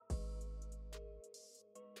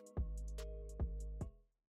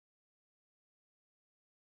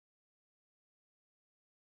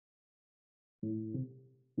One,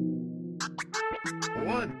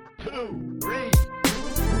 two, three.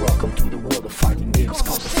 Welcome to the world of fighting games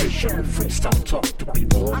conversation. Freestyle talk to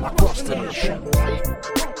people all across the nation.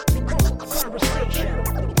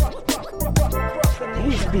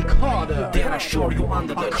 We speak harder, then I show you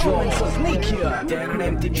under the jaw. So sneakier, then an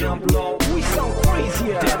empty jump low. We sound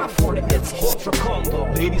crazier, then I 40 hits ultra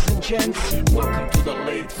combo. Ladies and gents, welcome to the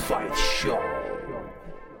Late Fight Show.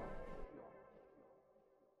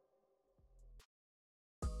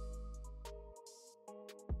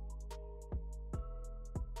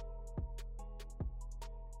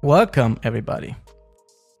 Welcome, everybody,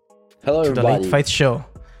 Hello, to the everybody. Late Fight Show.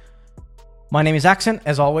 My name is Axen,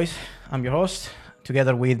 as always. I'm your host,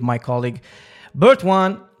 together with my colleague Bert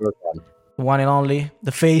One, one and only,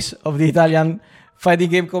 the face of the Italian fighting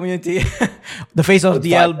game community, the face of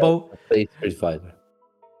the elbow. Street Fighter.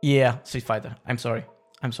 Yeah, Street Fighter. I'm sorry,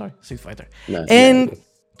 Street Fighter. No, And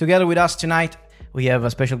together with us tonight, we have a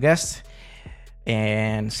special guest.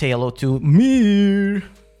 And say hello to Mir.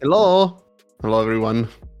 Hello. Hello, everyone.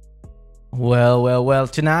 Well.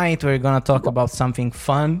 Tonight we're gonna talk about something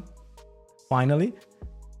fun. Finally,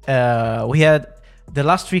 we had the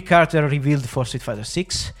last three cards are revealed for Street Fighter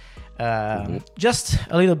 6. Just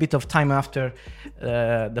a little bit of time after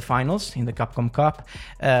the finals in the Capcom Cup.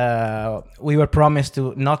 We were promised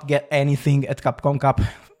to not get anything at Capcom Cup.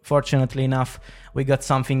 Fortunately enough, we got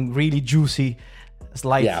something really juicy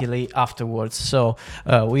slightly afterwards. So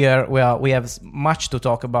we have much to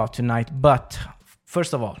talk about tonight. But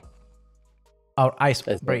first of all, our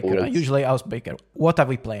icebreaker, usually icebreaker. What are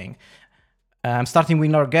we playing? Starting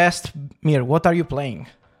with our guest, Mir. What are you playing?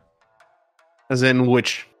 As in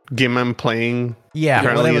which game I'm playing Whatever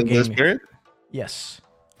currently in this game. period? Yes.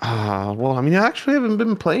 Well, I mean, I actually haven't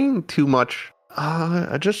been playing too much.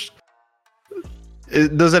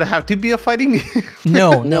 Does it have to be a fighting game?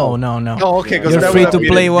 No. Oh, okay. 'Cause You're that free would to be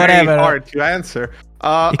play very whatever. hard to answer.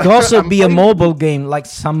 It could also I'm be a playing- mobile game, like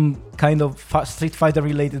some kind of Street Fighter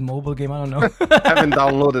related mobile game. I don't know. I haven't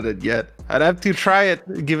downloaded it yet. I'd have to try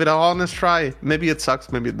it, give it an honest try. Maybe it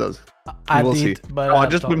sucks, maybe it does. I see. did, but I've I'll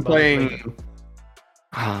just talk been about it later. playing.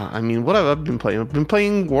 I mean, what have I been playing? I've been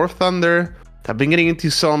playing War Thunder. I've been getting into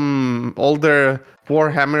some older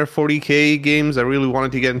Warhammer 40k games. I really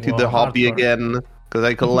wanted to get into the hobby hardcore. again because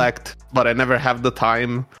I collect, but I never have the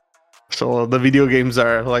time. So the video games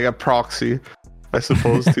are like a proxy, I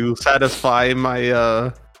suppose, to satisfy my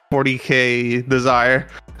 40k desire.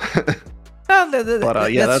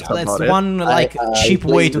 But, yeah, that's about it. one like I cheap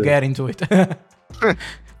way played to the- get into it. I played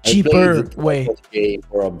Cheaper the way. game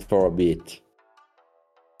for a bit.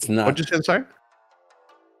 It's not. What'd you say? Sorry.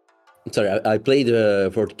 Sorry, I played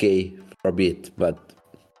 40k for a bit, but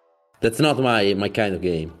that's not my kind of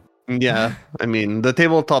game. Yeah, I mean the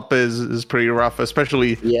tabletop is pretty rough,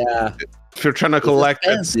 especially Yeah, if you're trying to it's collect.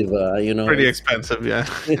 It's expensive. pretty expensive. Yeah.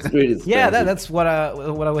 It's pretty expensive. Yeah, that's what I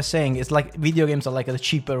was saying. It's like video games are like a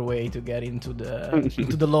cheaper way to get into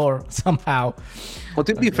the lore somehow. Well,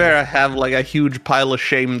 to be fair, I have like a huge pile of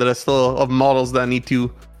shame that I still of models that I need to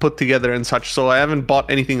put together and such. So I haven't bought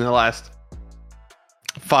anything in the last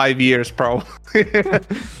 5 years, probably.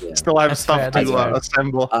 Still have That's stuff fair, to that's fair.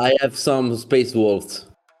 assemble. I have some Space Wolves.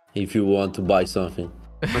 If you want to buy something,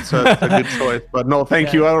 That's a good choice. But no,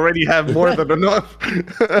 thank you. I already have more than enough.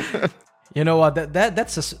 You know what?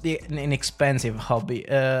 That's an expensive hobby.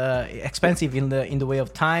 Expensive in the way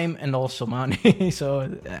of time and also money. So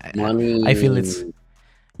money. I feel you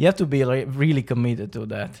have to be like really committed to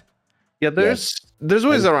that. Yeah, there's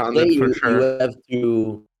ways around it for sure. You have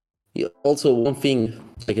to. Also, one thing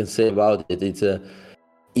I can say about it, it's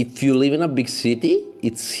if you live in a big city,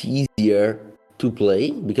 it's easier to play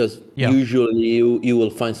because usually you will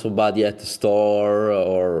find somebody at the store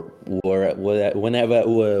or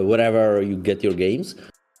wherever you get your games.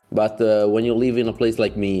 But when you live in a place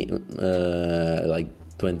like me, like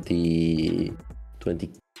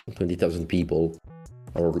 20,000 people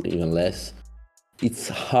or even less, it's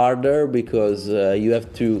harder because you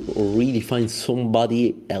have to really find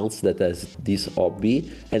somebody else that has this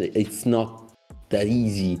hobby, and it's not that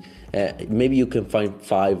easy. Maybe you can find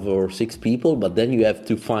 5 or 6 people, but then you have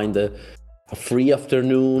to find a free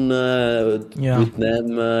afternoon with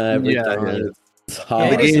them every time. Yeah. It's The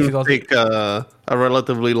hard. it's games difficult. take a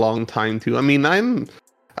relatively long time too. I mean, I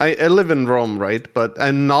live in Rome, right? But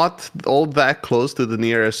I'm not all that close to the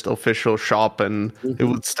nearest official shop, and it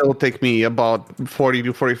would still take me about 40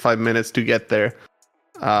 to 45 minutes to get there,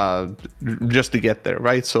 just to get there,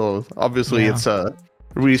 right? So obviously it's a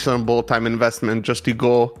reasonable time investment just to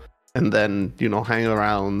go and then, hang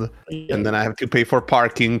around. And then I have to pay for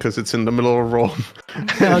parking because it's in the middle of Rome.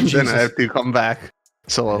 And then I have to come back.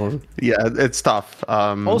 So yeah, it's tough.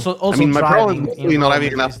 Also, I mean, my driving problem is in not Rome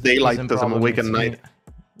having enough is daylight a because I'm problem. awake at It's night.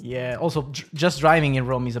 Yeah. Also, just driving in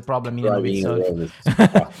Rome is a problem in and of Driving in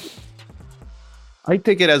itself. Rome is I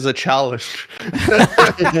take it as a challenge.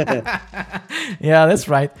 Yeah, that's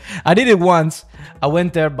right. I did it once. I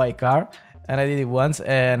went there by car, and I did it once.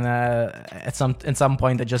 And at some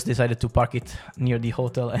point, I just decided to park it near the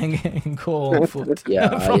hotel and go on foot.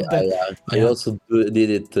 Yeah, from there. I also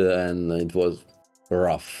did it, and it was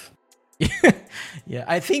rough. Yeah,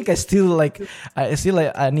 I think I still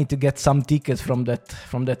I need to get some tickets from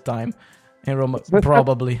that time in Rome.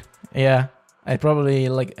 Probably, yeah. I probably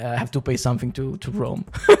have to pay something to Rome.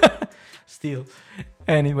 Still,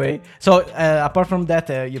 anyway. So apart from that,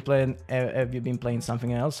 have you been playing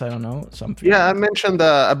something else? I don't know, something. Yeah, I mentioned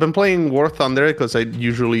I've been playing War Thunder because I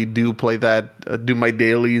usually do play that, do my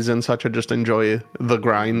dailies and such. I just enjoy the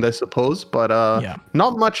grind, I suppose. But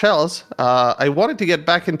not much else. I wanted to get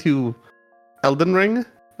back into Elden Ring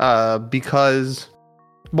because,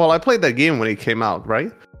 well, I played that game when it came out,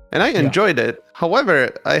 right? And I enjoyed it.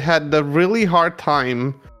 However, I had a really hard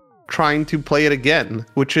time trying to play it again,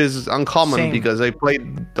 which is uncommon because I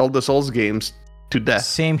played all the Souls games to death.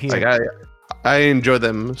 Same here. Like I enjoy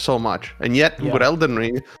them so much. And yet with Elden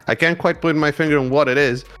Ring, I can't quite put my finger on what it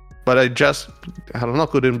is, but I don't know,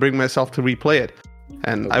 couldn't bring myself to replay it.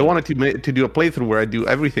 And I wanted to do a playthrough where I do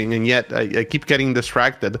everything, and yet I keep getting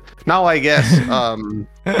distracted. Now I guess,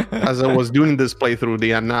 as I was doing this playthrough, they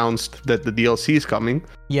announced that the DLC is coming.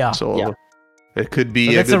 Yeah. So it could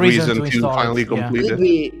be a good reason to finally complete it.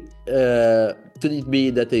 Could it be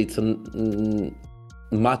that it's a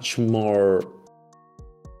much more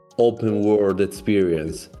open world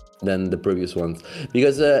experience than the previous ones?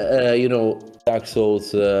 Because Dark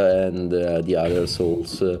Souls and the other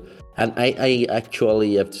Souls. And I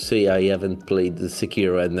actually have to say I haven't played the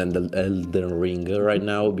Sekiro and then the Elden Ring right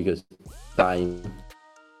now because time.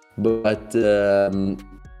 But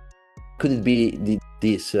could it be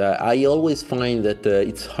this? I always find that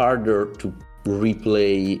it's harder to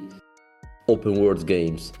replay open world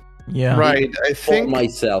games. Yeah. Right. I think for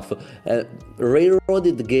myself,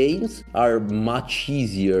 railroaded games are much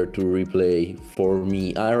easier to replay for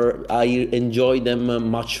me. I enjoy them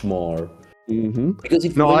much more. Mm-hmm. Because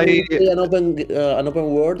if you play an open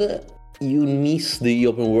world, you miss the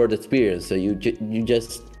open world experience. So you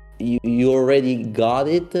already got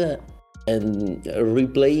it, and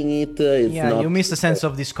replaying it, it's not. You miss the sense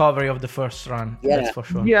of discovery of the first run. Yeah, that's for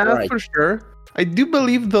sure. Yeah, for sure. I do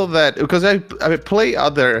believe though that because I play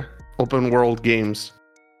other open world games,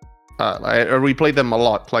 I replay them a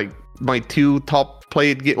lot. Like my two top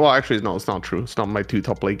played games. Well, actually, no, it's not true. It's not my two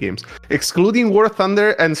top played games. Excluding War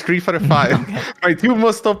Thunder and Street Fighter 5, my two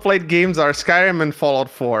most top played games are Skyrim and Fallout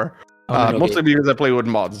 4. Mostly because I play with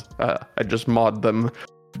mods. I just mod them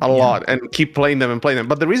a lot and keep playing them.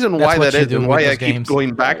 But the reason why that is and why I keep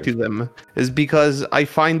going back to them is because I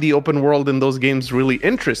find the open world in those games really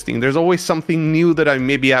interesting. There's always something new that I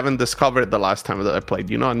maybe haven't discovered the last time that I played,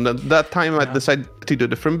 and that time I decided to do a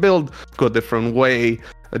different build, go a different way,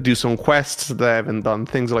 do some quests that I haven't done,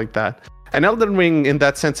 things like that. And Elden Ring, in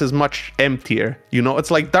that sense, is much emptier.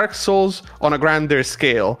 It's like Dark Souls on a grander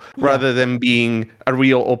scale, rather than being a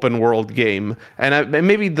real open world game. And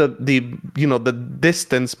maybe the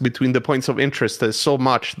distance between the points of interest is so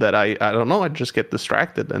much that I don't know. I just get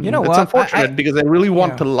distracted, and it's unfortunate because I really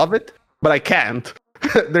want to love it, but I can't.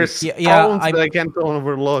 There's problems that I can't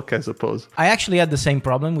overlook, I suppose. I actually had the same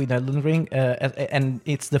problem with Elden Ring, and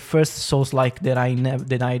it's the first Souls-like that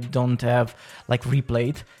I don't have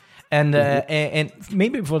replayed. And and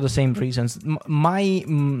maybe for the same reasons, my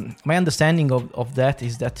understanding of that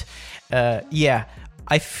is that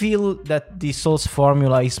I feel that the Souls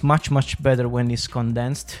formula is much better when it's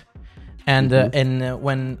condensed, and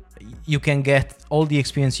when you can get all the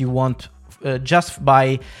experience you want just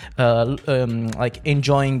by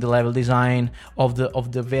enjoying the level design of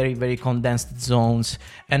the very, very condensed zones,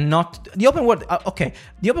 and not the open world.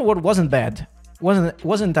 The open world wasn't bad.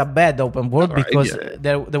 Wasn't a bad open world because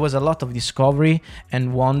there was a lot of discovery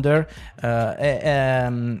and wonder,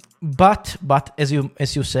 but as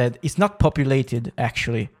you said, it's not populated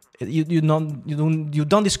actually. You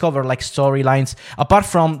don't discover storylines apart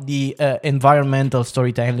from the environmental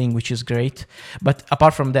storytelling, which is great. But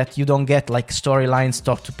apart from that, you don't get storylines,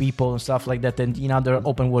 talk to people and stuff like that. And in other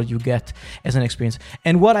open world, you get as an experience.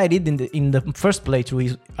 And what I did in the first playthrough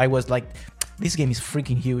is I was like, this game is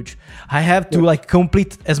freaking huge. I have to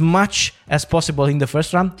complete as much as possible in the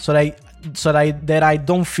first run, so that I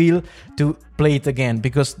don't feel to play it again,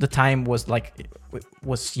 because the time was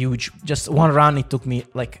huge. Just one run, it took me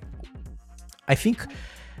I think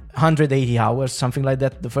 180 hours, something like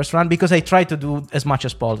that, the first run, because I tried to do as much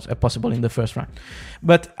as possible in the first run.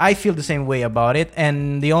 But I feel the same way about it,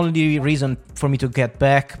 and the only reason for me to get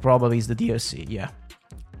back probably is the DLC. Yeah.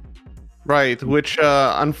 Right, which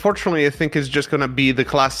unfortunately I think is just gonna be the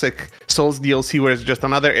classic Souls DLC, where it's just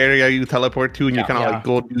another area you teleport to and you kind of like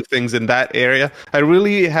go do things in that area. I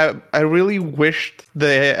really wished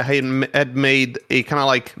they had made a kind of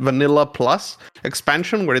like vanilla plus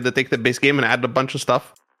expansion where they take the base game and add a bunch of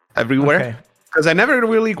stuff everywhere. Because I never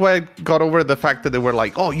really quite got over the fact that they were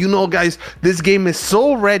like, oh, guys, this game is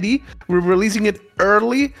so ready. We're releasing it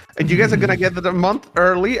early, and you guys are going to get it a month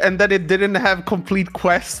early, and then it didn't have complete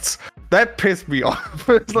quests. That pissed me off.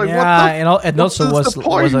 It's like, it also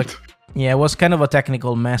was kind of a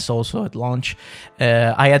technical mess also at launch.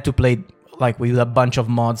 I had to play like with a bunch of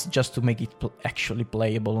mods just to make it actually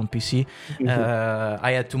playable on PC.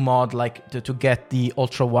 I had to mod like to get the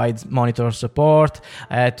ultra wide monitor support.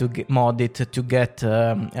 I had to mod it to get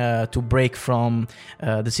to break from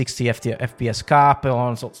the 60 FPS cap and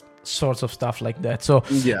all sorts of stuff like that. So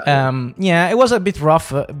it was a bit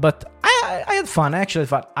rough, but I had fun. I actually had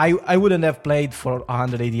fun. I wouldn't have played for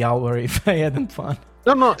 180 hours if I hadn't fun.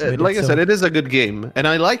 No, like I said, it is a good game, and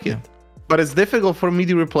I like it. But it's difficult for me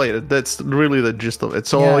to replay it. That's really the gist of it.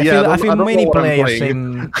 So I feel many players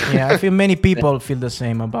I feel many people feel the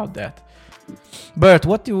same about that. Bert,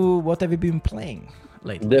 what have you been playing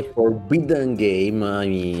lately? The forbidden game. I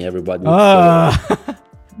mean, everybody.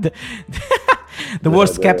 The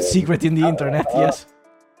worst kept secret in the internet. Yes.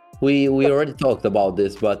 We already talked about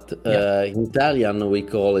this, but in Italian we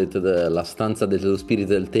call it La stanza dello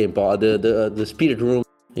spirito del tempo, the spirit room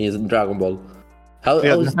in Dragon Ball.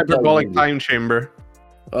 The hyperbolic time chamber.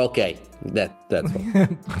 Okay, that's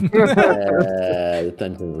one. The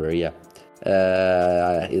time chamber, yeah.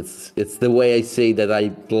 It's the way I say that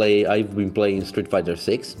I've been playing Street Fighter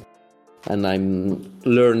 6, and I'm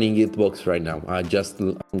learning hitbox right now. I'm just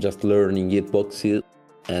learning hitbox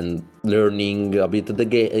and learning a bit of the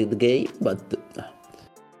game, but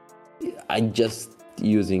I'm just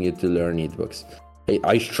using it to learn hitbox.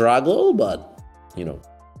 I struggle, but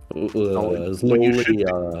slowly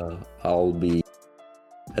I'll be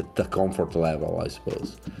at the comfort level, I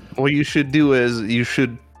suppose. What you should do is you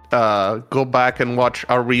should go back and watch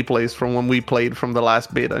our replays from when we played from the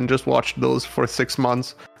last beta and just watch those for 6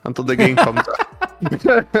 months until the game comes out.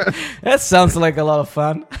 That sounds like a lot of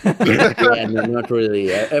fun. Not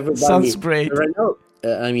really. Everybody sounds great. Right now,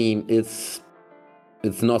 I mean, it's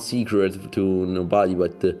not secret to nobody,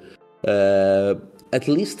 but at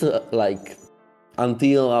least like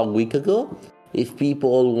until a week ago, if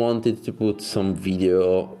people wanted to put some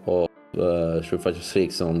video of Street Fighter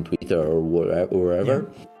 6 on Twitter or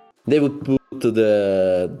wherever, they would put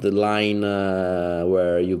the line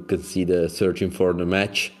where you could see the searching for the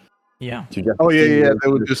match. Yeah. They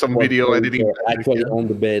would do some video editing. Actually, on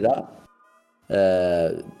the beta,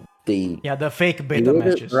 the fake beta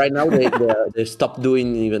matches. Right now, they stopped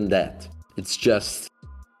doing even that. It's just.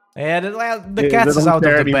 The cat's is out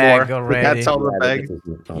of the bag already. The cat's out of the bag.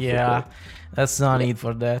 Yeah, that's no need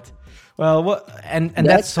for that. Well, and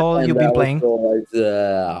that's all you've been playing?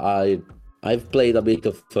 I've played a bit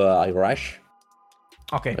of iRush.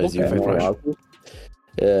 Okay.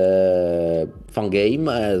 Fun game.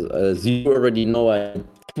 As you already know, I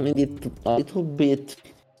played it a little bit.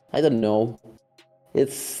 I don't know.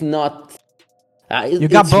 It's not. You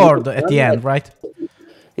got bored at the end, right?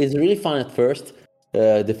 It's really fun at first.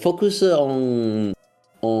 The focus on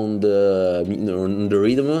the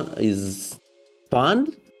rhythm is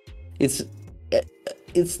fun.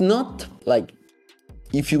 It's not like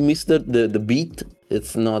if you miss the beat,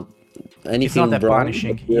 it's not anything. It's not that wrong,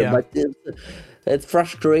 punishing. But it's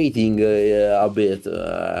frustrating a bit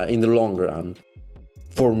in the long run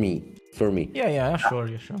for me. Yeah, sure.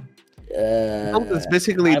 It's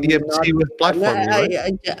basically DMC with platforming,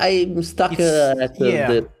 right? I'm stuck at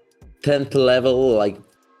the 10th level like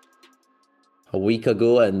a week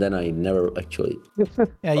ago, and then I never actually.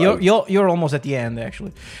 You're almost at the end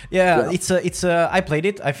actually. It's I played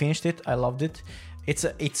it, I finished it, I loved it. It's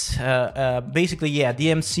basically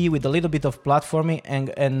DMC with a little bit of platforming,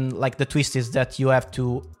 and like the twist is that you have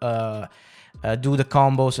to do the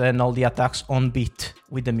combos and all the attacks on beat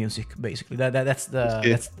with the music. Basically, that's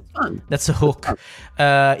the hook.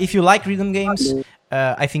 If you like rhythm games,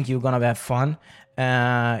 I think you're gonna have fun.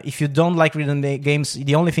 If you don't like rhythm games,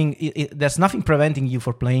 the only thing there's nothing preventing you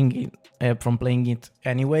from playing it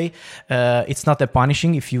anyway. It's not that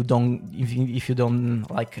punishing if you don't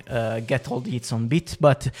like get all the hits on beat,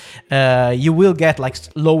 but you will get like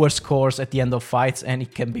lower scores at the end of fights, and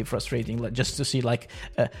it can be frustrating, like, just to see like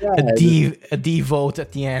a D vote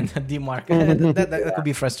at the end, a D mark. that could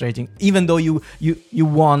be frustrating, even though you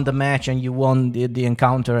won the match and you won the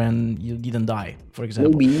encounter and you didn't die, for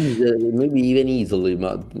example. Maybe even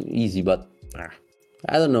easy, but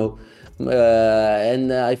I don't know.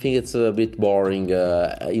 And I think it's a bit boring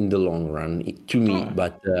in the long run to me.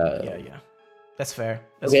 But yeah, that's fair.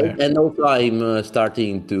 Fair. And also I'm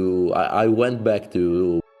starting to. I went back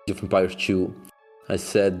to Gief of Empires 2. I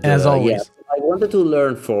said, as always, I wanted to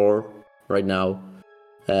learn 4 right now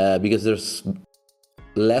because there's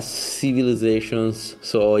less civilizations,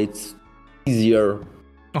 so it's easier.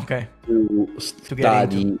 Okay. To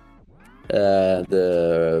study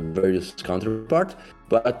the various counterpart,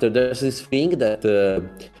 but there's this thing that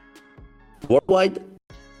worldwide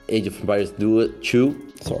Age of Empires 2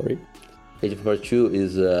 Age of Empires 2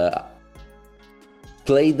 is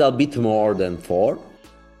played a bit more than 4.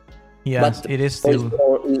 Yes, but it is still.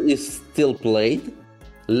 4 is still played,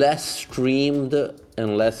 less streamed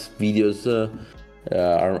and less videos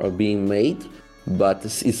are being made, but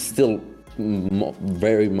it's still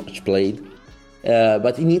very much played.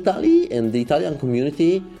 But in Italy and the Italian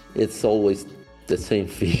community, it's always the same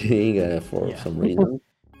feeling for some reason.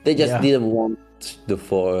 They just didn't want the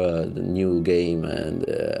new game, and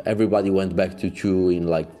everybody went back to 2 in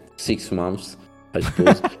like 6 months, I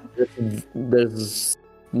suppose. There's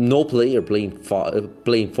no player playing 4.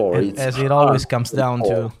 As it always comes down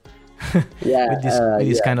to with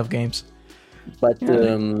these kind of games. But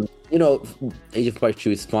Age of Empires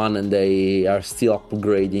 2 is fun, and they are still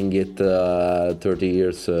upgrading it 30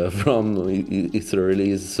 years from its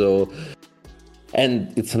release. So,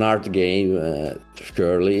 and it's an art game,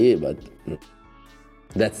 surely, but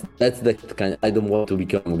that's the kind. I don't want to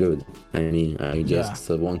become good. I mean, I just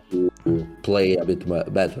want to play a bit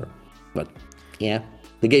better. But yeah,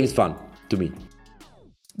 the game is fun to me.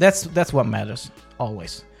 That's what matters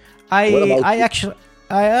always. What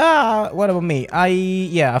about me?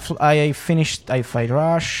 I finished Fight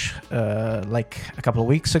Rush like a couple of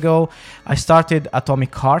weeks ago. I started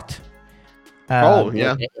Atomic Heart. I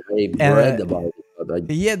read about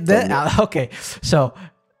it. Okay. So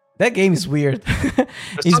that game is weird.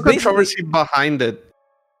 There's some controversy behind it.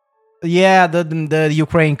 Yeah, the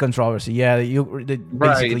Ukraine controversy. Yeah,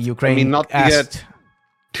 basically Ukraine. I mean, not asked... to get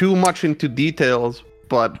too much into details,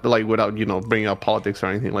 but like without bringing up politics or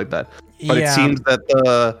anything like that. But it seems that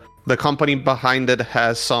the company behind it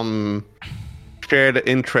has some shared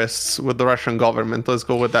interests with the Russian government. Let's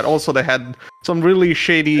go with that. Also, they had some really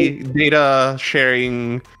shady data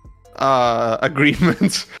sharing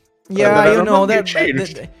agreements.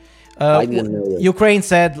 Ukraine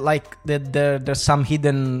said like that there's some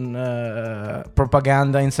hidden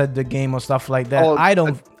propaganda inside the game or stuff like that.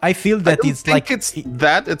 I feel that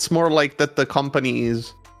it's more like that the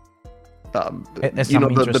companies.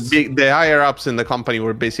 The higher ups in the company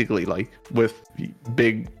were basically like with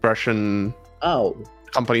big Russian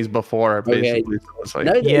companies before, basically. So it's like,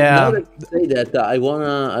 now that you say that, I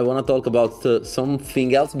wanna talk about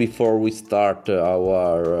something else before we start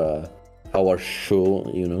our show.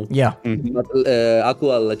 Yeah. Mm-hmm. But Aku,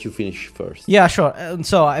 I'll let you finish first. Yeah, sure.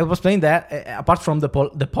 So I was playing that. Apart from the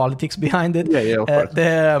politics behind it, of course.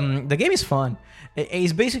 The game is fun.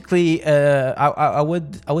 It's basically I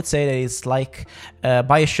would say that it's like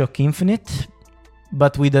BioShock Infinite,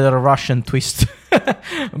 but with a Russian twist.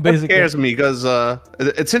 Basically, that scares me because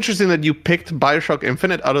it's interesting that you picked BioShock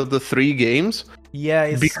Infinite out of the 3 games. Yeah,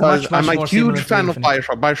 it's because much I'm a huge fan of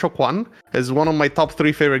BioShock. BioShock 1 is one of my top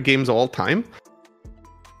 3 favorite games of all time.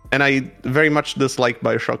 And I very much dislike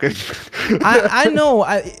BioShock. I know.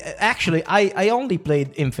 I only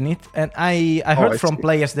played Infinite, and I heard from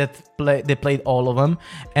players that they played all of them,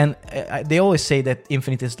 and they always say that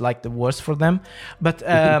Infinite is like the worst for them. But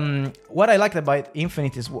what I liked about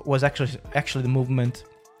Infinite was actually the movement.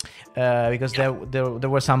 Because there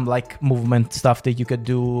were some like movement stuff that you could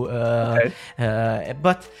do,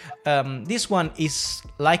 but this one is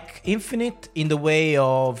like Infinite in the way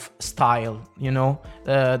of style,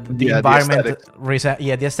 the environment.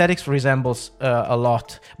 The aesthetics resembles a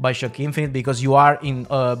lot BioShock Infinite because you are in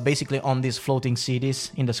basically on these floating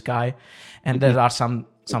cities in the sky, and there are some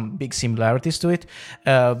big similarities to it.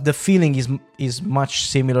 The feeling is much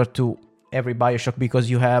similar to every Bioshock because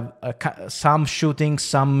you have some shooting,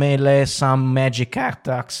 some melee, some magic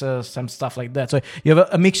attacks, some stuff like that. So you have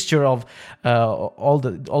a mixture of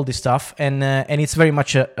all this stuff, and it's very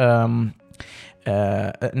much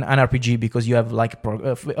an RPG because you have like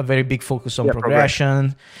a very big focus on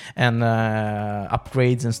progression and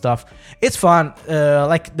upgrades and stuff. It's fun.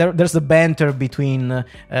 Like there's the banter between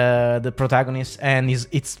the protagonist and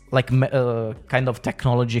it's like kind of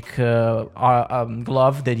technologic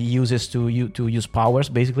glove that he uses to use powers.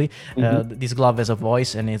 Basically, this glove has a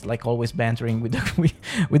voice and it's like always bantering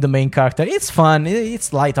with the main character. It's fun.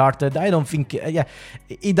 It's lighthearted. I don't think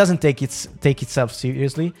it doesn't take itself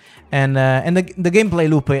seriously, and the gameplay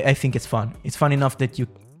loop, I think it's fun. It's fun enough that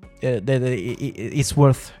it's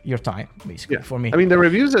worth your time, basically, for me. I mean, the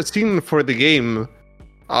reviews I've seen for the game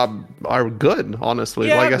are good, honestly.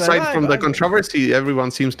 Yeah, like aside from the controversy,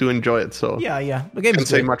 everyone seems to enjoy it. So yeah, the game can't is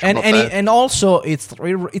say good. much about that. And also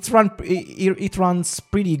it runs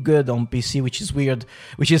pretty good on PC, which is weird,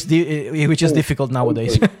 which is difficult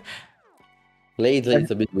nowadays. Lately,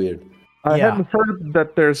 it's a bit weird. I haven't heard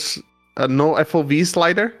that there's no FOV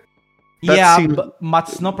slider. But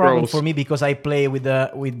it's no problem gross. for me because I play with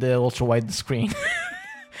the ultra wide screen.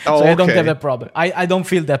 So I don't have that problem. I don't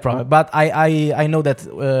feel that problem. But I know that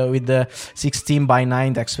with the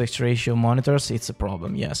 16:9 aspect ratio monitors, it's a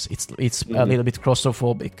problem. Yes, it's a little bit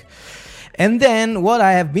claustrophobic. And then what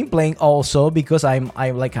I have been playing also, because I'm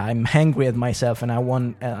hangry at myself and I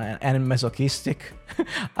want and masochistic,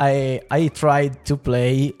 I tried to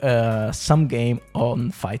play some game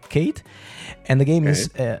on Fightcade, and the game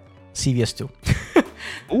is CVS2.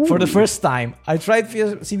 For the first time, I tried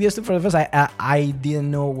CVS2 for the first time. I didn't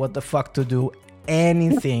know what the fuck to do.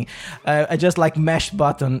 Anything. I just like mash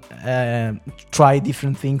button, try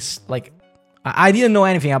different things. Like I didn't know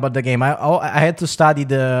anything about the game. I had to study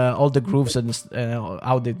all the grooves and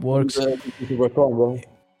how it works.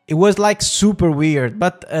 It was like super weird.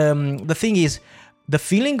 But the thing is, the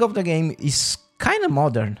feeling of the game is kind of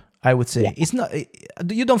modern, I would say. It's not.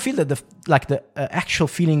 You don't feel that the actual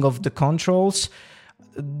feeling of the controls.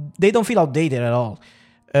 They don't feel outdated at all.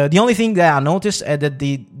 The only thing that I noticed is that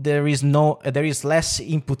there is less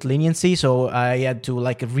input leniency. So I had to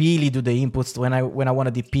like really do the inputs when I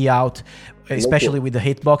want to DP out, especially with the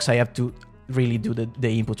hitbox. I have to really do the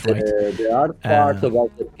input right. The hard part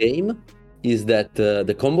about the game is that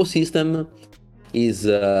the combo system is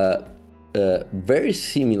very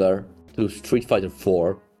similar to Street Fighter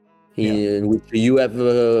 4. In which you have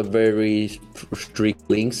very strict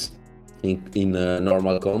links in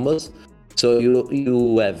normal combos, so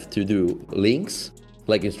you have to do links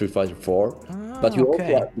like in Street Fighter 4, but you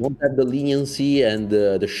also won't have the leniency and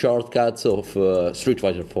the shortcuts of Street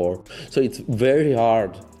Fighter 4. So it's very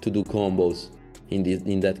hard to do combos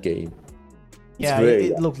in that game.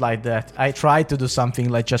 It looked like that. I tried to do something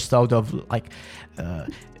like just out of like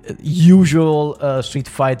usual Street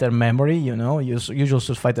Fighter memory, usual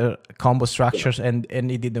Street Fighter combo structures, and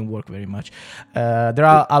it didn't work very much. There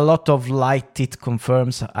are a lot of light hit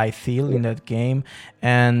confirms, I feel, in that game,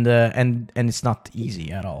 and it's not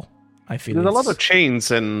easy at all. I feel there's a lot of chains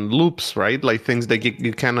and loops, right? Like things that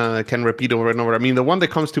you can repeat over and over. I mean, the one that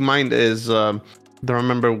comes to mind is I don't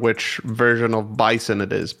remember which version of Bison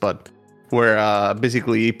it is, but where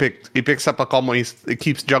basically he picks up a combo, he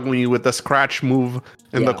keeps juggling you with the scratch move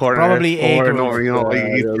in the corner. Probably over and over, he's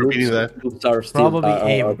repeating that. Loops are still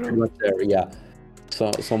Probably are pretty much there, yeah.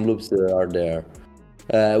 So some loops are there.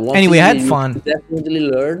 Anyway, I had fun. Definitely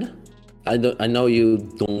learn. I know you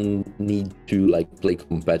don't need to like play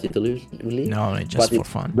competitively. No, just for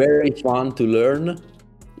fun. Very fun to learn.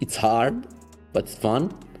 It's hard, but it's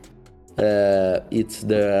fun. It's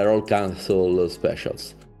the roll cancel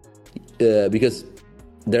specials. Because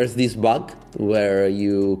there's this bug where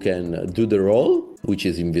you can do the roll, which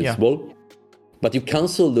is invincible, but you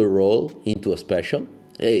cancel the roll into a special.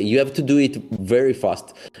 You have to do it very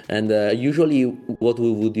fast. And usually what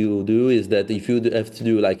would you do is that if you have to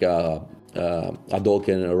do like a dock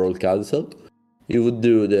and a roll cancel, you would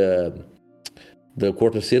do the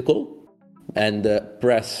quarter circle and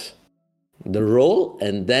press the roll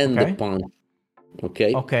and then the punch.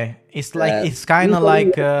 Okay. It's like it's kind of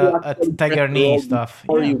like a tiger knee stuff.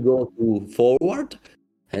 Or you go to forward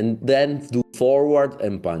and then do forward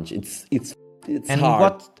and punch. It's and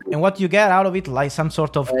hard. What you get out of it, like some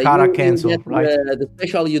sort of kara cancel, right? The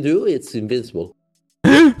special you do, it's invincible.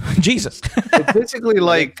 Jesus. It's basically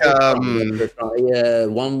like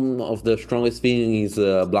one of the strongest things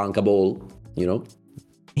is Blanca Ball,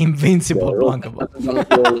 Invincible Blanca Ball.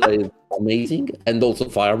 Blanca Ball is amazing, and also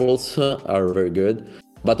fireballs are very good.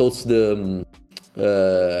 But also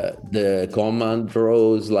The command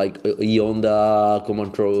rows, like Honda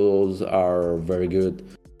command rows, are very good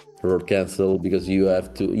for cancel, because you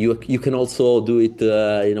have to you can also do it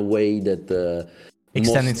in a way that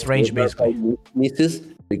Extend most its range, basically. misses,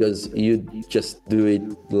 because you just do it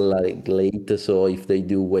like late. So if they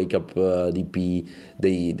do wake up DP,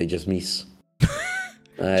 they just miss.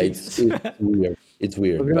 It's weird. It's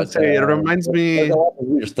weird. I was gonna But, say, it reminds me. there's a lot of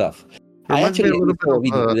weird stuff. I Reminds me actually a little saw a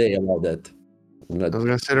bit video of. today about that. I was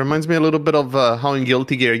gonna say, it reminds me a little bit of how in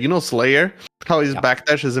Guilty Gear, you know, Slayer, how his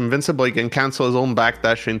backdash is invincible. He can cancel his own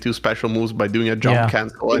backdash into special moves by doing a jump Yeah.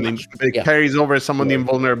 cancel, and it Yeah. carries over some of the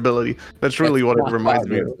invulnerability. That's really what it much reminds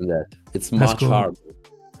me harder of. than that. It's That's much cool. harder.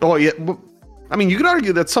 Oh yeah, I mean, you could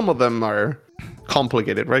argue that some of them are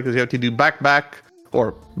complicated, right? Because you have to do back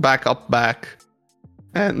or back up back,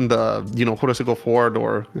 and you know, how to go forward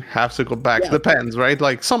or half cycle back. Yeah. Depends, right?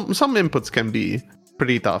 Like some inputs can be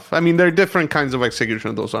pretty tough. I mean, there are different kinds of execution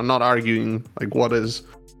of those. I'm not arguing like what is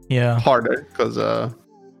Yeah. harder, because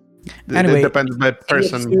Anyway, it depends by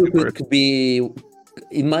person. CVS2 could be,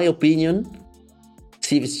 in my opinion,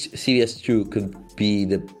 CVS2 could be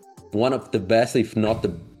one of the best, if not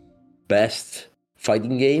the best,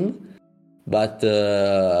 fighting game. But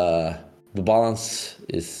the balance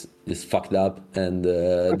is fucked up, and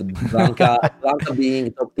the Blanca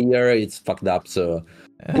being top tier, it's fucked up. So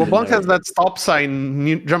Well, Blanc has that stop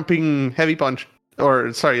sign, jumping heavy punch,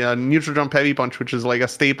 or sorry, neutral jump heavy punch, which is like a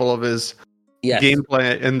staple of his yes.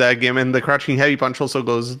 gameplay in that game. And the crouching heavy punch also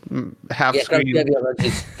goes half Yeah, screen.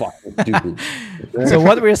 it's fucking stupid. So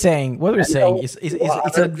what we're saying is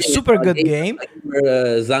it's a super good game.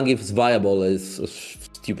 Zangief is viable is a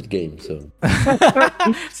stupid game. So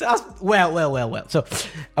Well. So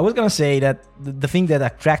I was gonna say that the thing that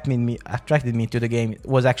attracted me to the game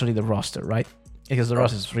was actually the roster, right? Because the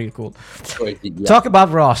roster is really cool. yeah. Talk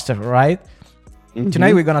about roster, right?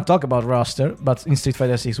 Tonight we're gonna talk about roster, but in Street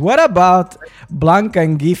Fighter 6. What about Blanca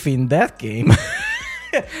and Gief in that game?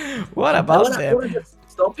 What about I them? wanna just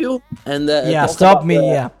stop you and Yeah, talk stop about, me.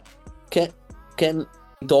 Yeah, can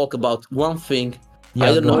talk about one thing. Yeah,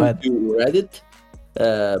 I don't go know ahead. if you read it,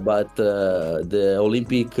 but the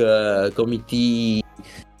Olympic committee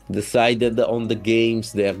decided on the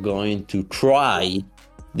games they are going to try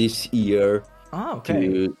this year Oh,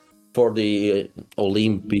 okay. for the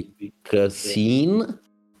Olympic scene.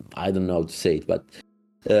 I don't know how to say it, but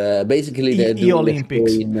basically they're doing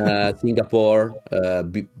Olympics. in Singapore.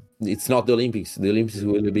 It's not the Olympics. The Olympics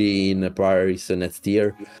will be in Paris next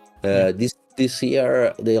year. This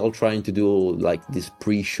year they are trying to do like this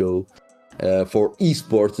pre-show for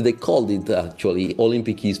esports. They called it actually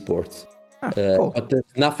Olympic esports. Cool. But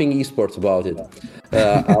there's nothing esports about it.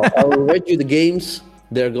 I'll read you the games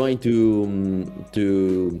they're going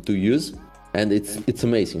to use, and it's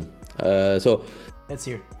amazing. So Let's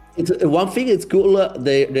hear. it's one thing. It's cool.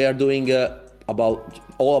 They are doing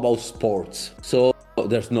all about sports. So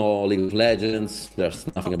there's no League of Legends. There's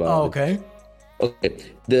nothing about. Oh, it. okay. Okay.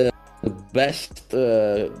 The best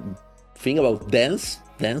thing about dance.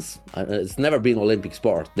 It's never been Olympic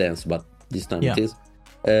sport, dance, but this time Yeah. it is.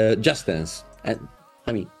 Just Dance, and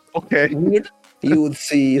I mean, Okay. weird. You would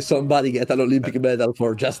see somebody get an Olympic medal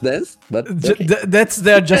for Just Dance, but okay. That's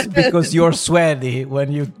there just because you're sweaty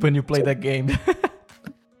when you play that game.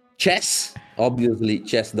 Chess, obviously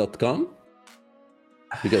chess.com,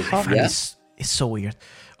 because It's so weird.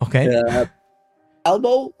 Okay.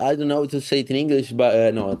 elbow. I don't know how to say it in English,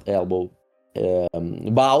 but no, not elbow.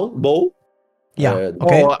 Bow. Yeah.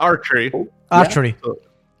 Okay. Oh, archery. Archery.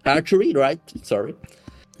 Archery, right? Sorry.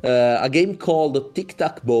 A game called Tic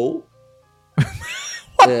Tac Bow.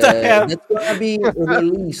 What the hell? That's gonna be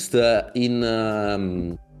released in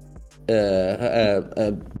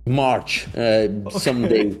March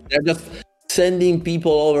someday. They're just sending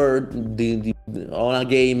people over on a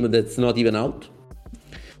game that's not even out.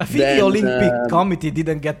 I think the Olympic committee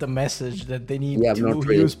didn't get the message that they need not to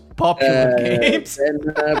really. use popular games.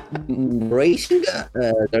 And racing,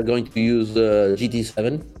 they're going to use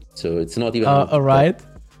GT7, so it's not even out. All right.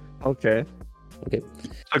 Okay. Okay.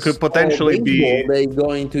 So it could potentially be. They're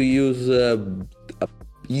going to use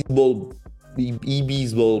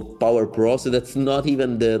e-baseball Power Pro, so that's not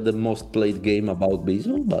even the most played game about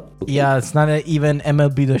baseball, but okay. Yeah, it's not even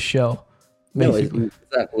MLB The Show. No, Basically.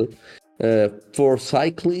 exactly. For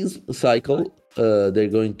cycle, they're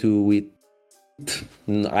going to with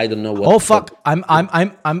I don't know what. Oh fuck! I'm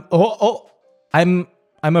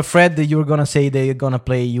afraid that you're gonna say they're gonna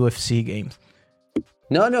play UFC games.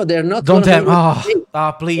 No, they're not. Don't gonna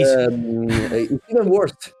tell. play Please. it's even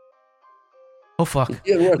worse. Oh fuck.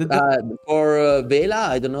 It works. The- For Vela,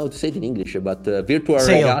 I don't know how to say it in English, but Virtual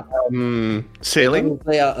Sail. Regatta. Sailing.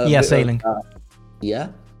 Yeah, sailing. Yeah,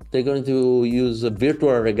 they're going to use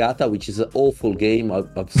Virtual Regatta, which is an awful game of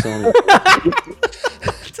some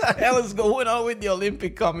What the hell is going on with the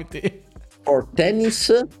Olympic Committee? for tennis.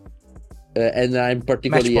 And I'm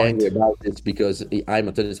particularly Match point. angry about this because I'm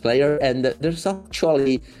a tennis player, and there's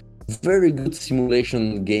actually very good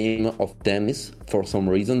simulation game of tennis for some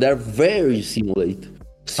reason. They're very simulative,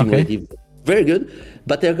 very good,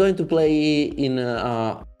 but they're going to play in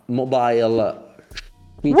a mobile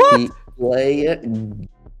What? play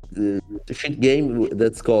shit game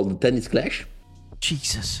that's called Tennis Clash.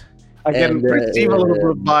 Jesus. I can And, perceive a little bit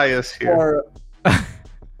of bias here. For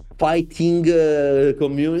fighting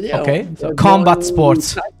community. Okay, so They're combat going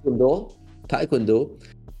sports. Taekwondo,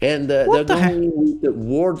 and they're What the heck? going with the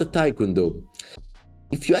World Taekwondo.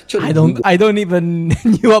 If you actually I don't even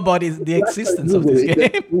knew about the existence of this Google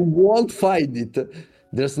it, game. you won't find it.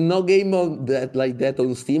 There's no game on that like that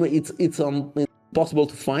on Steam. It's impossible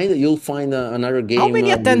to find. You'll find another game. How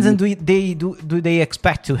many attendants do they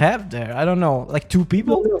expect to have there? I don't know, like 2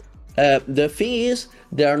 people? The thing is,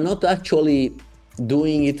 they are not actually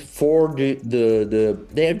doing it for the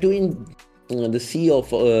they're doing the CEO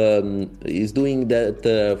is doing that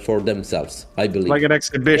for themselves, I believe. Like an They're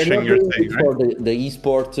exhibition, not you're doing saying, it right? for the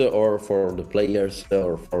esports or for the players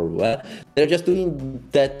or for what. They're just doing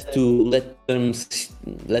that to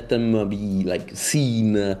let them be like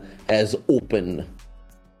seen as open,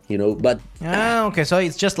 you know. But Okay, so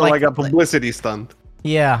it's just Like a publicity stunt.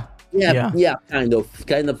 yeah, yeah, kind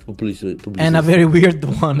of publicity. and a very weird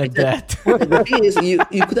one at that. The thing is,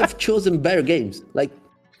 you could have chosen better games, like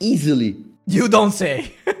easily. You don't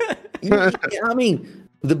say. I mean,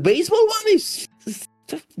 the baseball one is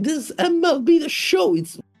this MLB The Show.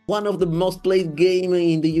 It's one of the most played game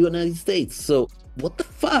in the United States. So what the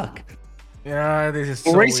fuck? Yeah, this is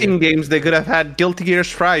For so racing weird. games, they could have had Guilty Gear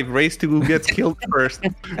Strive, race to who gets killed first.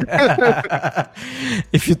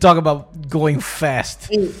 If you talk about going fast.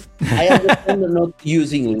 I mean, I understand they're not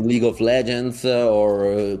using League of Legends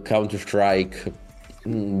or Counter Strike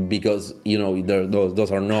because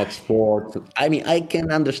those are not sports. I mean, I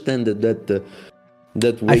can understand that.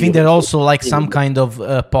 I think there's also like some kind of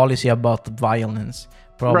policy about violence,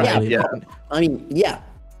 probably. Yeah. I mean, yeah,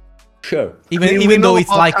 sure. we Even know though it's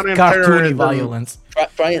about like cartoony counterterrorism. violence.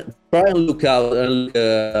 Try and look out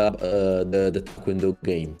the Taekwondo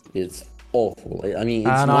game. It's awful. I mean,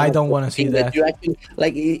 it's No, one I of don't those wanna see things that. You actually,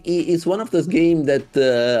 like, it's one of those games that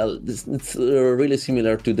it's really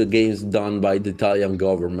similar to the games done by the Italian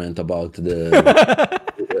government about the.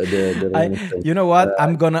 You know what?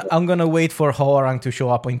 I'm gonna wait for Horang to show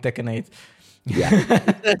up in Tekken 8. Yeah.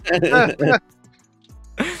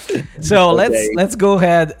 So Okay. let's go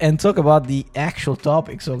ahead and talk about the actual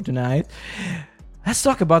topics of tonight. Let's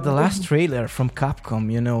talk about the last trailer from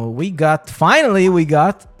Capcom. You know, we got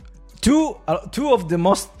two of the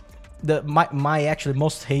my actually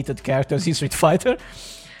most hated characters in Street Fighter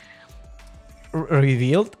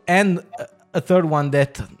revealed, and a third one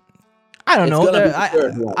that I don't know. gonna be the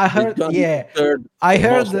third one. I It's heard, gonna be the third I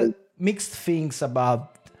heard most- mixed things about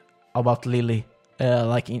Lily,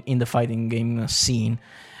 like in the fighting game scene.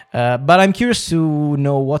 But I'm curious to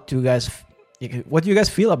know what do you guys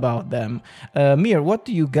feel about them. Mir, what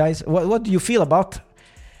do you feel about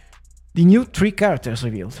the new 3 characters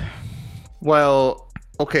revealed? Well,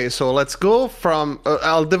 okay, so let's go from.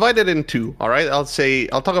 I'll divide it in 2. All right, I'll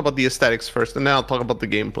talk about the aesthetics first, and then I'll talk about the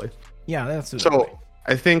gameplay. Yeah, that's So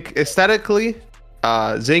I think aesthetically,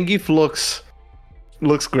 Zangief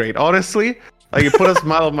looks great. Honestly, like it put a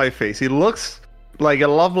smile on my face. He looks like a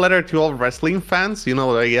love letter to all wrestling fans. You know,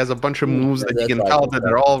 like he has a bunch of moves that you can that's tell right. that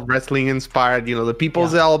they're all wrestling inspired. You know, the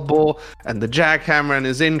people's elbow and the jackhammer and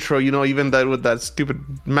his intro. You know, even that with that stupid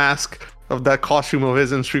mask of that costume of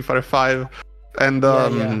his in Street Fighter 5. And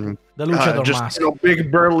the luchador just mask. big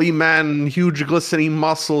burly man, huge glistening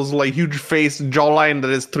muscles, like huge face, jawline that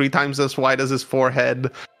is 3 times as wide as his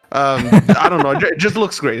forehead. I don't know, it just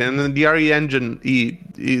looks great. And then the RE engine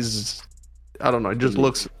is, I don't know, it just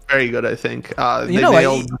looks very good. I think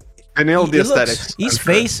they nailed the aesthetics. His I'm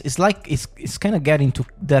sure. face is like it's kind of getting to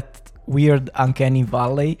that weird uncanny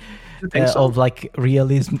valley think so? of like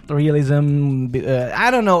realism. I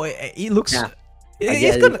don't know. It looks. Yeah.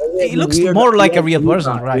 It looks Weird- more like a weird real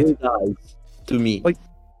person, eyes, right? weird eyes to me, Like-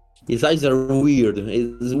 his eyes are weird.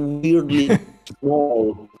 It's weirdly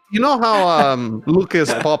small. You know how Luke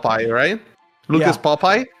is Popeye, right? Luke is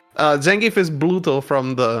Popeye. Zangief is Bluto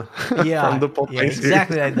from the from the Popeye series.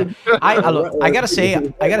 exactly. Like that. I gotta say,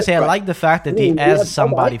 I like the fact that he has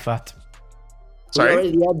somebody fat. We Sorry. already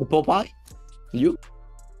had the Popeye. You?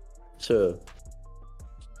 So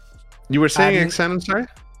You were saying didn't- Xen, I'm sorry?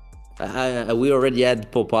 we already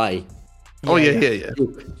had Popeye. Oh, yeah.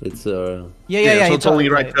 Look, it's Yeah. So it's only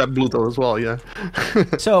right to have Bluto as well, yeah.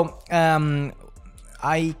 So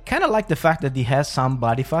I kind of like the fact that he has some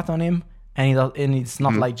body fat on him, and it's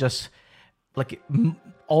not like just like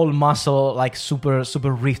all muscle, like super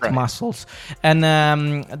ripped muscles, and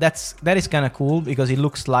that is kind of cool because it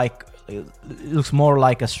looks more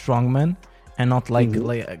like a strongman and not like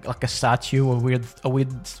a statue, a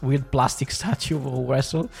weird plastic statue of a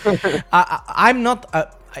vessel. I'm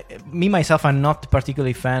not. Me myself, I'm not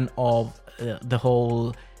particularly fan of the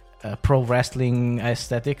whole pro wrestling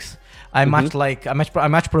aesthetics. I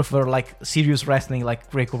much prefer like serious wrestling, like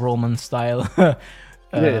Greco-Roman style,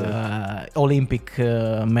 Olympic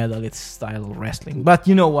medalist style wrestling. But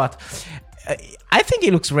you know what? I think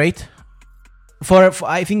it looks great. For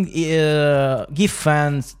I think Gief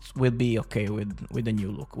fans will be okay with the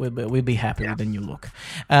new look. We'll be happy with the new look.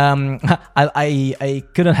 I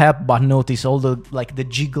couldn't help but notice all the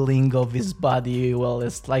jiggling of his body. Well,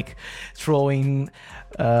 it's like throwing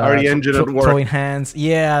RE Engine at work. Throwing hands.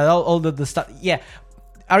 Yeah, all the stuff. Yeah,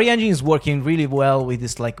 RE Engine is working really well with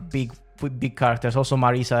this like big characters. Also,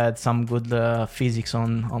 Marisa had some good physics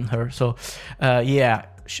on her. So yeah,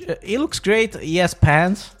 it looks great. He has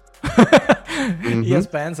pants. He has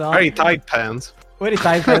pants on. Very tight pants. Very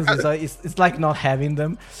tight pants. It's like not having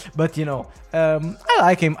them. But you know, I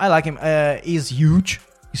like him. He's huge.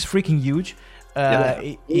 He's freaking huge.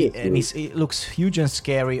 And it looks huge and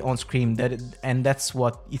scary on screen. That's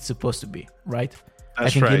what it's supposed to be, right?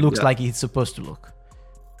 I think it looks like it's supposed to look.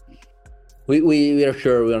 We are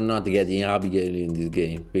sure we are not getting Abigail in this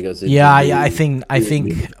game because I think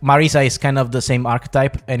Marisa is kind of the same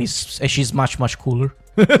archetype, and she's much cooler.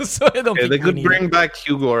 So I don't think they could bring back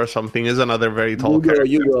Hugo or something. Is another very tall character.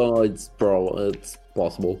 Hugo, it's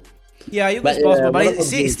possible. Yeah, Hugo's possible, but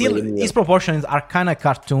still his proportions are kind of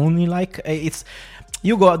cartoony. Like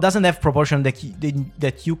Hugo doesn't have proportion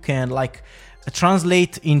that you can like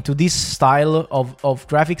translate into this style of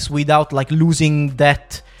graphics without like losing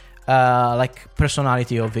that like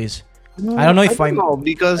personality of his. I don't know if I know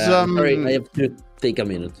because sorry, I have to take a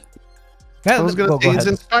minute. Yeah, I was gonna say it's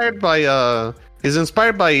inspired by He's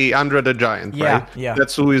inspired by Andre the Giant, right? Yeah.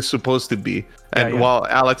 That's who he's supposed to be. And while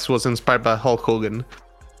Alex was inspired by Hulk Hogan.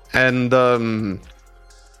 And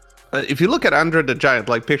if you look at Andre the Giant,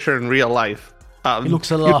 like picture in real life, he looks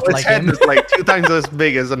a lot like him. His head is like 2 times as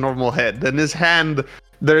big as a normal head. And his hand,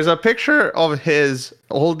 there's a picture of his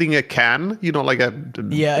holding a can, like a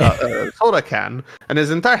soda can, and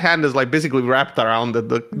his entire hand is like basically wrapped around it.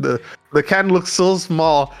 The can looks so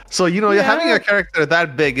small. So having a character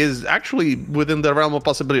that big is actually within the realm of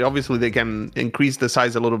possibility. Obviously, they can increase the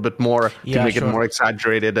size a little bit more to make it more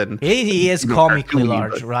exaggerated. And he is comically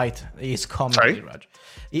large, right? He's comically large.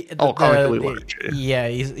 Comically large. Yeah,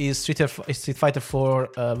 his Street Fighter 4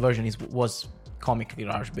 version was comically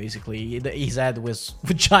large, basically. His head was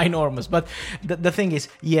ginormous. But the thing is,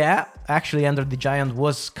 actually Andre the Giant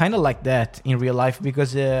was kind of like that in real life,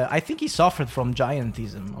 because I think he suffered from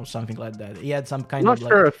giantism or something like that. He had some kind of... I'm not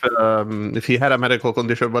sure if he had a medical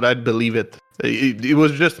condition, but I'd believe it. It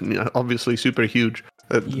was just obviously super huge.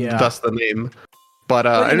 That's the name. But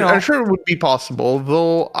I'm sure it would be possible,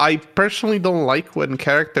 though I personally don't like when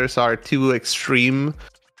characters are too extreme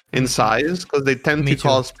in size, because they tend to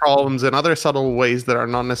cause problems in other subtle ways that are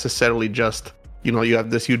not necessarily just, you have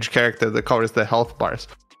this huge character that covers the health bars.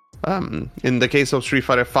 In the case of Street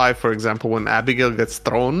Fighter V, for example, when Abigail gets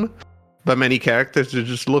thrown by many characters, it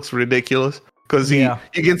just looks ridiculous, because you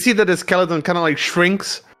can see that his skeleton kind of like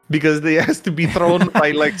shrinks because he has to be thrown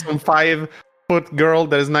by like some 5-foot girl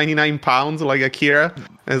that is 99 pounds, like Akira.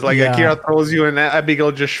 It's like Akira throws you and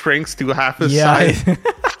Abigail just shrinks to half his size.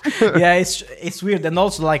 Yeah, it's weird. And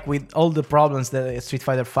also, like, with all the problems that Street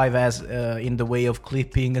Fighter V has in the way of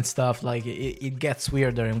clipping and stuff, like, it gets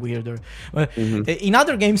weirder and weirder. In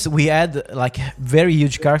other games, we had like very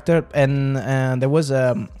huge character, and there was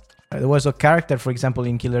a character, for example,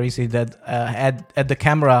 in Killer Instinct that had the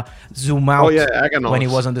camera zoom out when he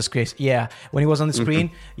was on the screen. Yeah, when he was on the screen,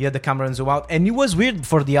 you had the camera and zoom out, and it was weird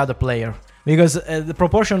for the other player, because the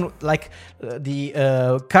proportion, like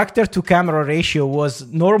the character to camera ratio, was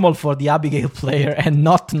normal for the Abigail player and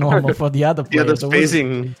not normal for the other player. The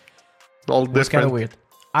spacing all different. It's kind of weird.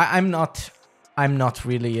 I'm not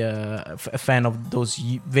really a fan of those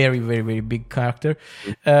very, very, very big character,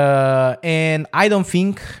 and I don't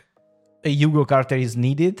think a Hugo character is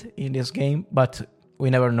needed in this game, but we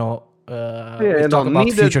never know. We talk about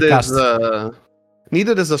future casts.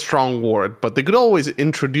 Needed is a strong word, but they could always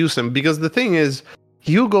introduce him, because the thing is,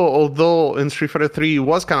 Hugo, although in Street Fighter 3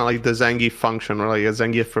 was kind of like the Zangief function or like a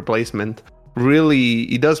Zangief replacement, really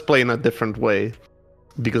he does play in a different way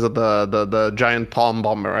because of the giant palm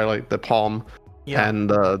bomber, right? Like the palm, and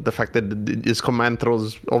the fact that his command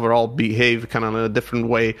throws overall behave kind of in a different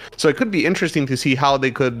way. So it could be interesting to see how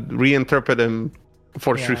they could reinterpret him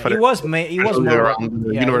for Street Fighter. He was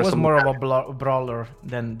more of a brawler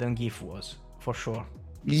than Gief was, for sure.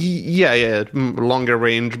 Yeah, longer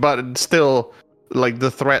range, but still, like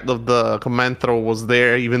the threat of the command throw was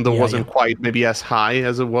there, even though it wasn't quite maybe as high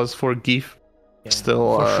as it was for Gief. Yeah,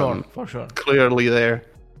 still, for sure, clearly there.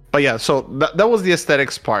 But yeah, so that was the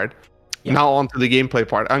aesthetics part. Yeah. Now on to the gameplay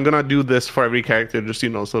part. I'm gonna do this for every character, just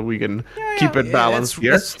so we can keep it balanced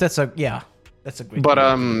here. That's a great. But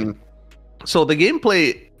so the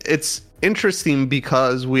gameplay, it's interesting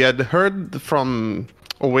because we had heard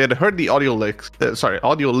the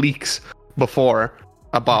audio leaks before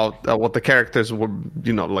about what the characters were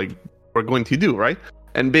going to do, right?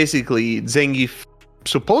 And basically Zangief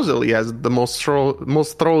supposedly has the most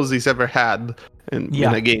throws he's ever had in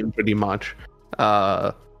a game, pretty much.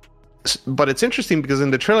 But it's interesting because in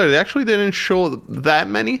the trailer they actually didn't show that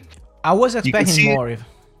many. I was expecting more.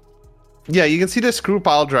 Yeah, you can see the screw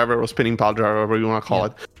pile driver or spinning pile driver, whatever you want to call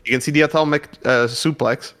it. You can see the atomic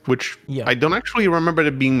suplex, which I don't actually remember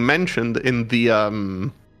it being mentioned in the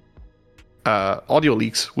audio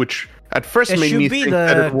leaks, which at first made me think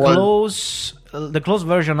that it was the close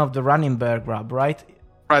version of the running bear grab, right?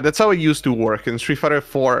 Right, that's how it used to work. In Street Fighter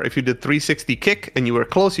 4, if you did 360 kick and you were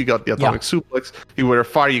close, you got the atomic suplex. You were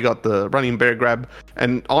far, you got the running bear grab.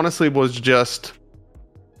 And honestly, it was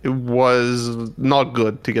not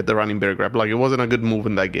good to get the running bear grab. Like, it wasn't a good move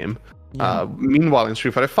in that game. Meanwhile, in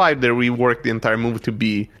Street Fighter 5, they reworked the entire move to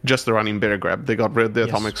be just the running bear grab. They got rid of the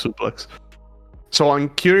atomic suplex. So I'm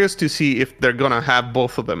curious to see if they're gonna have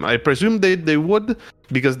both of them. I presume they would,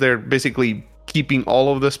 because they're basically keeping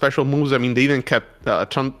all of the special moves. I mean, they even kept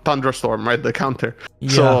Thunderstorm, right? The counter.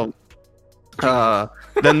 So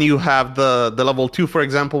then you have the level 2, for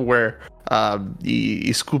example, where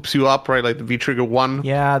he scoops you up, right? Like the V-Trigger 1.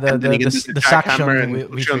 Yeah, the suction and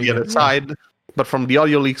push you on the other side. But from the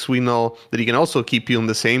audio leaks, we know that he can also keep you on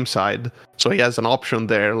the same side. So he has an option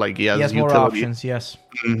there. Like he has more options, yes.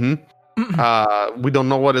 Mm-hmm. We don't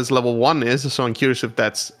know what his level 1 is, so I'm curious if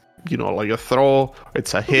that's like a throw,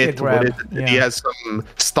 it's a hit. He has some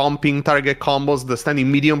stomping target combos. The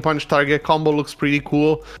standing medium punch target combo looks pretty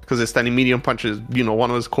cool because the standing medium punch is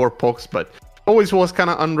one of his core pokes, but always was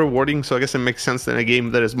kind of unrewarding. So I guess it makes sense in a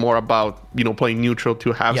game that is more about playing neutral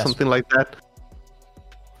to have something like that.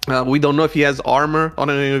 We don't know if he has armor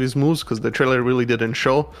on any of his moves because the trailer really didn't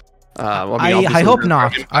show. I hope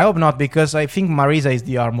not. I hope not, because I think Marisa is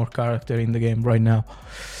the armor character in the game right now.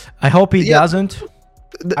 I hope he doesn't.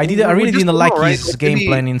 I really didn't like his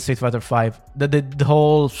gameplay in Street Fighter 5. The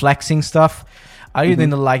whole flexing stuff, I really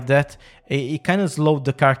didn't like that. It kind of slowed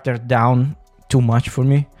the character down too much for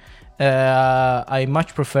me. I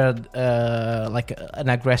much preferred like an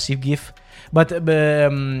aggressive Gief. But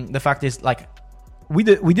the fact is, like, we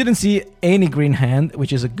didn't see any green hand,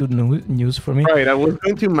 which is a good news for me. Right, I was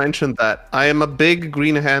going to mention that. I am a big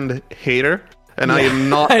green hand hater. And I am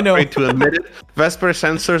not afraid to admit it. Vesper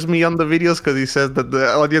censors me on the videos because he says that the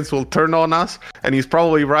audience will turn on us, and he's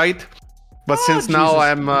probably right. But since now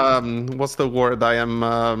I'm, what's the word? I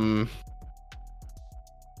am,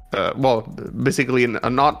 basically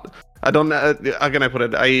not. I don't. How can I put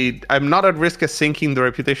it? I'm not at risk of sinking the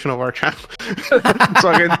reputation of our channel, so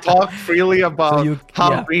I can talk freely about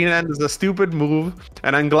how Green Hand is a stupid move,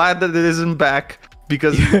 and I'm glad that it isn't back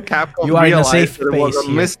because Capcom realized that it was a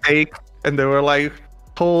mistake. And they were like,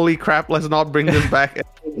 holy crap, let's not bring this back.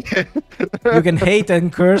 You can hate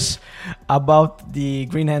and curse about the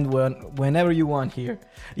green hand whenever you want here.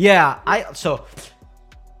 Yeah, so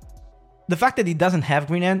the fact that it doesn't have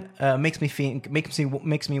green hand makes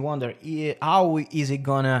me wonder how is it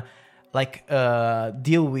gonna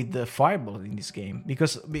deal with the fireball in this game,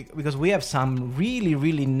 because we have some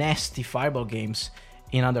really nasty fireball games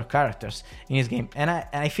in other characters in this game, and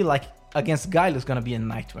I feel like against Guile is gonna be a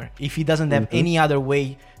nightmare if he doesn't have any other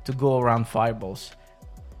way to go around fireballs.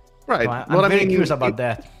 Right. So I'm very curious about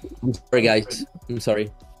that. I'm sorry, guys. I'm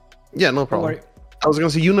sorry. Yeah, no problem. I was gonna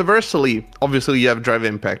say, universally, obviously you have drive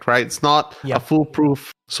impact, right? It's not a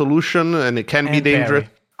foolproof solution, and it can be dangerous.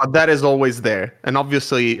 But that is always there. And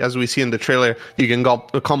obviously, as we see in the trailer, you can go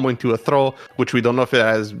a combo into a throw, which we don't know if it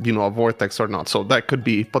has, a vortex or not. So that could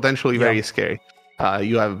be potentially very scary.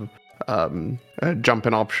 You have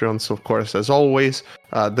jumping options, of course, as always.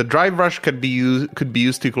 The drive rush could be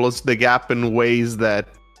used to close the gap in ways that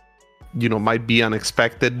might be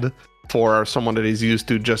unexpected for someone that is used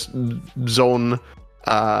to just zone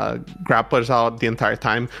grapplers out the entire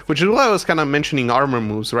time, which is why I was kind of mentioning armor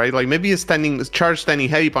moves, right? Like maybe a charge standing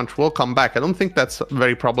heavy punch will come back. I don't think that's a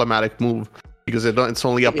very problematic move because it's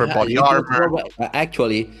only upper body armor.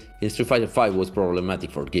 Actually, in Street Fighter 5 was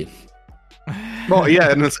problematic for Gief. Well,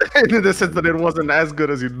 yeah, in the sense that it wasn't as good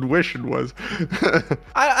as you'd wish it was.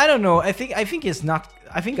 I don't know. I think it's not.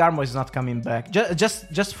 I think armor is not coming back.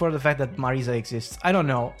 Just for the fact that Marisa exists. I don't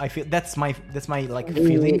know. I feel that's my like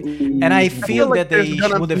feeling, and I feel like that they there's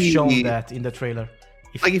gonna would have be- shown that in the trailer.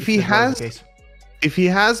 If he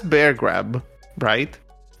has bear grab, right,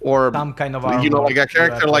 or some kind of armor, like a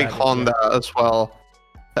character like grab it, Honda as well,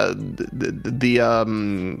 the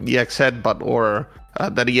EX headbutt or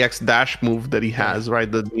that EX dash move that he has,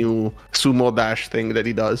 right, the new sumo dash thing that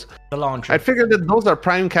he does. the launcher. I figured that those are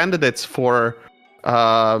prime candidates for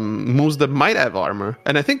moves that might have armor,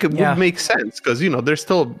 and I think it would make sense because there's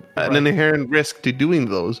still an inherent risk to doing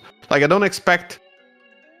those. Like I don't expect.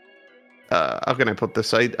 How can I put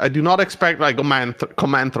this? I do not expect like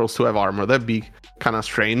command throws to have armor. That'd be kind of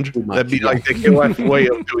strange. That'd be like the KOF way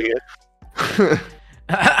of doing it.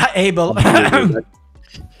 Abel.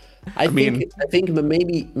 I think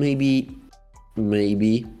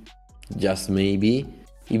maybe, just maybe,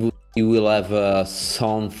 you will have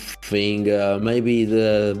something. Maybe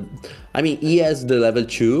he has the level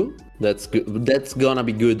 2. That's good. That's gonna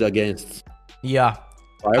be good against. Yeah.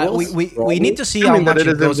 Firewalls, we need to see how much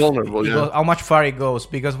it goes, how much far it goes,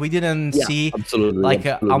 because we didn't see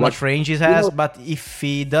how much range it has. But if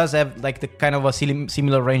he does have like the kind of a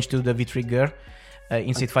similar range to the V-Trigger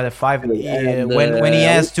in Street Fighter 5, when he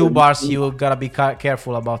has 2 bars, you gotta be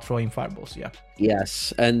careful about throwing fireballs. Yeah.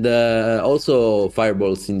 Yes, and also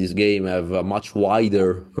fireballs in this game have a much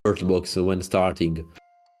wider hurt box when starting.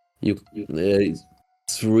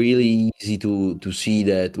 It's really easy to see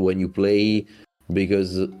that when you play,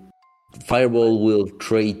 because fireball will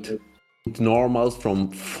trade normals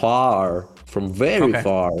from very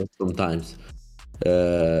far sometimes.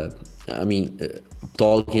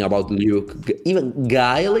 Talking about Luke, even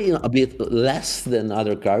Guile a bit less than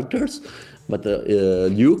other characters, but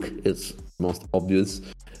Luke is most obvious,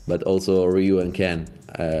 but also Ryu and Ken,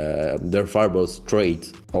 their fireballs trade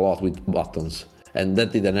a lot with buttons, and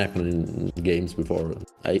that didn't happen in games before.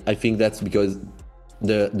 I think that's because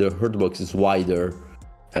the hurt box is wider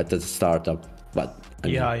at the startup, but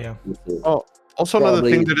yeah. Oh, also another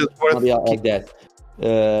thing that is worth like that.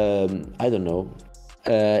 I don't know.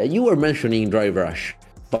 You were mentioning Drive Rush,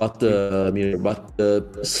 but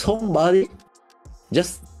somebody,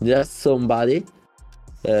 just somebody,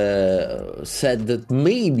 said that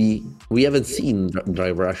maybe we haven't seen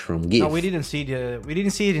Drive Rush from Gief. No, we didn't see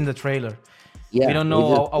it in the trailer. Yeah, we don't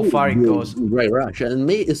know how far it goes. Drive Rush, and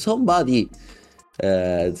somebody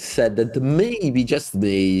said that maybe, just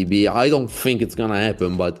maybe, I don't think it's gonna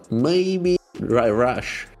happen, but maybe Drive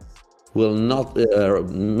Rush will not.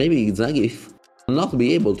 Maybe Zangief will not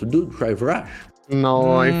be able to do Drive Rush.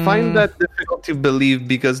 No, I find that difficult to believe,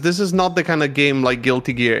 because this is not the kind of game like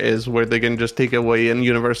Guilty Gear is, where they can just take away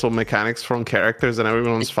universal mechanics from characters and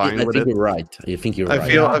everyone's fine with it. You're right. I think you're right.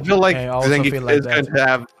 I feel like Zangief is going to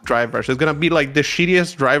have Drive Rush. It's going to be like the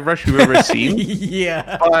shittiest Drive Rush you've ever seen.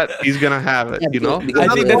 Yeah. But he's going to have it, I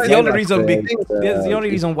think that's the only reason. That's the only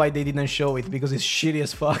reason why they didn't show it, because it's shitty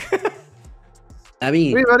as fuck. But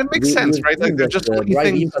it makes sense, right? Like they're just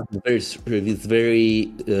things. It's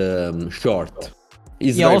very short.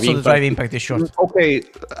 Also the drive impact is short. Okay,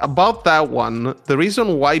 about that one, the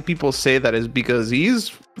reason why people say that is because he's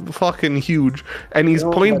fucking huge and he's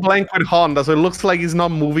point blank with Honda, so it looks like he's not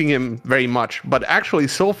moving him very much. But actually,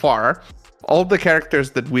 so far, all the characters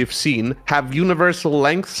that we've seen have universal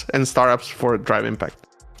lengths and startups for drive impact.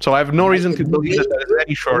 So I have no reason to believe that is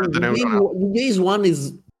any shorter than everyone else. This one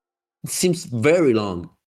seems very long.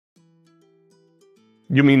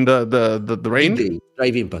 You mean the range? DJ,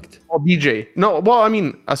 drive impact. Oh, DJ. No, well, I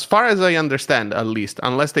mean, as far as I understand, at least,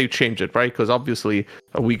 unless they change it, right? Because obviously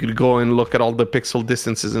we could go and look at all the pixel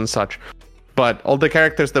distances and such. But all the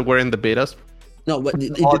characters that were in the betas. No, but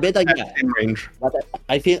the beta, yeah. In range. But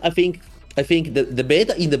I think the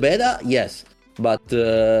beta, in the beta, yes. But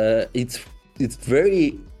it's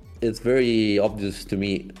very obvious to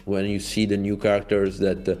me when you see the new characters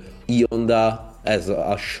that Ionda has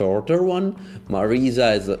a shorter one,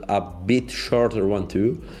 Marisa has a bit shorter one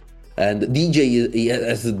too, and DJ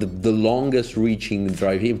has the longest reaching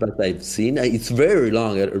drive impact I've seen. It's very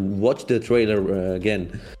long. Watch the trailer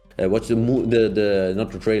again. Watch the not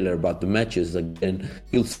the trailer but the matches again.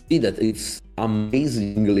 You'll see that it's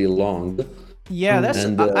amazingly long. Yeah, that's.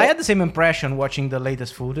 And, I had the same impression watching the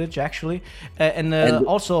latest footage, actually, and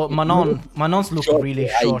also Manon's look really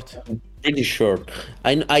short. Pretty short.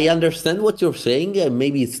 I understand what you're saying.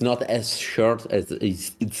 Maybe it's not as short as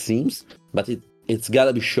it seems, but it's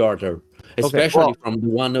gotta be shorter, especially from the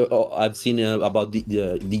one I've seen about the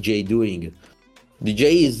DJ doing.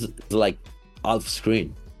 DJ is like half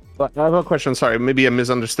screen. I have a question. Sorry, maybe I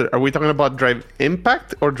misunderstood. Are we talking about Drive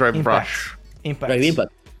Impact or Drive Rush? Impact. Drive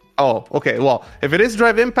Impact. Oh, okay. Well, if it is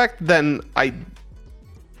Drive Impact, then I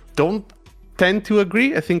don't tend to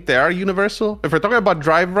agree. I think they are universal. If we're talking about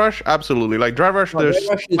Drive Rush, absolutely. Like Drive Rush, there's Drive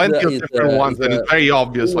Rush plenty of different ones, and it's very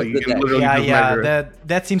obvious. Like you can literally just measure it.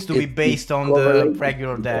 That seems to be based on the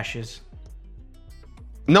regular dashes.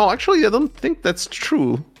 No, actually, I don't think that's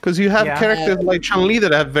true. Because you have characters like Chun-Li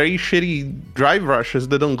that have very shitty drive rushes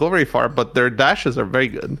that don't go very far, but their dashes are very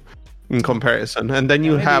good in comparison. And then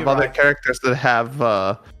you have other characters that have,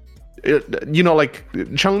 like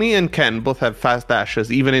Chun-Li and Ken both have fast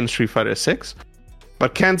dashes, even in Street Fighter 6.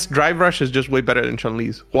 But Ken's drive rush is just way better than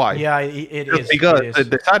Chun-Li's. Why? Yeah, it is. Because they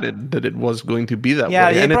decided that it was going to be that way.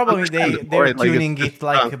 Yeah, they're tuning it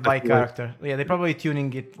like by character. Yeah, they're probably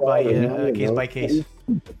tuning it by case by case.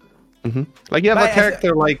 Mm-hmm. Like you have a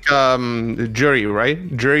character like Jury,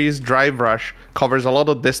 right? Jury's drive rush covers a lot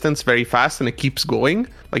of distance very fast, and it keeps going.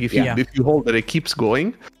 Like if you hold it, it keeps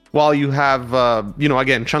going. While you have,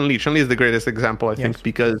 again, Chun-Li. Chun-Li is the greatest example, I think,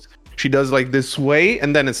 because she does like this way,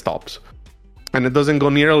 and then it stops. And it doesn't go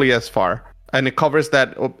nearly as far. And it covers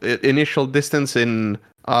that initial distance in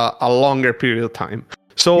a longer period of time.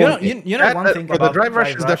 So you know one thing for about the drive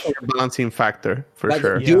rush is definitely a balancing factor, for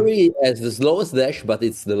sure. Jury has the slowest dash, but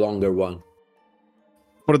it's the longer one.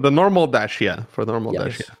 For the normal dash, For the normal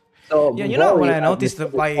dash, So you know what I noticed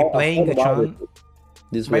by playing Chun?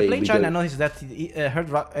 By playing Chun, I noticed that her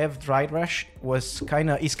drive rush is kind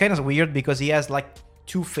of weird because he has like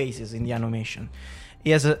two phases in the animation. He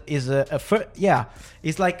has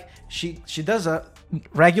it's like she does a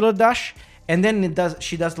regular dash, and then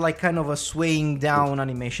she does like kind of a swaying down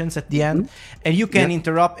animations at the end, and you can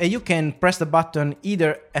interrupt, and you can press the button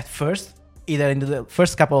either in the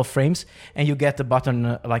first couple of frames, and you get the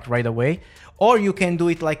button like right away, or you can do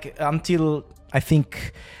it like until I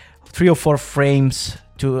think 3 or 4 frames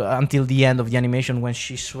until the end of the animation when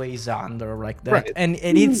she sways under like that, and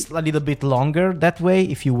it's a little bit longer that way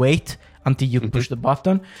if you wait until you push the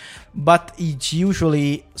button, but it's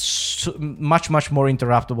usually much more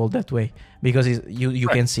interruptible that way because you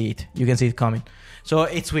can see it coming. So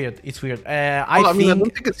it's weird. I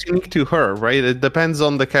don't think it's unique to her, right? It depends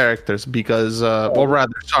on the characters because,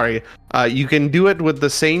 you can do it with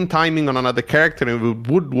the same timing on another character and it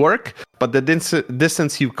would work, but the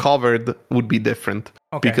distance you covered would be different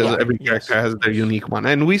because every character has their unique one.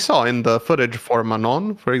 And we saw in the footage for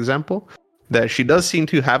Manon, for example, that she does seem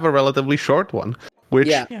to have a relatively short one,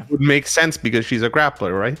 which would make sense because she's a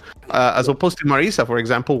grappler, right? As opposed to Marisa, for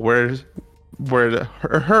example, where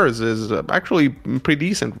hers is actually pretty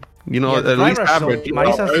decent. At least average.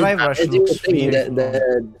 Marisa's drive rush looks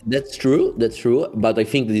that's true. But I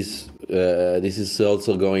think this is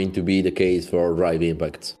also going to be the case for Drive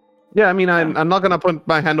Impacts. Yeah, I mean, I'm not going to put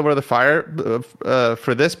my hand over the fire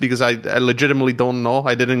for this because I legitimately don't know.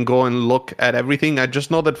 I didn't go and look at everything. I just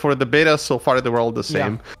know that for the beta, so far, they were all the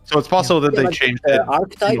same. So it's possible that they changed it.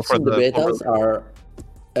 Archetypes in the betas are,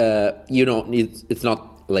 it's not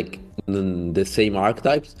like the same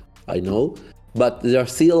archetypes, I know, but they are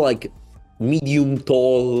still like medium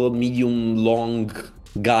tall, medium long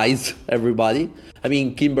guys, everybody. I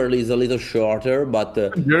mean, Kimberly is a little shorter, but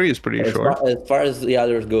Jerry is pretty short. As far as the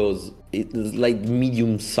others goes, it's like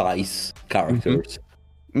medium-size characters.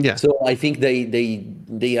 Yeah. So I think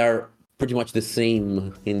they are pretty much the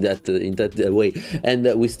same in that way.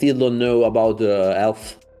 And we still don't know about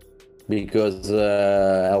Elf because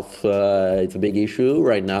Elf it's a big issue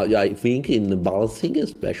right now. I think in the balancing,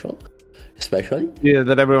 especially. Yeah,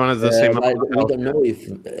 that everyone has the same. We don't know if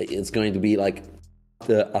it's going to be like.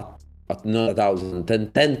 Not 1,000,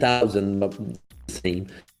 10,000, but same.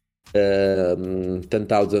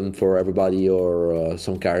 10,000 for everybody, or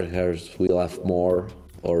some characters will have more,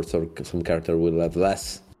 or some character will have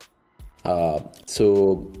less.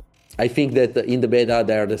 So I think that in the beta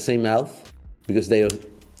they are the same Elf because they are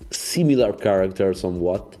similar characters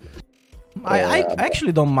somewhat. I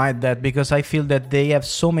actually don't mind that because I feel that they have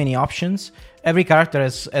so many options. Every character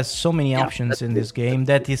has so many options in this game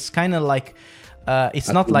that it's kind of like. It's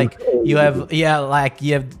not like you have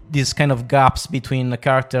these kind of gaps between a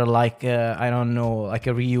character like I don't know, like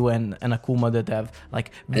a Ryu and Akuma that have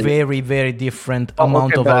like very different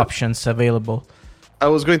amount of options available. I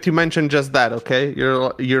was going to mention just that. Okay,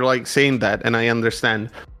 you're like saying that, and I understand.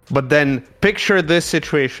 But then picture this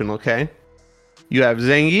situation. Okay, you have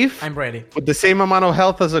Zangief. I'm ready. With the same amount of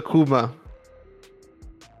health as Akuma.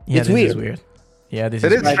 Yeah, It's this weird. is weird. Yeah, this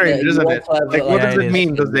It is is strange, you isn't it? also have, Like, what Yeah, does it it is.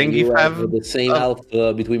 mean? Does Zangief you have the same health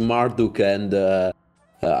between Marduk and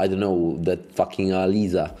I don't know, that fucking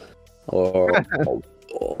Lisa or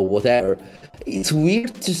whatever. It's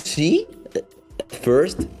weird to see at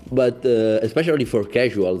first, but especially for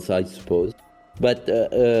casuals, I suppose. But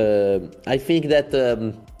I think that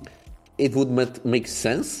it would make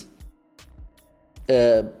sense.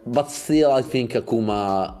 But still, I think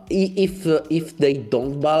Akuma, if they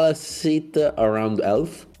don't balance it around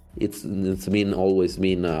health, it's always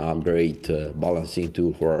been a great balancing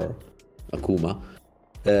tool for Akuma.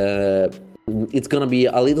 It's gonna be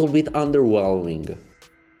a little bit underwhelming,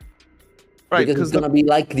 right? because it's gonna be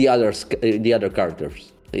like the other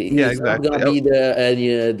characters. It's exactly. not gonna be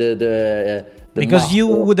the because you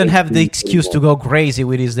master wouldn't have the anymore. excuse to go crazy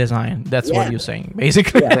with his design. That's what Yeah. you're saying,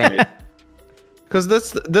 basically. Right. Because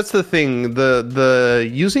that's the thing. The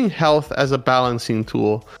using health as a balancing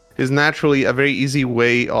tool is naturally a very easy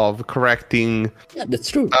way of correcting Yeah, that's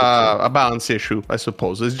true. a balance issue, I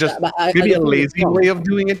suppose. It's just but I maybe a don't think it's lazy wrong. way of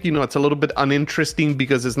doing it. You know, it's a little bit uninteresting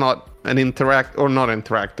because it's not an not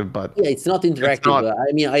interactive, but Yeah, it's not interactive. not-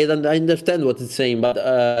 I mean, I understand what it's saying, but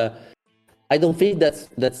I don't think that's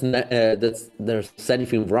there's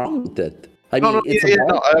anything wrong with it. I mean, it's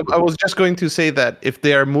I was just going to say that if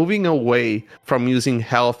they are moving away from using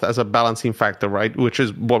health as a balancing factor, right, which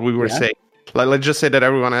is what we were Yeah. saying, like let's just say that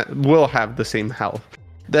everyone will have the same health,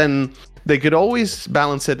 then they could always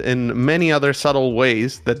balance it in many other subtle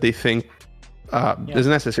ways that they think is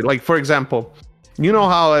necessary. Like, for example, you know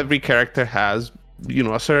how every character has, you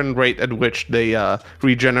know, a certain rate at which they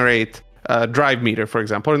regenerate drive meter, for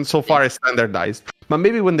example, and so far it's standardized. But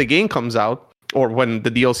maybe when the game comes out, or when the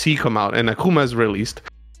DLC come out and Akuma is released,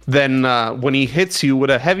 then when he hits you with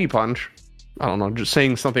a heavy punch, I don't know, just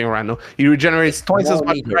saying something random, he regenerates twice as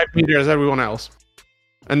much drive meter as everyone else.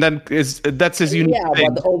 And then that's his unique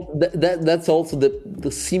thing. but that's also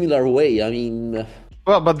the similar way. I mean,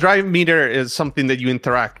 Well, but drive meter is something that you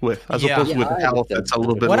interact with, as Yeah. opposed Yeah, with I health, understand. it's a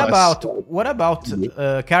little bit What less. about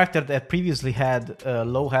a character that previously had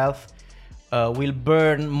low health will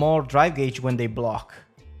burn more drive gauge when they block?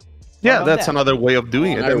 Yeah, about that's that? another way of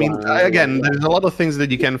doing it. I mean, again, there's a lot of things that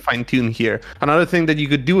you can fine tune here. Another thing that you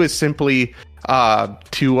could do is simply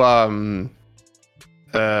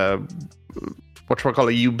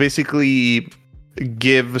whatchamacallit, you basically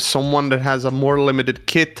give someone that has a more limited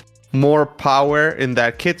kit more power in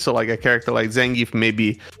that kit. So like a character like Zangief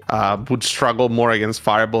maybe would struggle more against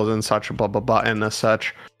fireballs and such, blah blah blah, and as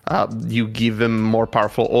such you give him more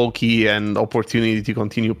powerful ulti and opportunity to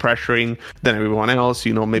continue pressuring than everyone else.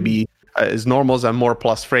 You know, maybe his normals and more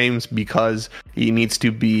plus frames because he needs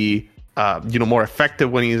to be more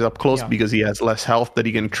effective when he's up close, because he has less health that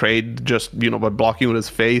he can trade just, by blocking with his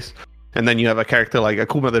face. And then you have a character like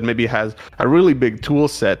Akuma that maybe has a really big tool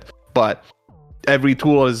set, but every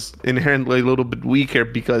tool is inherently a little bit weaker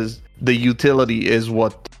because the utility is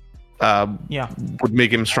what would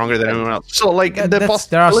make him stronger than everyone else. So like the possibility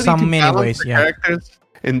there are some to many balance ways, the characters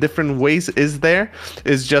in different ways is there.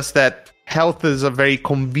 It's just that health is a very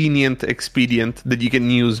convenient expedient that you can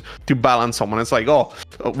use to balance someone. It's like, oh,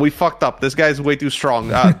 we fucked up. This guy's way too strong.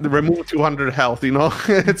 Remove 200 health.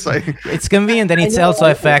 It's like it's convenient and it's also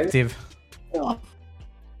effective.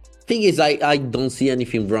 Thing is, I don't see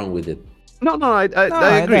anything wrong with it. No, I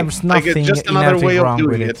agree. There's Like, nothing it's just another way of wrong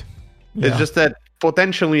doing with it. Yeah. It's just that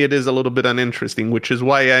potentially it is a little bit uninteresting, which is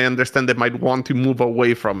why I understand they might want to move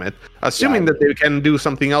away from it, assuming that they can do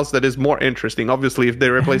something else that is more interesting. Obviously, if they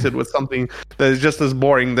replace it with something that is just as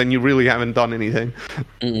boring, then you really haven't done anything.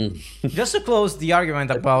 Just to close the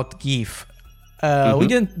argument about Gief, we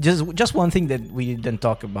didn't just one thing that we didn't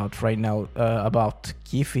talk about right now about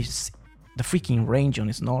Gief is the freaking range on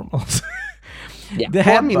his normals. The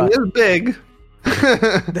headbutt. It's big.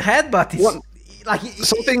 The headbutt is like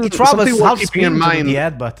Something it travels worth half keeping in speed to mind. the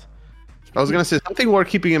headbutt. I was gonna say something worth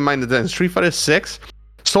keeping in mind is that in Street Fighter 6,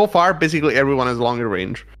 so far basically everyone has longer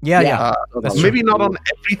range. Yeah. That's true. Maybe not on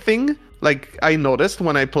everything. Like I noticed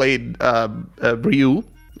when I played Ryu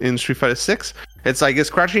in Street Fighter 6, it's like his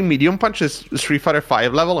crouching medium punch is Street Fighter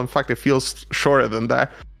 5 level. In fact, it feels shorter than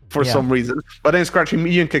that for some reason. But then his crouching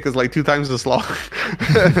medium kick is like 2 times as long.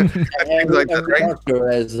 Things like that, right?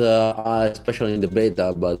 As, especially in the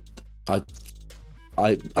beta, but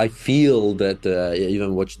I feel that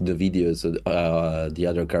even watching the videos, the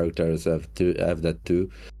other characters have that too.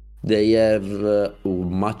 They have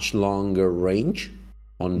much longer range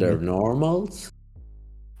on their normals,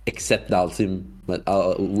 except Dalsim. But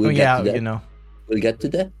we'll Oh, get yeah, to that. you know. We'll get to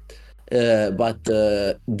that. But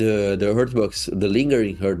the hurtbox, the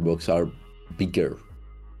lingering hurtbox are bigger.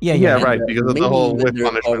 Yeah, Yeah, yeah. right, And, because of the maybe whole even whiff the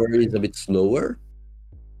punishment. recovery is a bit slower.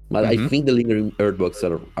 But I Mhm. think the lingering hurtbox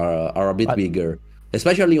are a bit But- bigger,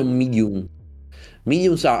 especially on medium.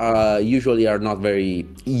 Mediums are usually are not very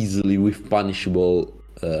easily with punishable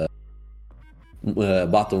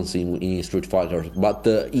buttons in Street Fighter, but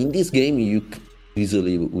in this game you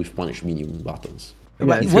easily with punish medium buttons. Yeah,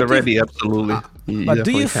 But if what you're do you- ready, absolutely. You But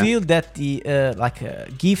do you definitely can. feel that the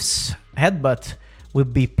Gief's headbutt will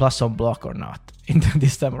be plus on block or not in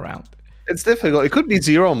this time around? It's difficult. It could be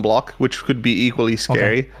 0 on block, which could be equally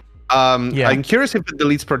scary. Yeah. I'm curious if it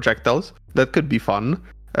deletes projectiles. That could be fun,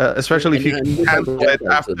 especially if you And different cancel it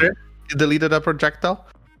projectiles. after you deleted a projectile.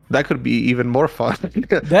 That could be even more fun.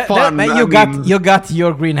 Man, I you mean, got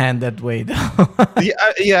your green hand that way though.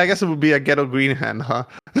 yeah, I guess it would be a ghetto green hand, huh?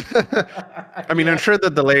 I mean, I'm sure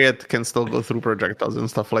that the lariat can still go through projectiles and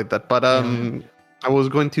stuff like that. But I was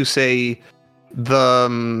going to say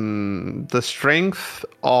the strength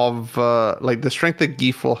of the strength that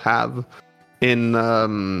Gief will have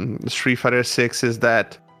in Street Fighter 6 is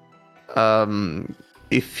that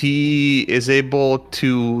if he is able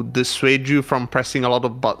to dissuade you from pressing a lot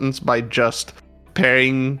of buttons by just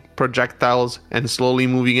pairing projectiles and slowly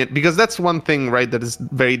moving it, because that's one thing, right, that is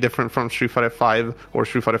very different from Street Fighter 5 or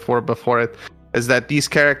Street Fighter 4 before it, is that these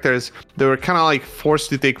characters, they were kind of like forced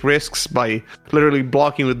to take risks by literally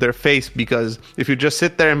blocking with their face, because if you just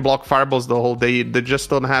sit there and block fireballs the whole day, they just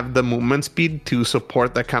don't have the movement speed to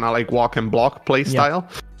support that kind of like walk and block play style.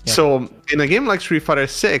 Yeah. So in a game like Street Fighter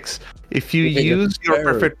 6, if you take a use your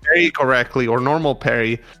parry. perfect parry correctly or normal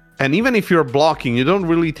parry, and even if you're blocking, you don't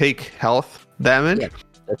really take health damage. Yeah,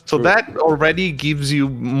 that's So true. that already gives you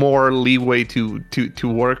more leeway to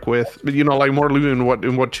work with, you know, like more leeway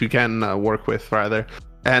in what you can work with rather.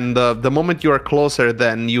 And the moment you are closer,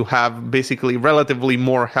 then you have basically relatively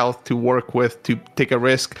more health to work with to take a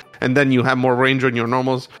risk, and then you have more range on your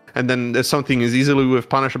normals. And then if something is easily with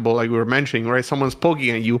punishable, like we were mentioning, right? Someone's poking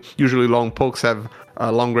at you. Usually, long pokes have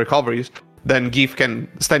long recoveries. Then Gief can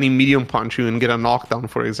standing medium punch you and get a knockdown,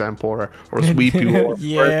 for example, or sweep you.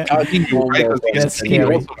 Yeah. Or you, right? 'Cause he That's can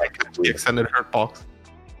scary. also like the extended hurt box.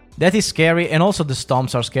 That is scary, and also the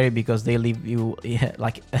stomps are scary because they leave you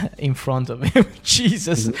like in front of him.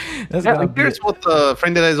 Jesus, that's Yeah, gonna I'm be. curious what the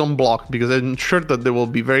friend that is on block, because I'm sure that they will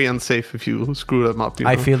be very unsafe if you screw them up. You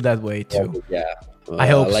I know? feel that way too. Yeah. I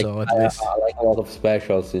hope like, so, at I least. like a lot of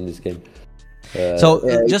specials in this game. So,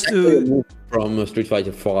 just it's actually a to- move from Street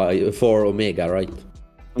Fighter 4 Omega, right?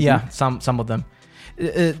 Yeah, some of them.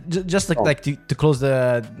 Just like to close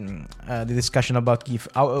the discussion about Gief,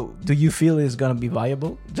 do you feel it's gonna be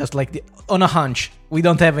viable? Just like on a hunch, we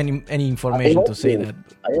don't have any information to say that.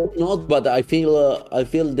 I hope not, but I feel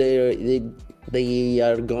they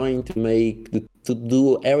are going to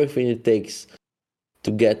do everything it takes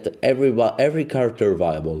to get every character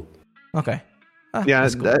viable. Okay. Yeah,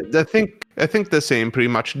 that's cool. I think the same pretty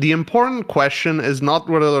much. The important question is not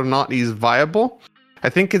whether or not he's viable. I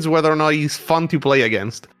think it's whether or not he's fun to play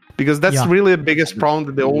against. Because that's Yeah. really the biggest problem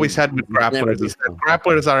that they always had with Never grapplers. been Is that fun.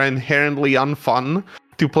 grapplers are inherently unfun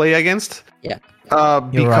to play against. Yeah. You're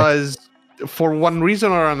right. Because for one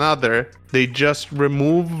reason or another, they just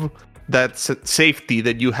remove that safety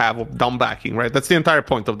that you have of down backing, right? That's the entire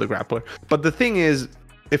point of the grappler. But the thing is,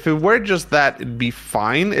 if it were just that, it'd be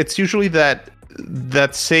fine. It's usually that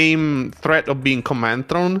same threat of being command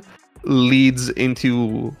thrown leads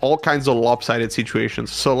into all kinds of lopsided situations.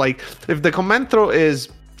 So like if the command throw is,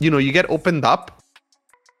 you know, you get opened up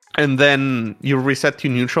and then you reset to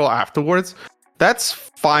neutral afterwards, that's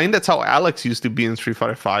fine. That's how Alex used to be in Street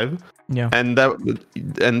Fighter 5. Yeah. And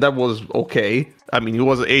that was okay. I mean, it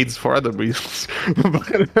was AIDS for other reasons.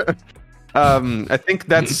 But I think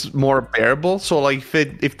that's more bearable. So like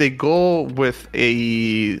if they go with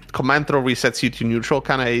a command throw resets you to neutral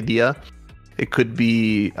kind of idea, it could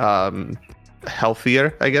be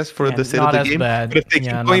healthier, I guess, for Yeah, the state not of the as game. bad. But if they Yeah,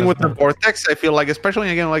 keep not going as with the bad. vortex, I feel like, especially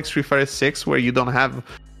again like Street Fighter 6, where you don't have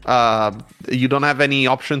any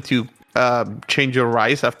option to change your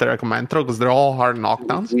rise after a command throw because they're all hard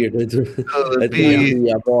knockdowns. Weird. It's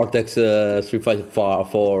a Vortex Street Fighter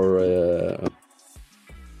 4.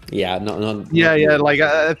 Yeah, Yeah. Like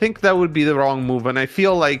I think that would be the wrong move, and I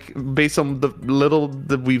feel like based on the little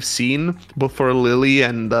that we've seen, both for Lily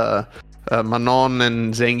and Manon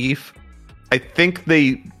and Zangief, I think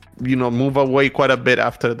they move away quite a bit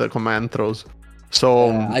after the command throws. So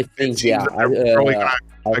I think it seems that they're probably gonna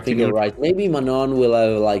I back think to you're right. Maybe Manon will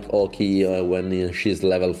have like Oki when she's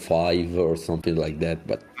level 5 or something like that,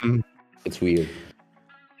 but it's weird.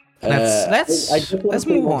 Let's I just want let's to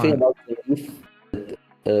say move one thing on. about Gief.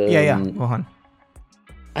 Yeah, go on.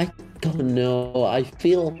 I don't know. I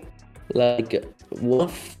feel like one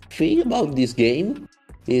thing about this game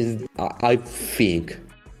is I think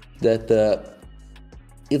that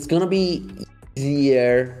it's gonna be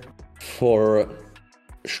easier for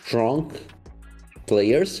strong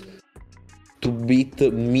players to beat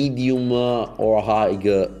medium or high,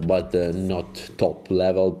 but not top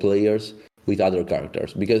level players with other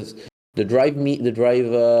characters, because the drive meter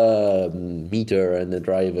and the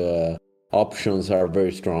drive options are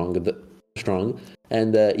very strong,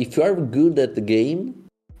 and if you are good at the game,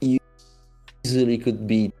 you easily could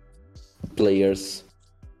beat players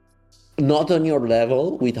not on your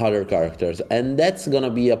level with other characters, and that's gonna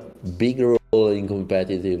be a big role in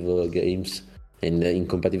competitive games and in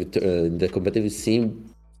the competitive scene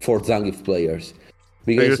for Zangief players, So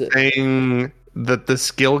because you're saying that the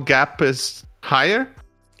skill gap is higher?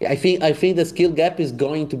 I think the skill gap is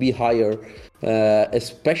going to be higher,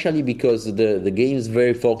 especially because the game is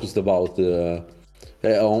very focused about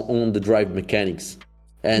on the drive mechanics,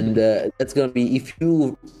 and that's gonna be if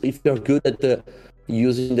you're good at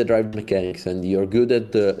using the drive mechanics and you're good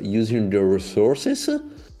at using the resources,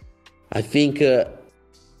 I think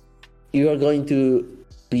you are going to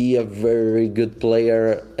be a very good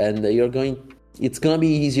player, and it's gonna be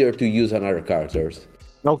easier to use on other characters.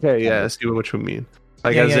 Okay, yeah, I see what you mean.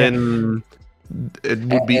 Like, Yeah, as yeah, in, it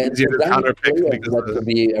would be And easier for to Zangief counterpick players, because that could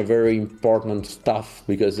be a very important stuff,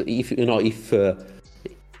 because if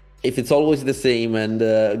it's always the same and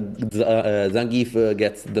Zangief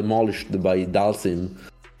gets demolished by Dalsim,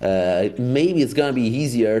 maybe it's gonna be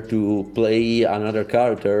easier to play another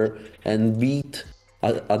character and beat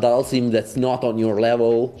a Dalsim that's not on your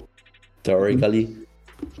level, theoretically,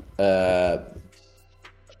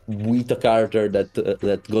 with a character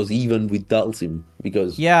that goes even with Dalsim,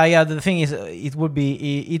 because Yeah. The thing is, it will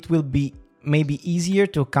be maybe easier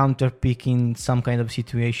to counter pick in some kind of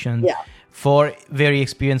situation. Yeah. For very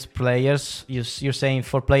experienced players, you're saying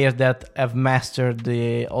for players that have mastered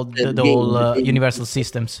the whole universal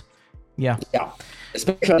systems. Yeah.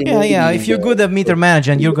 especially Yeah. maybe If you're good at meter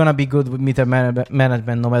management, you're gonna be good with meter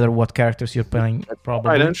management no matter what characters you're playing. Probably.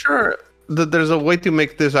 Right, I'm sure that there's a way to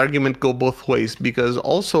make this argument go both ways, because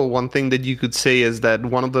also one thing that you could say is that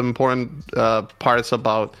one of the important parts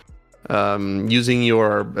about using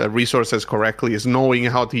your resources correctly is knowing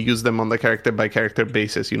how to use them on the character by character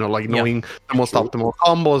basis, like knowing the most optimal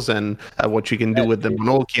combos and what you can do with them on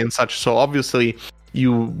Oki and such. So obviously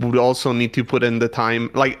you would also need to put in the time,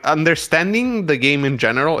 like understanding the game in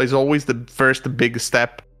general is always the first big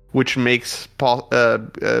step, which makes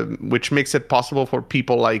it possible for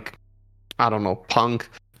people like, I don't know, Punk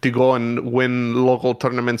to go and win local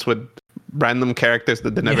tournaments with random characters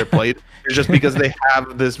that they never played. It's just because they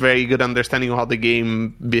have this very good understanding of how the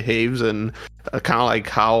game behaves and kind of like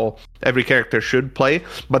how every character should play.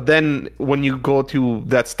 But then when you go to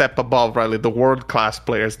that step above, right, like the world-class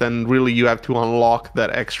players, then really you have to unlock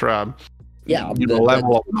that extra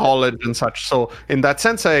level of knowledge and such. So in that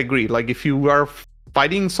sense, I agree. Like if you are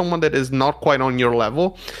fighting someone that is not quite on your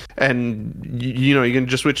level, and you can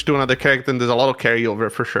just switch to another character, and there's a lot of carryover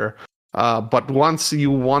for sure. But once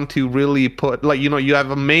you want to really put, like, you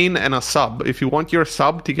have a main and a sub. If you want your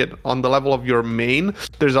sub to get on the level of your main,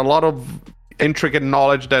 there's a lot of intricate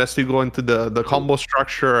knowledge that has to go into the combo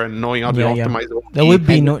structure and knowing how to optimize it. There will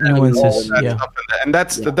be nuances. And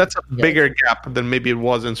that's a bigger gap than maybe it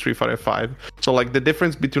was in Street Fighter 5. So like the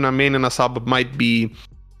difference between a main and a sub might be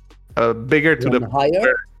bigger to the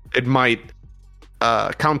higher. It might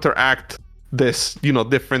counteract this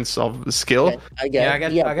difference of skill. I get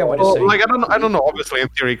what you're saying. Like I don't know, obviously in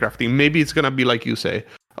theory crafting maybe it's gonna be like you say,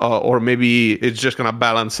 or maybe it's just gonna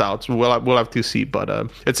balance out. So we'll have to see, but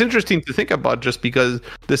it's interesting to think about just because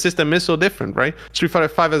the system is so different, right? Street Fighter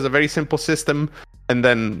 5 is a very simple system, and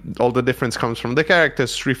then all the difference comes from the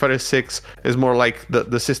characters. Street Fighter 6 is more like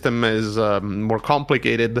the system is more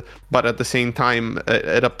complicated, but at the same time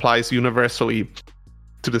it applies universally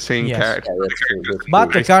to the same character.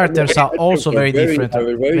 But the characters are also very different.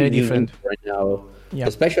 Very different right now,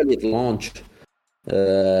 especially at launch.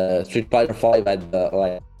 Street Fighter 5 had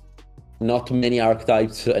like not many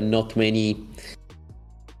archetypes and not many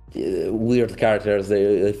weird characters.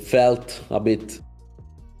 They felt a bit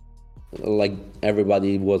like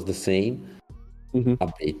everybody was the same,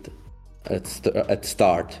 a bit at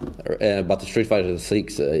start. But Street Fighter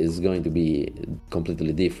 6 is going to be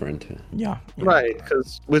completely different. Yeah. Right,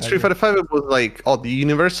 because with Street Fighter 5 it was like, the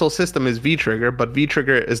universal system is V-Trigger, but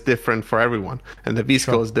V-Trigger is different for everyone, and the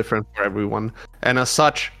V-Skill is different for everyone. And as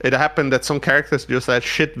such, it happened that some characters just had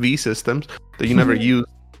shit V systems that you never used,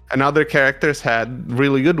 and other characters had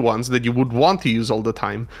really good ones that you would want to use all the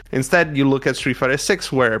time. Instead, you look at Street Fighter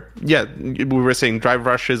 6, where we were saying Drive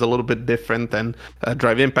Rush is a little bit different, and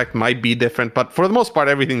Drive Impact might be different, but for the most part,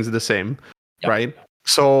 everything's the same, right?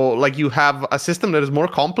 So like you have a system that is more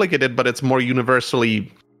complicated, but it's more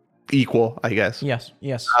universally equal, I guess. Yes.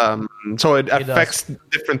 So it affects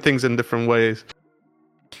different things in different ways.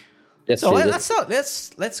 So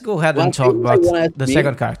let's go ahead and talk about the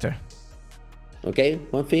second character. Okay,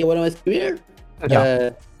 one thing I want to ask you here. Yeah.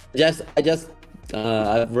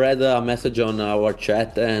 I've read a message on our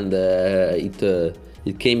chat, and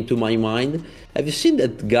it came to my mind. Have you seen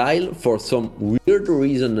that guy? For some weird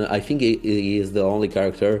reason, I think he is the only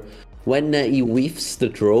character. When he whiffs the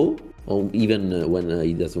throw, or even when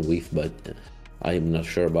he doesn't whiff, but I'm not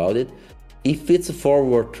sure about it. If it's a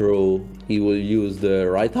forward throw, he will use the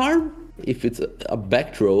right arm. If it's a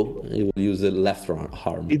back throw, he will use the left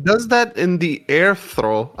arm. He does that in the air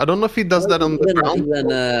throw. I don't know if he does that on the ground.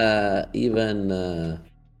 Even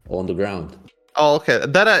on the ground. Oh, okay.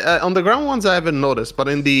 That on the ground ones I haven't noticed, but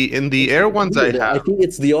in the air ones I have. I think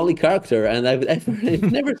it's the only character, and I've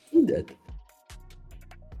never seen that.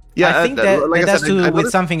 Yeah, I think that has to do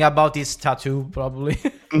with something about his tattoo, probably.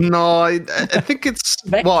 No, I think it's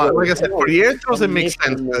well, like I said, for the air throws it makes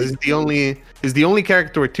sense because he's the only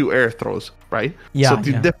character with 2 air throws, right? Yeah. So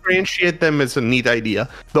to differentiate them is a neat idea.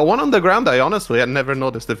 The one on the ground, I honestly had never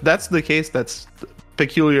noticed. If that's the case, that's a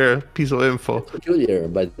peculiar piece of info. It's peculiar,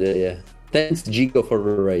 but yeah. Thanks, Gigo, for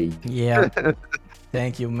the raid. Yeah.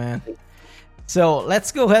 Thank you, man. So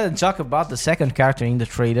let's go ahead and talk about the second character in the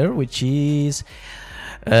trailer, which is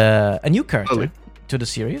a new character to the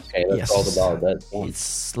series. Okay, let's talk about that.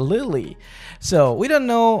 It's Lily. So we didn't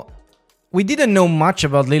know much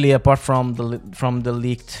about Lily apart from the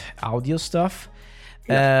leaked audio stuff.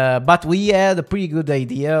 But we had a pretty good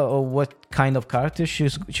idea of what kind of character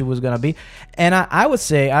she was gonna be, and I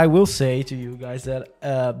will say to you guys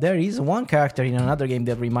that there is one character in another game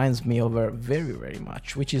that reminds me of her very, very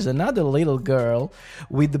much, which is another little girl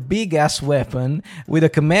with a big ass weapon with a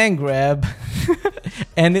command grab,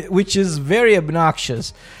 and which is very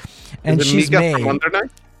obnoxious. And she's May. From Wonder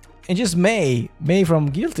Knight? And just May from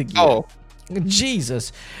Guilty Gear. Oh.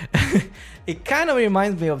 Jesus. It kind of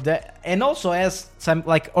reminds me of that, and also has some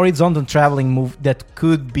like horizontal traveling move that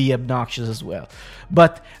could be obnoxious as well.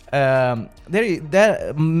 But May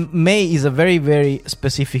is a very, very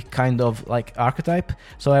specific kind of like archetype,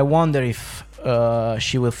 so I wonder if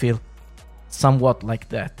she will feel somewhat like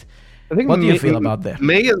that. What do you feel about that?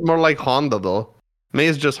 May is more like Honda, though. May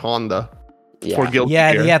is just Honda for Guilty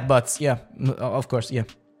Gear. Yeah, but of course, yeah.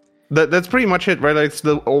 That's pretty much it, right? It's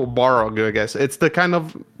the old Barog, I guess. It's the kind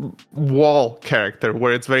of wall character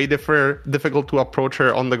where it's very difficult to approach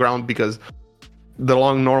her on the ground because the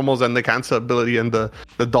long normals and the cancel ability and the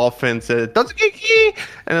dolphins, Tatsugeki!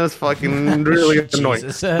 And it was fucking really annoying.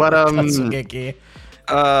 But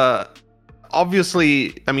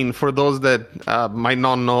obviously, I mean, for those that might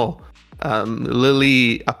not know,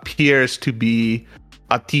 Lily appears to be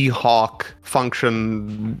a T-Hawk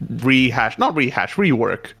function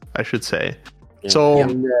rework, I should say. Yeah. So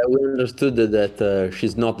we understood that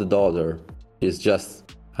she's not the daughter. She's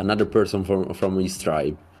just another person from his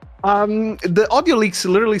tribe. The audio leaks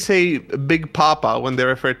literally say Big Papa when they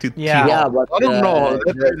refer to yeah. Yeah, but I don't know.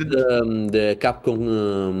 The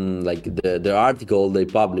Capcom, like the article they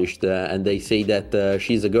published, and they say that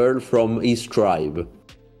she's a girl from his tribe.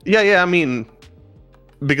 Yeah. I mean,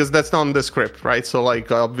 because that's not in the script, right? So,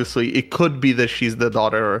 like, obviously, it could be that she's the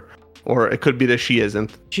daughter, or it could be that she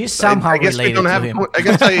isn't. She's somehow related to him. I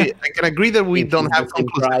guess I can agree that we don't have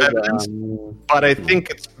conclusive evidence, but I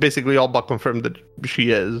think it's basically all but confirmed that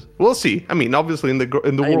she is. We'll see. I mean, obviously, in the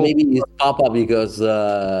world, maybe it's Papa because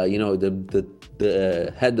the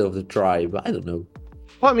head of the tribe. I don't know.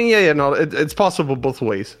 Well, I mean, no, it's possible both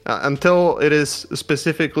ways until it is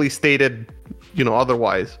specifically stated,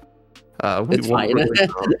 otherwise. It's fine.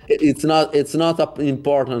 It's not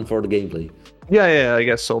important for the gameplay. Yeah, I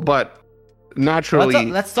guess so. But naturally,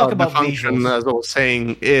 let's talk about the function, visuals. as I was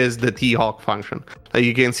saying, is the T-Hawk function. Like,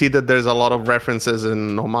 you can see that there's a lot of references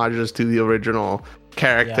and homages to the original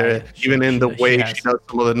character, even in the way she does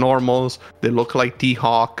some of the normals. They look like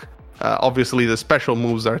T-Hawk. Obviously, the special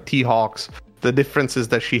moves are T-Hawks. The difference is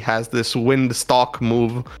that she has this wind stalk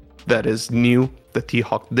move that is new that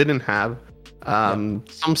T-Hawk didn't have.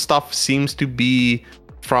 Some stuff seems to be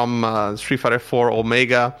from Street Fighter 4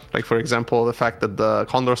 Omega, like for example the fact that the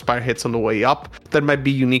Condor Spire hits on the way up. That might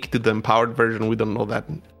be unique to the empowered version. We don't know that,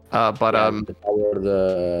 but the powered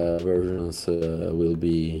versions will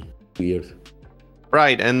be weird.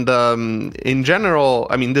 Right, and in general,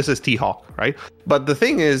 I mean, this is T-Hawk, right? But the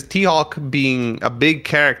thing is, T-Hawk being a big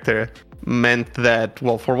character meant that,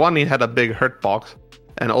 well, for one, he had a big hurt box,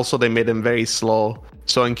 and also they made him very slow.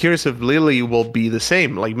 So I'm curious if Lily will be the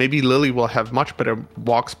same. Like, maybe Lily will have much better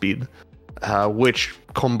walk speed, which,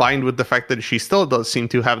 combined with the fact that she still does seem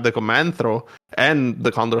to have the command throw, and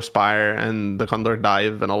the Condor Spire, and the Condor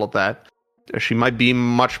Dive, and all of that, she might be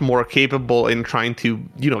much more capable in trying to,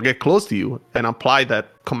 get close to you and apply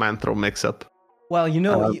that command throw mix-up. Well,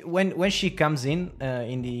 when she comes in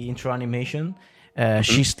the intro animation,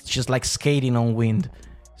 she's like skating on wind.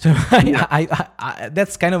 So I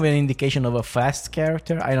that's kind of an indication of a fast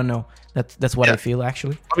character. I don't know. That's what I feel,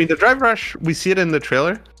 actually. I mean, the Drive Rush, we see it in the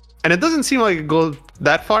trailer, and it doesn't seem like it goes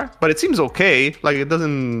that far, but it seems okay. Like, it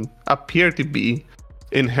doesn't appear to be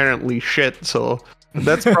inherently shit, so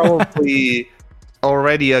that's probably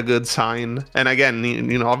already a good sign. And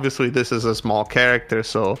again, obviously this is a small character,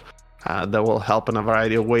 so that will help in a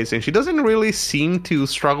variety of ways. And she doesn't really seem to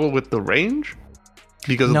struggle with the range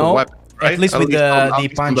because of the weapon, right? At least with the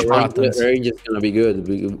punch buttons. The range is gonna be good.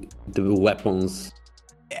 The weapons.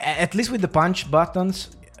 At least with the punch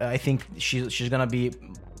buttons, I think she's gonna be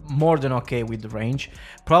more than okay with the range.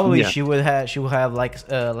 Probably she will have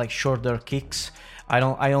like shorter kicks. I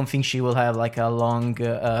don't think she will have like a long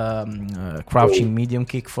crouching medium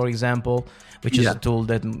kick, for example, which is a tool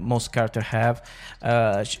that most characters have.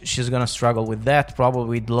 She's gonna struggle with that,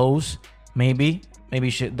 probably with lows. Maybe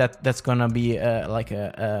that's gonna be like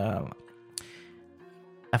a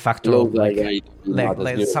factor of like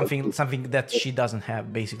something that she doesn't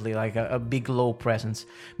have, basically like a big low presence.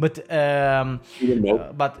 But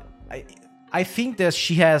I think that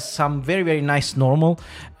she has some very, very nice normals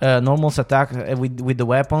attack with the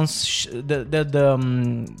weapons.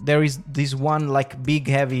 There is this one like big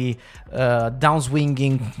heavy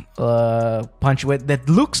downswinging punch that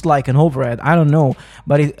looks like an overhead. I don't know,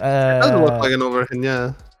 but it doesn't look like an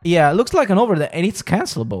overhead. Yeah, it looks like an overhead, and it's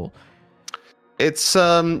cancelable. It's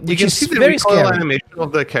you can see the recoil animation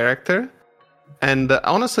of the character, and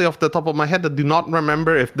honestly, off the top of my head, I do not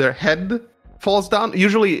remember if their head falls down.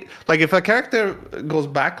 Usually, like if a character goes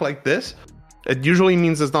back like this, it usually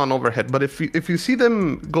means it's not an overhead. But if you see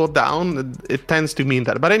them go down, it tends to mean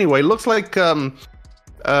that. But anyway, it looks like T-Hawk's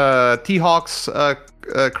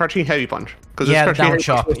crouching heavy punch, because it's down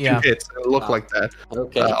chop. Two hits. It look like that.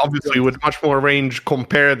 Okay. Obviously, with much more range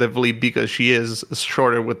comparatively, because she is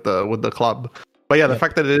shorter with the club. But the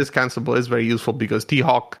fact that it is cancelable is very useful, because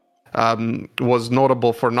T-Hawk was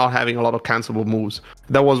notable for not having a lot of cancelable moves.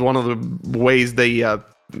 That was one of the ways they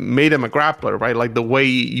made him a grappler, right? Like the way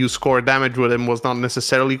you score damage with him was not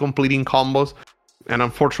necessarily completing combos. And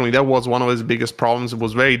unfortunately, that was one of his biggest problems. It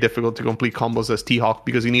was very difficult to complete combos as T-Hawk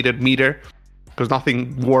because you needed meter, because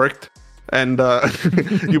nothing worked. And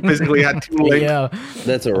you basically had two links. Yeah,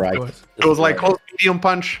 that's all right. It was like close medium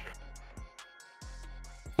punch.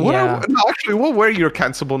 What were your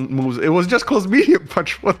cancelable moves? It was just close medium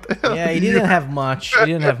punch. What the hell? Yeah, he didn't have much.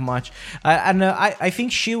 I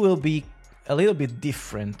think she will be a little bit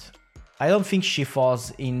different. I don't think she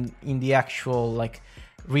falls in the actual like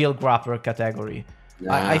real grappler category.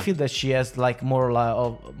 I feel that she has like more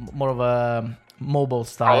of a mobile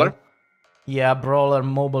style. Brawler? Yeah, brawler,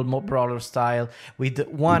 mobile brawler style with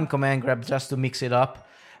one command grab just to mix it up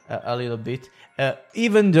a little bit.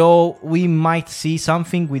 Even though we might see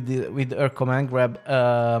something with her command grab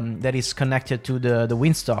that is connected to the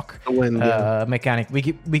windstock mechanic,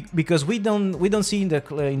 because we don't see in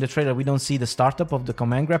the trailer, we don't see the startup of the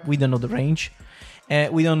command grab. We don't know the range,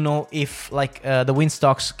 we don't know if like the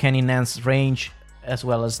windstocks can enhance range as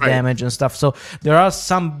well as damage and stuff. So there are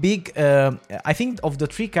some big. I think of the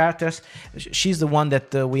three characters, she's the one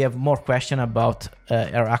that we have more question about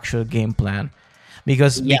her actual game plan.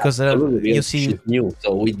 Because you see, she's new,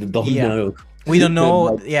 so we don't know. We don't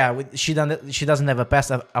know. She doesn't have a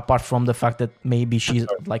past apart from the fact that maybe she's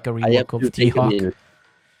like a rework of T-Hawk.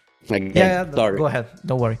 Go ahead.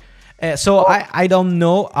 Don't worry. I don't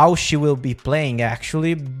know how she will be playing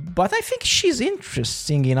actually, but I think she's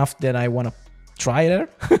interesting enough that I want to try her.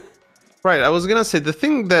 Right. I was gonna say the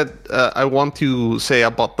thing that I want to say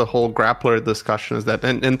about the whole grappler discussion is that,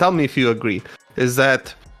 and tell me if you agree, is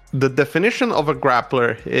that the definition of a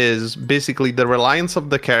grappler is basically the reliance of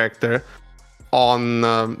the character on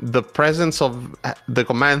the presence of the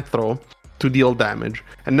command throw to deal damage.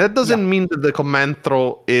 And that doesn't mean that the command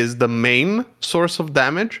throw is the main source of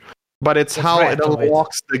damage, but it's how it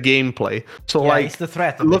unlocks the gameplay. So it's the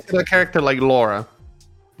threat. Look at a character like Laura,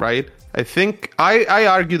 right? I think I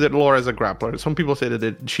argue that Laura is a grappler. Some people say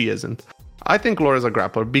that she isn't. I think Laura is a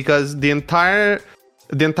grappler because the entirety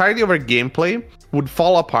of her gameplay would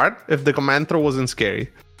fall apart if the command throw wasn't scary.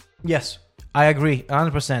 Yes, I agree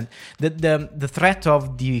 100%. The threat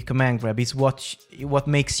of the command grab is what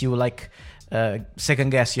makes you like second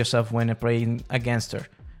guess yourself when playing against her,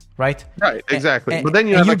 right? Right, exactly. And, but then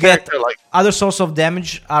you and have a character get like other sources of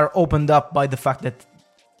damage are opened up by the fact that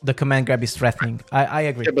the command grab is threatening. I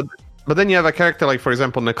agree. yeah, but then you have a character like, for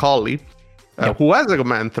example, Nikali, who has a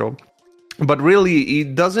command throw, but really he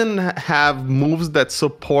doesn't have moves that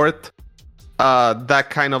support that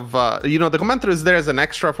kind of the command throw is there as an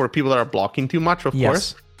extra for people that are blocking too much, of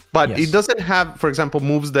course, but it doesn't have, for example,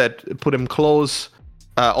 moves that put him close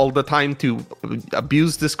all the time to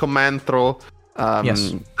abuse this command throw.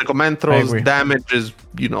 The command throw's damage is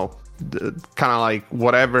kind of like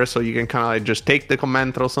whatever, so you can kind of like just take the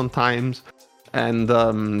command throw sometimes, and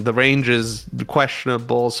the range is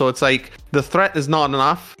questionable, so it's like the threat is not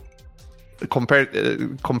enough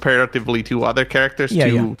comparatively to other characters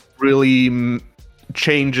really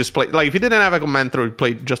change his play. Like if he didn't have a command throw, he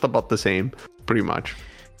played just about the same, pretty much.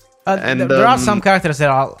 And there are some characters that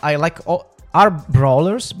I like are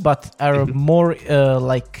brawlers, but are more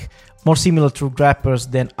more similar to grappers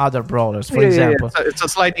than other brawlers. For example, it's a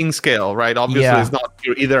sliding scale, right? Obviously, it's not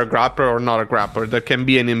you're either a grappler or not a grappler. There can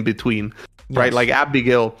be an in between, right? Like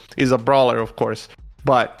Abigail is a brawler, of course,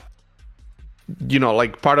 but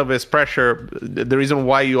like part of his pressure, the reason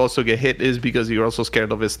why you also get hit is because you're also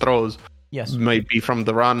scared of his throws. Yes, might be from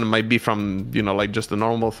the run, might be from like just a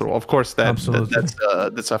normal throw. Of course, that's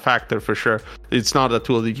a factor for sure. It's not a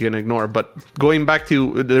tool that you can ignore. But going back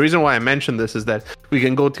to the reason why I mentioned this is that we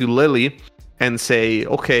can go to Lily and say,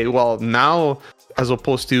 okay, well now as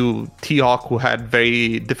opposed to T-Hawk, who had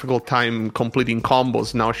very difficult time completing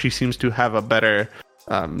combos, now she seems to have a better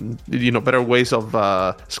better ways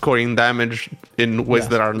of scoring damage in ways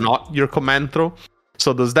that are not your command throw.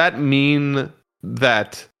 So does that mean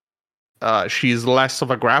that she's less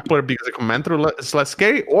of a grappler because the command throw is less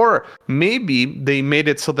scary? Or maybe they made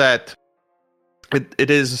it so that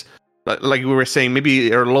it is, like we were saying,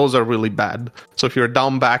 maybe her lows are really bad. So if you're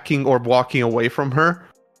down backing or walking away from her,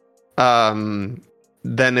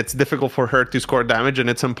 then it's difficult for her to score damage, and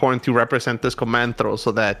it's important to represent this command throw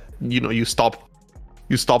so that you stop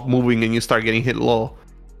moving and you start getting hit low.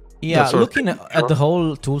 Yeah, looking at the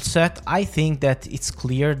whole tool set, I think that it's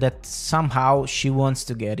clear that somehow she wants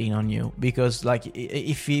to get in on you, because like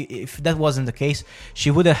if that wasn't the case,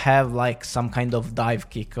 she would have like some kind of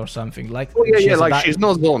dive kick or something. Like she's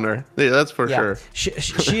no zoner. Yeah, that's for sure.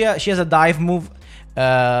 She has a dive move,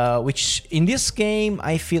 which in this game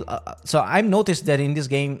I feel so I've noticed that in this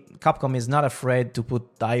game Capcom is not afraid to put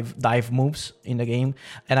dive moves in the game,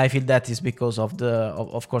 and I feel that is because of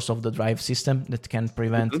the drive system that can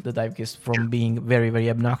prevent the dive kicks from being very, very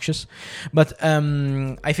obnoxious. But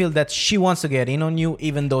I feel that she wants to get in on you,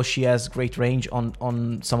 even though she has great range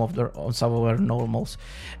on some of her normals.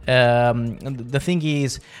 The thing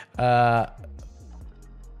is,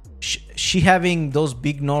 she having those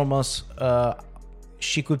big normals,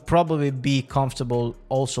 she could probably be comfortable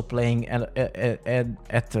also playing at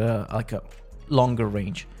like a longer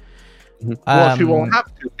range. Well, she won't have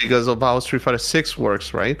to because of how Street Fighter 6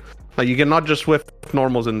 works, right? Like you cannot just whiff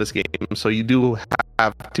normals in this game, so you do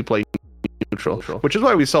have to play neutral, which is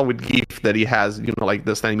why we saw with Gief that he has like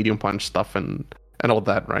the standing medium punch stuff and all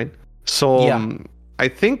that, right? So I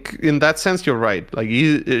think in that sense you're right. Like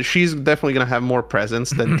she's definitely gonna have more presence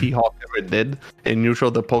than T-Hawk ever did. In neutral,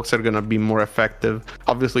 the pokes are gonna be more effective.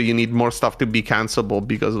 Obviously, you need more stuff to be cancelable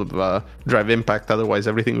because of drive impact. Otherwise,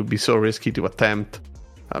 everything would be so risky to attempt.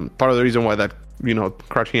 Part of the reason why that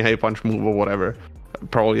crouching heavy punch move or whatever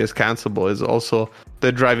probably is cancelable is also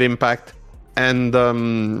the drive impact. And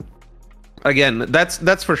again,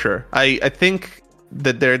 that's for sure. I think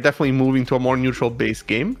that they're definitely moving to a more neutral based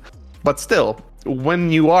game, but still,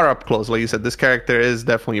 when you are up close, like you said, this character is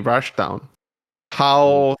definitely rushed down.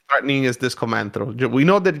 How threatening is this command throw? We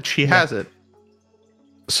know that she has it.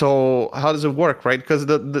 So how does it work, right? Because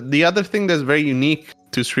the other thing that's very unique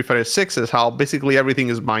to Street Fighter 6 is how basically everything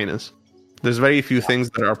is minus. There's very few things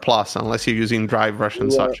that are plus unless you're using drive, rush,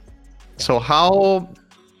 and such. So how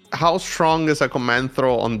strong is a command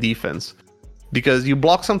throw on defense? Because you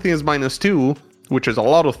block something as -2, which is a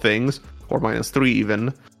lot of things, or -3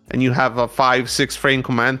 even, and you have a 5-6 frame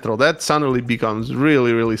command throw, that suddenly becomes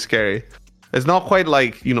really, really scary. It's not quite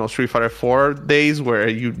like Street Fighter 4 days where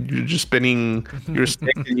you're just spinning your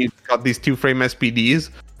stick and you got these 2-frame SPDs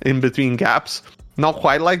in between gaps. Not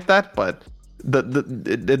quite like that, but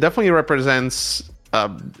it definitely represents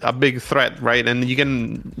a big threat, right? And you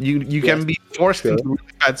can be forced into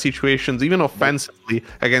really bad situations, even offensively,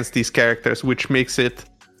 against these characters, which makes it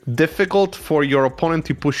difficult for your opponent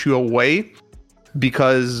to push you away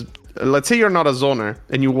because let's say you're not a zoner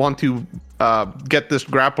and you want to get this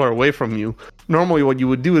grappler away from you. Normally what you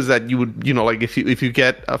would do is that you would, like if you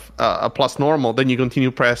get a plus normal, then you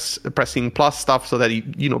continue pressing plus stuff so that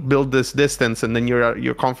you build this distance, and then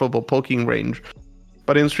you're comfortable poking range.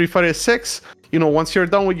 But in Street Fighter 6, once you're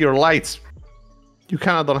done with your lights, you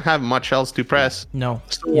kind of don't have much else to press. No,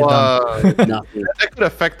 so Nothing. that could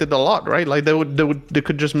affect it a lot, right? Like they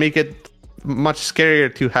could just make it much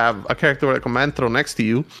scarier to have a character like a Mantro next to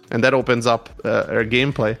you, and that opens up our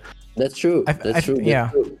gameplay. That's true. That's true.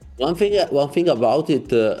 Yeah. True. One thing about it,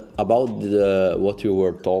 about what you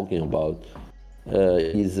were talking about,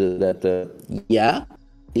 is that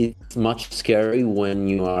it's much scary when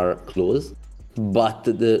you are close. But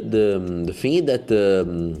the thing is that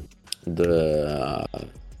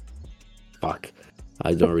fuck,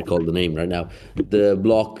 I don't recall the name right now. The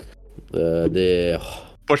block, the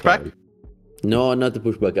Pushback? No, not the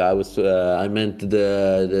pushback. I meant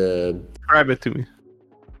the. Describe it to me.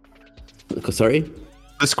 Sorry.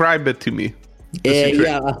 Describe it to me.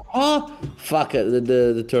 Fuck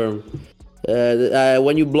the term.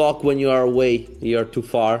 When you block when you are away, you are too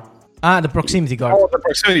far. The proximity guard. Oh, the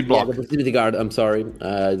proximity block. Yeah, the proximity guard. I'm sorry,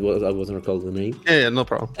 I wasn't recalling the name. Yeah, no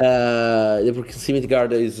problem. The proximity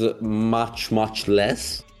guard is much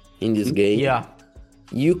less in this game. Yeah,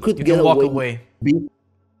 you could you get can walk away a bit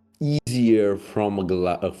easier from a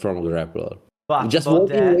grappler. but Just about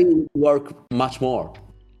walking that- away would work much more.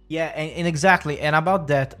 Yeah, and exactly, and about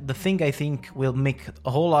that, the thing I think will make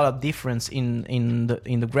a whole lot of difference in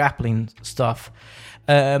the grappling stuff.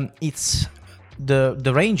 It's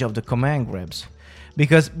the range of the command grabs,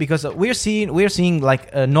 because we're seeing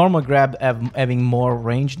like a normal grab having more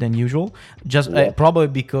range than usual, just probably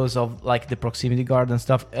because of like the proximity guard and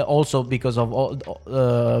stuff. Also because of all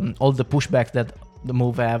the pushbacks that the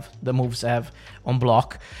moves have on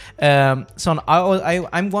block. So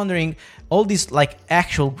I'm wondering, all these like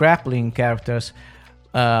actual grappling characters,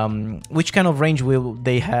 which kind of range will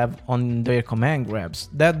they have on their command grabs?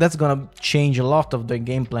 That's gonna change a lot of the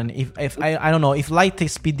game plan. If I don't know if light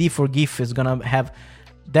SPD for Gief is gonna have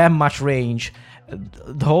that much range,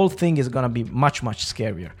 the whole thing is gonna be much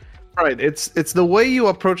scarier. Right, it's the way you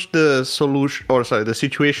approach the the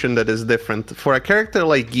situation that is different. For a character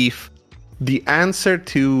like Gief, the answer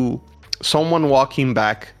to someone walking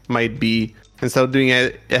back might be, instead of doing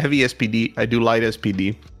a heavy SPD, I do light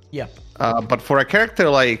SPD. Yeah. But for a character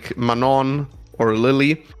like Manon or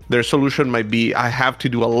Lily, their solution might be, I have to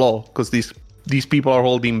do a low because these people are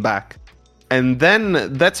holding back. And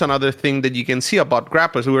then that's another thing that you can see about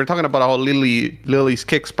grapplers. We were talking about how Lily's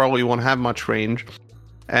kicks probably won't have much range.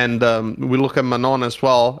 And we look at Manon as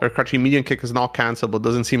well. Her crouching medium kick is not cancelable.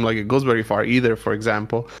 Doesn't seem like it goes very far either, for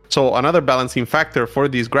example. So another balancing factor for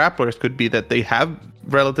these grapplers could be that they have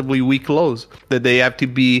relatively weak lows, that they have to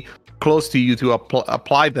be close to you to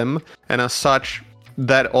apply them. And as such,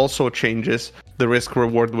 that also changes the risk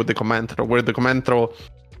reward with the command throw, where the command throw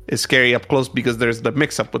is scary up close because there's the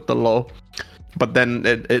mix up with the low. But then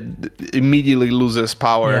it immediately loses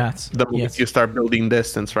power the moment you start building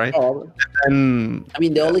distance, right? And I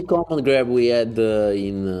mean, the only common grab we had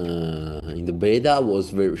in the beta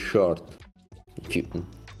was very short,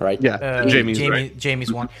 right? Yeah,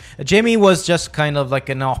 Jamie's one. Jamie was just kind of like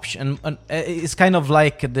an option. It's kind of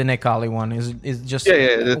like the Nekali one. Is just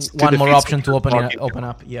one more option to open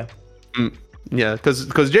up. Yeah. Yeah,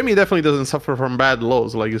 because Jamie definitely doesn't suffer from bad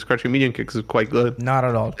lows. Like his crouching medium kicks is quite good. Not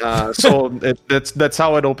at all. So that's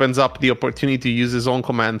how it opens up the opportunity to use his own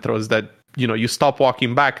command throws. That you stop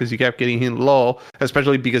walking back because you kept getting hit low,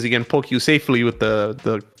 especially because he can poke you safely with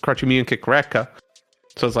the crouching medium kick Rekka.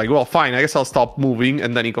 So it's like, well, fine, I guess I'll stop moving,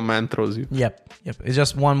 and then he command throws you. Yep. It's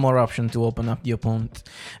just one more option to open up the opponent.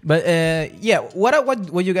 But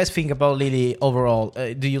what you guys think about Lily overall?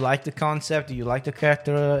 Do you like the concept? Do you like the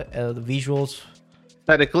character, the visuals?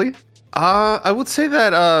 Aesthetically, I would say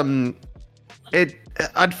that it.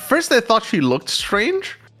 At first, I thought she looked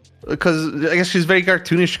strange because I guess she's very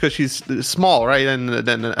cartoonish because she's small, right? And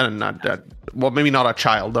then not that. Well, maybe not a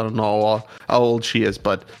child. I don't know how old she is,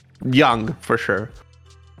 but young for sure.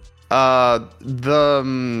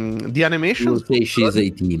 The animation. I would say she's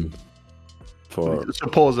 18.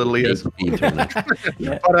 Supposedly is.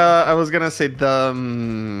 But I was gonna say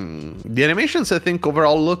the animations I think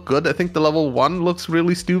overall look good. I think the level 1 looks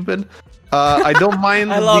really stupid. I don't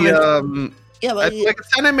mind I love it. But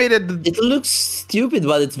it's animated. It looks stupid,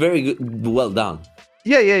 but it's very good, well done.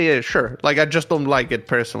 Yeah, sure. Like I just don't like it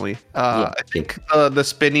personally. I think the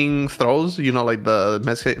spinning throws, like the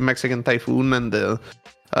Mexican Typhoon and the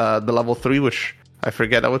level 3, which I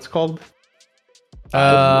forget how it's called.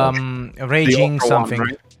 Raging something. One,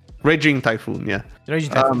 right? Raging Typhoon, yeah.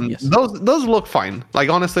 Raging Typhoon, yes. Those look fine. Like,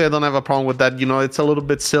 honestly, I don't have a problem with that. You know, it's a little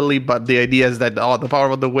bit silly, but the idea is that the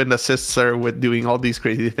power of the wind assists her with doing all these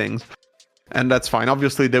crazy things, and that's fine.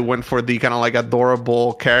 Obviously, they went for the kind of like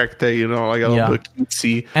adorable character, you know, like a little bit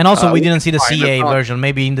cutesy. And also, we didn't see the fine. CA version.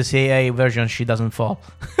 Maybe in the CA version, she doesn't fall.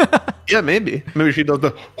 Yeah, maybe she does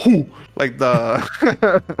the whoo, like the.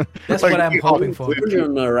 That's like what I'm the hoping for.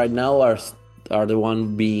 Version, right now are the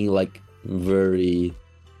one being like very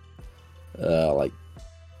like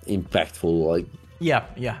impactful, like Yeah.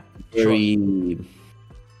 very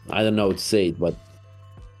I don't know how to say it, but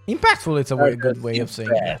Impactful, it's a very good way of saying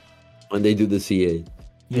that. when they do the CA.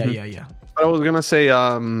 Yeah. I was gonna say,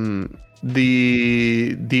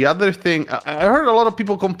 the other thing, I heard a lot of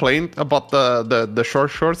people complain about the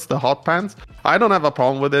short shorts, the hot pants. I don't have a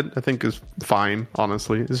problem with it. I think it's fine,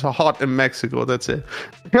 honestly. It's hot in Mexico. That's it.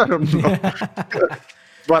 I don't know.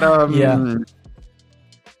 But I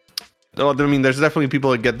mean, there's definitely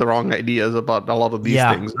people that get the wrong ideas about a lot of these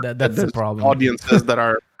things. That's the problem. Audiences that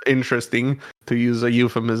are interesting, to use a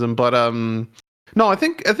euphemism, but no, I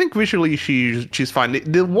think visually she's fine.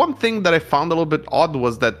 The one thing that I found a little bit odd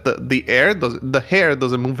was that the hair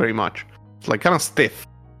doesn't move very much. It's like kind of stiff,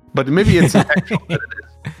 but maybe it's intentional that it is.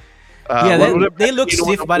 They look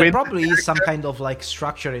stiff, but it probably is some kind of like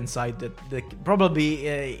structure inside that. Probably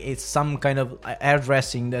it's some kind of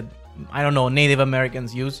hairdressing that, I don't know, Native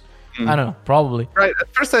Americans use. I don't know, probably. Right.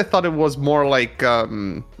 At first, I thought it was more like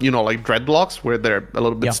like dreadlocks, where they're a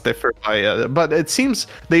little bit stiffer. But it seems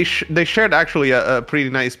they shared actually a pretty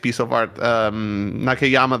nice piece of art.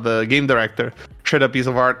 Nakayama, the game director, shared a piece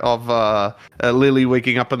of art of Lily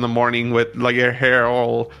waking up in the morning with like her hair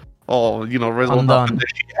all rizzled up, and then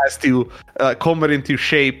she has to comb it into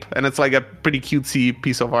shape, and it's like a pretty cutesy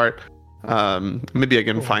piece of art. Maybe I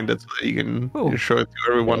can find it so that you can show it to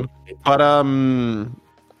everyone. But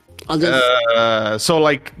so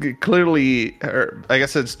like clearly, I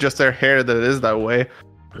guess it's just their hair that it is that way.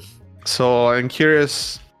 So I'm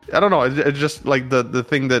curious. I don't know. It's just like the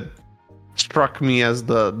thing that struck me as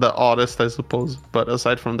the oddest, I suppose. But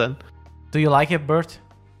aside from that, do you like it, Bert?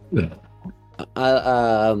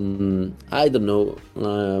 I don't know.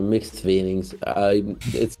 Mixed feelings. I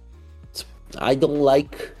don't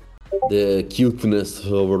like the cuteness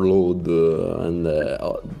overload and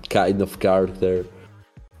kind of character.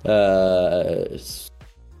 I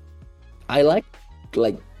like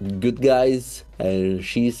good guys, and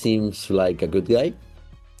she seems like a good guy.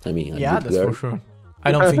 I mean, that's for sure.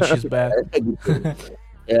 I don't think she's bad.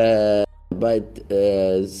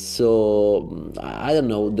 So I don't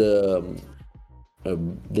know the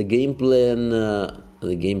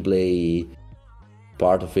gameplay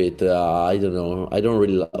part of it. I don't know. I don't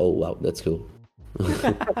really. Oh wow, that's cool.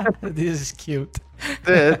 This is cute.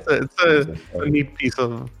 It's a neat piece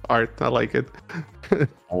of art. I like it.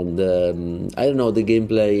 And I don't know. The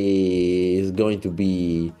gameplay is going to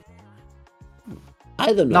be.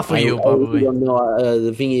 I don't know. Not for you, probably. I don't know.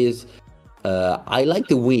 The thing is, I like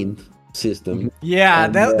the wind system. Yeah,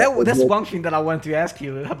 and, that's one thing that I want to ask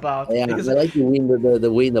you about. Yeah, I like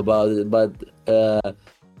the wind about it, but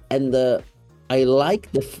I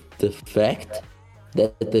like the fact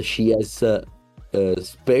that she has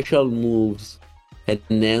special moves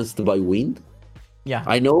enhanced by wind. Yeah,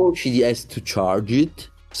 I know she has to charge it,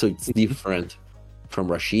 so it's different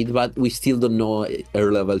from Rashid, but we still don't know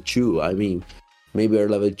her level 2. I mean, maybe her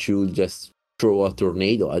level 2 just throw a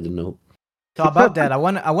tornado. I don't know. So about that, I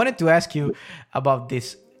wanted to ask you about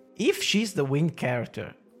this. If she's the wind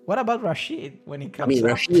character, what about Rashid when he comes? I mean,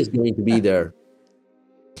 Rashid is going to be there.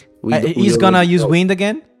 He's gonna use wind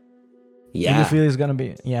again. Yeah, do you feel he's gonna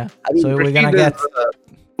be? Yeah. I mean, so we're gonna Rashid get is,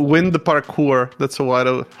 wind parkour. That's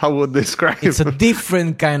how would describe. It's a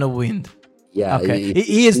different kind of wind. Yeah. Okay.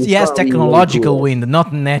 He has technological wind,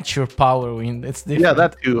 not nature power wind. It's different. Yeah,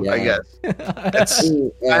 that too. Yeah. I guess. It's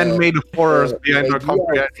man-made horrors behind our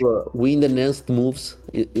comprehension. Wind enhanced moves.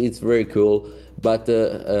 It's very cool, but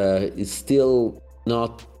it's still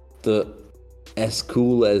not as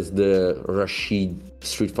cool as the Rashid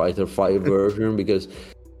Street Fighter 5 version, because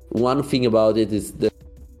one thing about it is that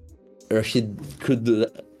Rashid could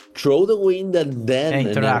throw the wind and then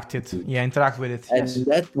interact with it. And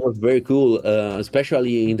that was very cool,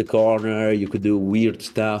 especially in the corner. You could do weird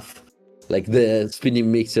stuff like the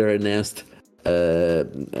spinning mixer and nest. I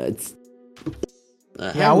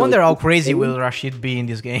wonder how crazy will Rashid be in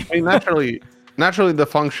this game. I mean, naturally the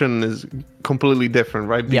function is completely different,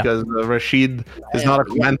 right? Because Rashid is not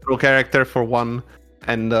a mental character for one,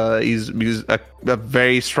 and he's a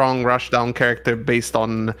very strong rushdown character based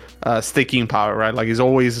on sticking power, right? Like he's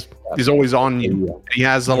always He's always on you. Yeah. He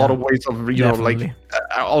has a lot of ways of Definitely.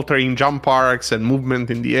 altering jump arcs and movement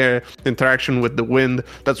in the air, interaction with the wind.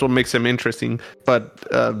 That's what makes him interesting. But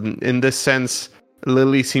in this sense,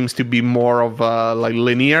 Lily seems to be more of a like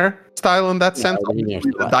linear style in that sense. linear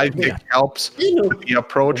Obviously, the style. dive kick helps You know, with the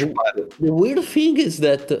approach, but the weird thing is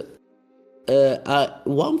that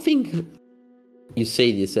one thing you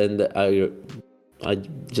say this, and I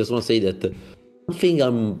just want to say that one thing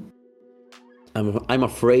I'm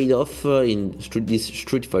afraid of in this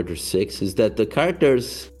Street Fighter 6 is that the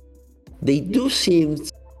characters, they do seem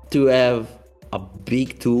to have a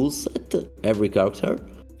big tool set, every character,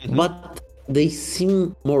 but they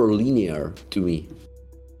seem more linear to me.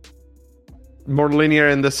 more linear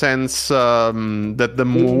in the sense that the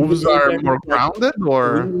moves are more grounded,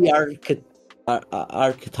 or Really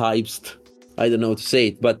archetypes. I don't know how to say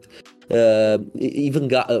it, but even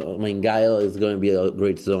Guile is going to be a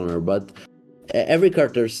great zoner, but every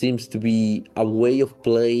character seems to be a way of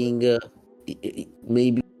playing,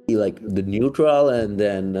 maybe like the neutral, and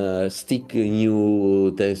then stick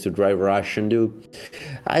new things to drive rush and do.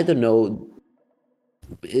 I don't know.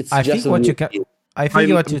 It's I just think what you can. feel. I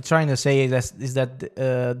think what you're trying to say is that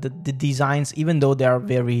the designs, even though they are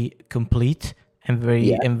very complete and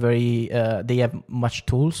very they have much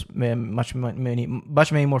tools, much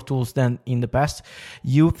many more tools than in the past.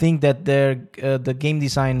 You think that the game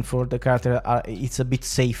design for the character it's a bit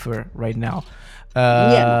safer right now,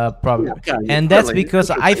 probably, and that's because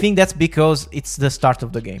I think that's because it's the start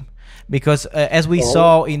of the game. Because as we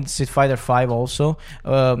saw in Street Fighter 5 also,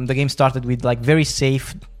 the game started with like very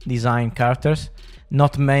safe design characters,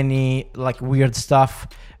 not many like weird stuff,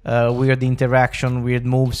 weird interaction, weird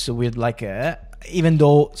moves, weird like even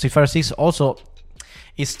though Street Fighter 6 also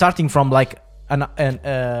is starting from like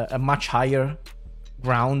a much higher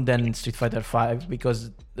ground than Street Fighter 5,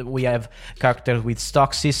 because we have characters with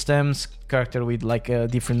stock systems, character with like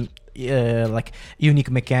different like unique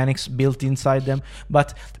mechanics built inside them,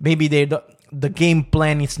 but maybe the game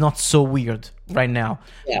plan is not so weird right now.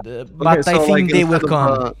 But I think they will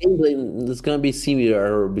come. It's gonna be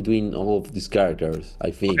similar between all of these characters,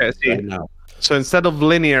 I think, right now. So instead of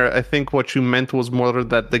linear, I think what you meant was more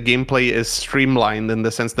that the gameplay is streamlined in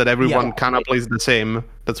the sense that everyone kind of plays the same.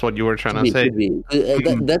 That's what you were trying to say.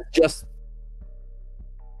 That's just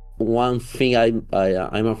one thing. I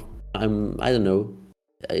don't know.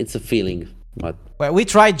 It's a feeling, but Well, we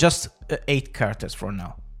tried just 8 characters for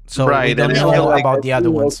now, so we Right, don't and know like, about the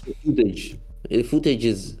other ones. The footage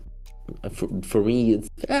is for me.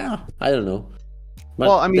 It's I don't know. But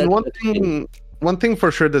Well, I mean, one thing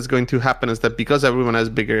for sure that's going to happen is that because everyone has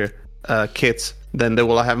bigger kits, then they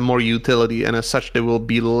will have more utility, and as such, they will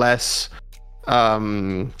be less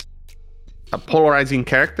polarizing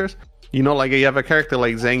characters. You know, like you have a character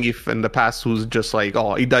like Zangief in the past who's just like,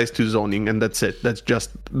 oh, he dies to zoning and that's it. That's just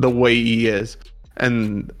the way he is.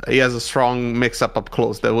 And he has a strong mix-up up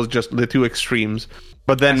close. That was just the two extremes.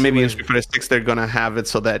 But then maybe in Street Fighter 6, they're going to have it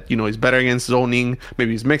so that, you know, he's better against zoning.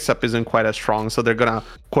 Maybe his mix-up isn't quite as strong. So they're going to,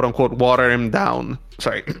 quote-unquote, water him down.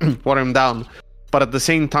 Water him down. But at the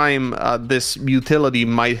same time, this utility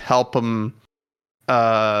might help him...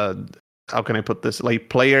 how can I put this? Like,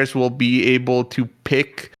 players will be able to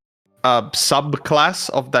pick a subclass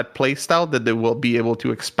of that playstyle that they will be able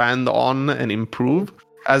to expand on and improve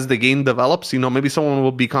as the game develops. You know, maybe someone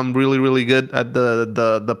will become really, really good at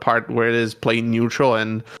the part where it is playing neutral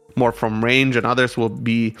and more from range, and others will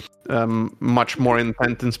be much more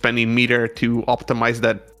intent in spending meter to optimize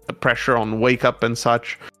that pressure on wake up and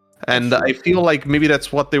such. And I feel like maybe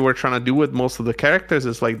that's what they were trying to do with most of the characters,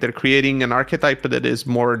 is like they're creating an archetype that is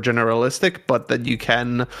more generalistic, but that you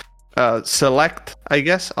can select, I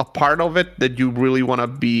guess, a part of it that you really want to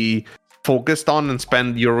be focused on and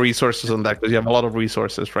spend your resources on that, because you have a lot of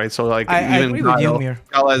resources, right? So like I agree with you, Mir.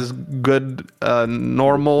 Kyle has good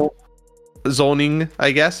normal zoning,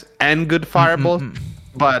 I guess, and good fireballs,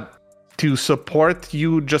 but to support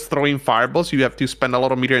you just throwing fireballs, you have to spend a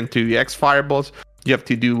lot of meter into EX fireballs. You have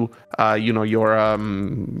to do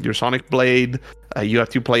your Sonic Blade. You have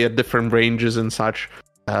to play at different ranges and such.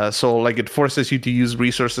 So like it forces you to use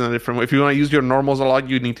resources in a different way. If you want to use your normals a lot,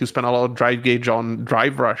 you need to spend a lot of drive gauge on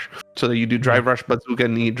drive rush, so that you do drive rush bazooka,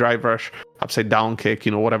 knee, drive rush, upside down kick,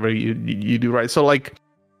 you know, whatever you do, right? So like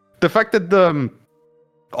the fact that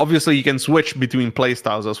obviously you can switch between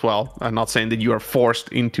playstyles as well. I'm not saying that you are forced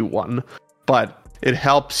into one, but it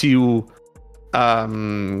helps you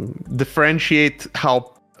differentiate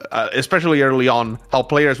how especially early on, how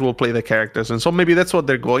players will play the characters. And so maybe that's what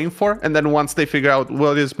they're going for. And then once they figure out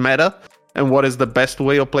what is meta and what is the best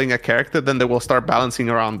way of playing a character, then they will start balancing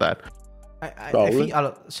around that.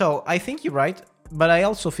 I think you're right. but I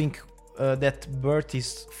also think that Bert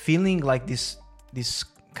is feeling like this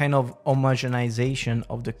kind of homogenization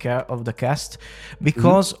of the cast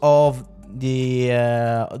because of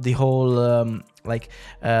the whole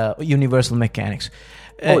universal mechanics.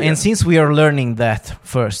 And since we are learning that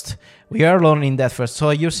first, so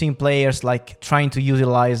you're seeing players like trying to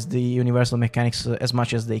utilize the universal mechanics as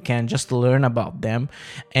much as they can, just to learn about them,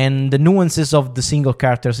 and the nuances of the single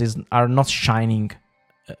characters are not shining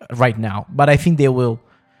right now, but I think they will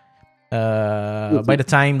by the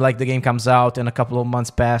time like the game comes out and a couple of months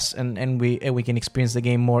pass and we can experience the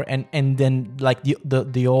game more, and then like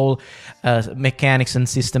the whole mechanics and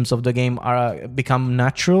systems of the game are become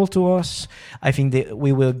natural to us. I think that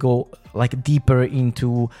we will go like deeper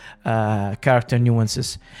into character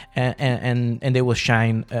nuances, and they will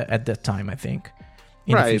shine at that time, I think.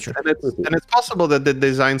 Right, and it's possible that they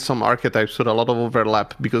designed some archetypes with a lot of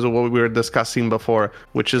overlap because of what we were discussing before,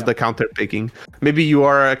 which is the counter picking. Maybe you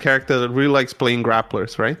are a character that really likes playing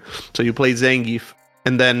grapplers, right? So you play Zangief,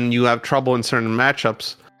 and then you have trouble in certain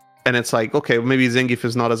matchups, and it's like, okay, maybe Zangief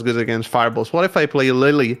is not as good against fireballs. What if I play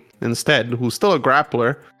Lily instead, who's still a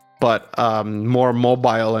grappler, but more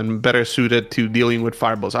mobile and better suited to dealing with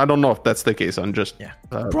fireballs? I don't know if that's the case. I'm just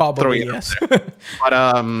probably yes.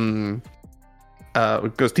 But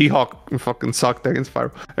because T-Hawk fucking sucked against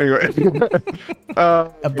fire. Anyway,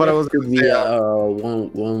 but I was could be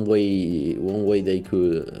one way they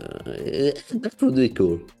could. That would be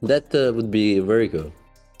cool. That would be very cool.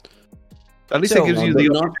 At least it gives you the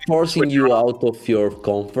not forcing you out of your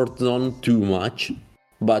comfort zone too much,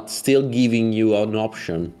 but still giving you an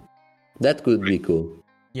option. That could be cool.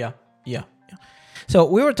 Yeah. So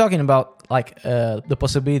we were talking about like the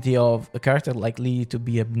possibility of a character like Lee to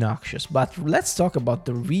be obnoxious, but let's talk about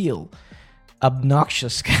the real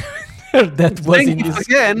obnoxious character that was in this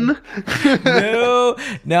again.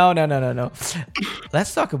 No.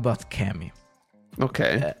 Let's talk about Cammy.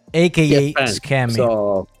 Okay. AKA Scammy.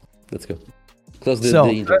 So let's go. Close the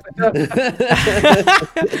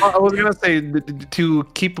I was gonna say to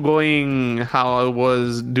keep going how I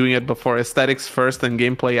was doing it before, aesthetics first and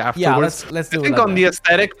gameplay afterwards. Yeah, let's do it. I think on the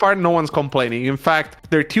aesthetic part, no one's complaining. In fact,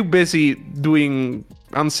 they're too busy doing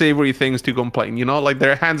unsavory things to complain. You know, like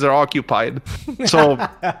their hands are occupied. So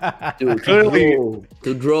to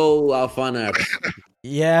draw fan art.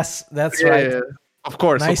 Yes, that's right. Yeah. Of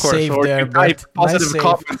course. Save or there, type but positive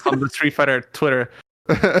comments on the Street Fighter Twitter.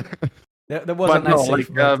 There was a nice save.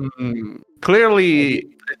 Clearly,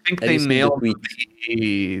 I think they nailed the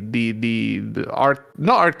art,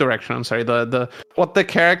 not art direction. I'm sorry, the what the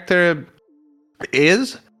character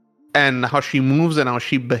is and how she moves and how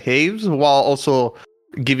she behaves, while also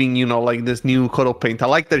giving like this new coat of paint. I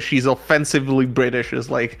like that she's offensively British. It's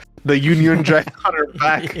like the Union Jack on her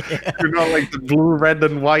back, like the blue, red,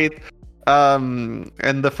 and white. And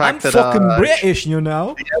the fact I'm that fucking British,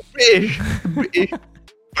 British.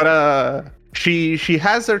 But she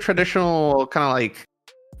has her traditional kind of like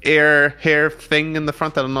hair thing in the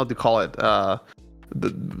front. I don't know what to call it.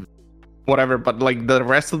 Whatever. But like the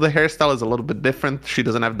rest of the hairstyle is a little bit different. She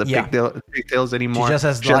doesn't have the pigtails anymore. She just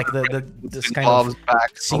has like this kind of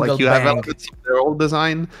back. So like you have elements of their old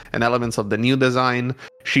design and elements of the new design.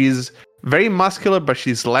 She's very muscular, but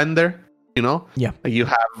she's slender. Yeah. You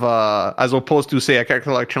have as opposed to say a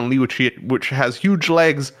character like Chun-Li, which has huge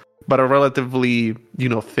legs but a relatively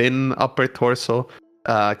thin upper torso.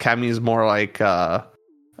 Cammy is more like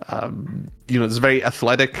this very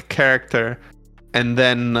athletic character, and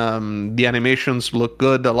then the animations look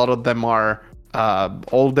good. A lot of them are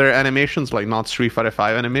older animations, like not Street Fighter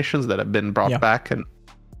 5 animations that have been brought back and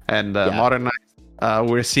modernized.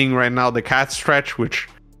 We're seeing right now the cat stretch, which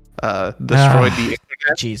destroyed the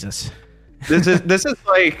internet. Jesus. This is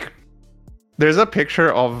like there's a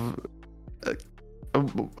picture of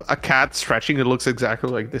a cat stretching. It looks exactly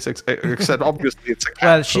like this, except obviously it's a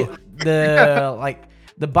cat. Well,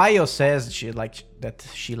 the bio says she likes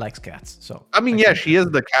cats. So I mean, she is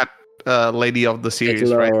the cat lady of the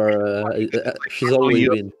series, right? She's always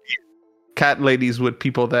been cat ladies with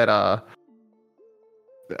people that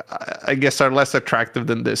I guess are less attractive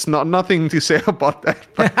than this. Nothing to say about that.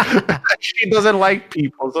 But she doesn't like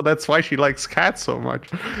people, so that's why she likes cats so much.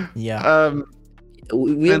 Yeah.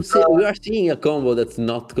 We are seeing a combo that's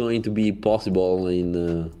not going to be possible in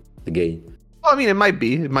the game. Well, I mean, it might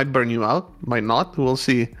be. It might burn you out. Might not. We'll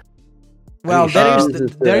see. Well,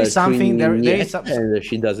 there is something. There is something. And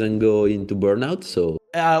she doesn't go into burnout. So.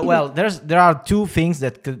 Well, there are two things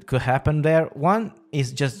that could happen there. One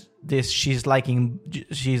is just this: she's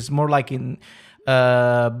more liking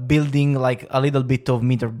building like a little bit of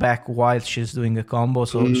meter back while she's doing a combo,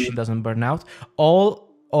 so she doesn't burn out.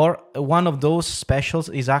 or one of those specials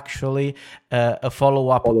is actually a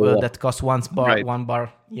follow-up, that costs Right. 1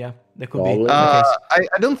 bar. Yeah, that could be Probably. the case.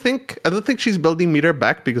 I don't think she's building meter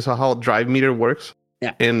back because of how drive meter works.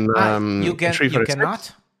 Yeah. In You Street Fighter 6.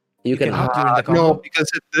 cannot. You can cannot during the combo. No, because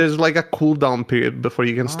there's like a cooldown period before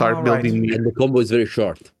you can start right. building meter. and the combo is very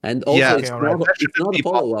short. And also, Yeah. it's, Okay, alright. not, That it's shouldn't not be a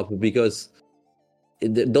follow-up because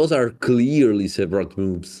those are clearly separate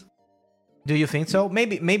moves. Do you think so?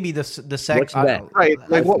 Maybe the second. What's that? Right.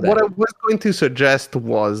 Like What's what that? I was going to suggest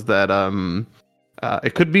was that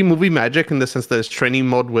it could be movie magic in the sense that it's training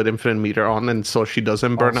mode with infinite meter on, and so she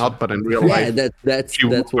doesn't burn Awesome. out. But in real Yeah, life, that's She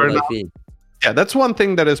what burn I out. think. yeah, that's one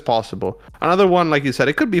thing that is possible. Another one, like you said,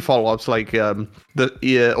 it could be follow-ups, like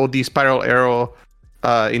the OD spiral arrow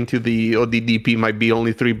into the OD DP might be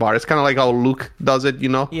only 3 bars. It's kind of like how Luke does it, you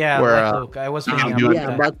know? Yeah, Where, like, look, I was thinking can about do it. Yeah,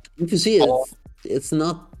 that. but if you see it, it's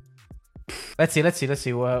not. Let's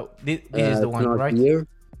see. Well, this is the it's one, not right? Here.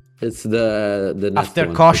 It's the next After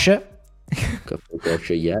one. Kosha. After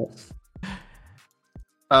Kosha, yes.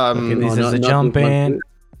 Okay, this No, is the not jump with one,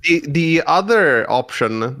 in. the other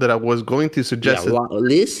option that I was going to suggest Yeah,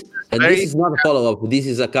 this and very- this is not a follow-up. This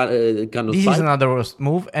is a kind of This fight. is another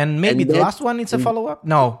move, and maybe And the that- last one is a follow-up.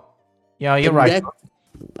 No, yeah, you're And right.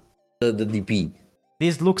 The DP.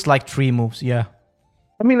 This looks like 3 moves. Yeah.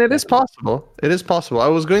 I mean, it is possible. It is possible. I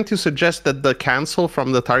was going to suggest that the cancel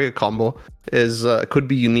from the target combo is could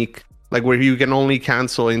be unique, like where you can only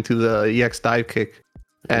cancel into the EX dive kick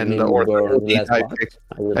and Maybe or the burn OD less dive bars. kick,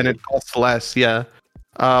 I would and think. it costs less. Yeah,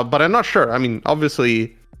 but I'm not sure. I mean,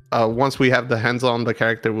 obviously, once we have the hands on the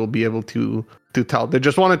character, we'll be able to tell. They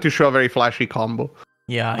just wanted to show a very flashy combo.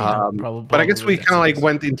 Yeah, probably. But I guess we kind of like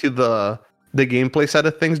went into the gameplay side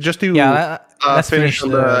of things just to Yeah, let's finish on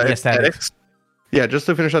the aesthetics. Yeah, just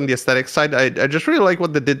to finish on the aesthetic side, I just really like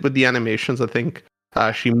what they did with the animations. I think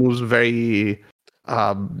she moves very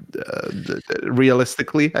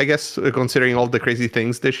realistically, I guess, considering all the crazy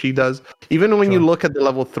things that she does. Even when you Sure. look at the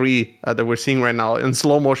level 3 that we're seeing right now, in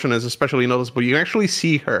slow motion is especially noticeable. You can actually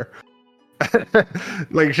see her.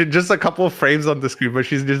 Like she just a couple of frames on the screen, but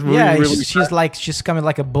she's just moving Yeah, really she's coming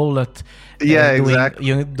like a bullet. Yeah, doing,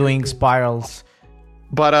 exactly. Doing spirals.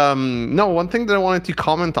 But no, one thing that I wanted to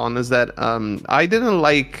comment on is that I didn't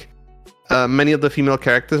like many of the female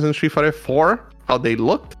characters in Street Fighter 4, how they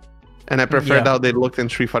looked, and I preferred Yeah. how they looked in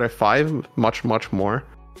Street Fighter 5 much more.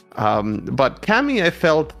 But Cammy, I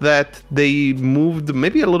felt that they moved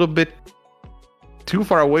maybe a little bit too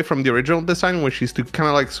far away from the original design, where she's kind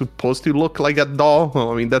of like supposed to look like a doll.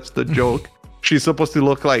 I mean, that's the joke. She's supposed to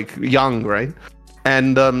look like young, right?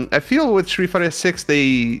 And I feel with Street Fighter 6,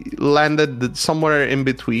 they landed somewhere in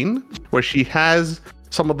between, where she has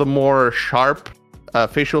some of the more sharp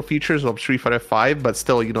facial features of Street Fighter 5, but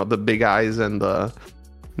still, you know, the big eyes and the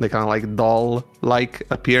kind of like doll-like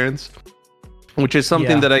appearance, which is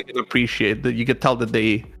something Yeah. that I can appreciate. That you could tell that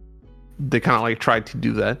they kind of like tried to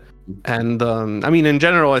do that. And I mean, in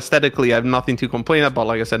general, aesthetically, I have nothing to complain about.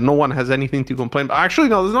 Like I said, no one has anything to complain about. Actually,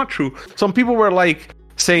 no, that's not true. Some people were like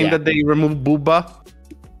saying Yeah. that they removed Booba,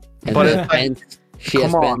 And but then- it's like, and she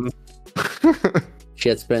has come on. spent. She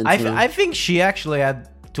had spent. I think she actually had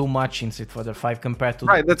too much in Street Fighter 5 compared to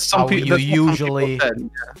Right, that's some how people. you usually.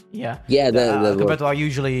 Yeah. Yeah. Yeah, that compared was- to how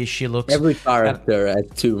usually she looks. Every character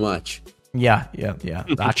had too much. Yeah.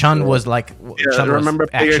 Chan was like, Chan was remember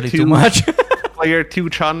Player actually 2? too much. Player 2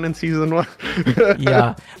 Chun in season 1.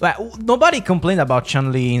 Yeah, like nobody complained about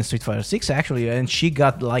Chun-Li in Street Fighter 6 actually, and she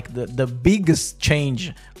got like the biggest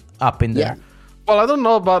change up in there. Yeah. Well, I don't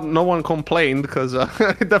know about no one complained, because I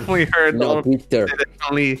definitely heard No, Twitter. they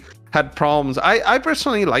definitely had problems. I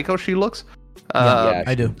personally like how she looks. Yeah,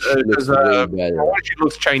 I do. She looks way better. She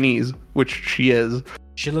looks Chinese, which she is.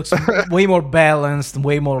 She looks way more balanced,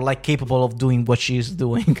 way more like capable of doing what she's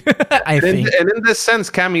doing. I think. And in this sense,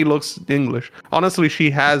 Cammy looks English. Honestly, she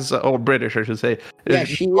has, or British, I should say. Yeah,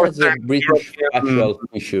 she North has a and British European- actual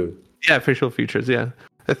feature. Yeah, facial features. Yeah,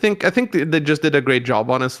 I think they just did a great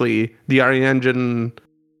job. Honestly, the RE engine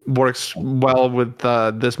works well with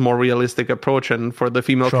this more realistic approach, and for the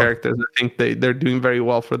female Sure. characters, I think they're doing very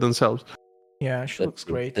well for themselves. Yeah, she looks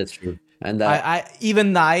great. That's true. And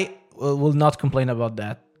I will not complain about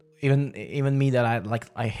that. Even me that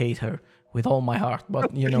I hate her with all my heart.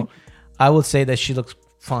 But you know, I will say that she looks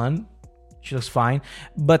fun. She looks fine.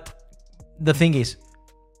 But the thing is,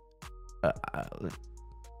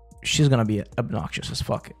 she's gonna be obnoxious as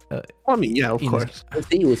fuck. I mean, yeah, of In- course.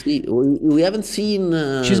 we'll see. We haven't seen.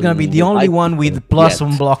 She's gonna be the only one with plus yet.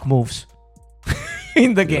 on block moves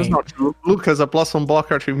in the That's game. not true. Luke has a plus one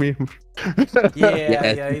block archery meme.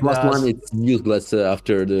 Yeah, Plus it does. one, it's useless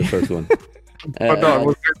after the first one. But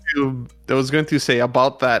no, I was going to say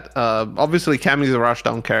about that. Obviously, Cammy's a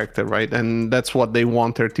rushdown character, right? And that's what they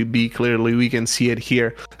want her to be. Clearly, we can see it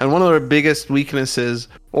here. And one of her biggest weaknesses,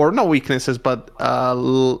 or not weaknesses, but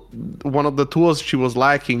one of the tools she was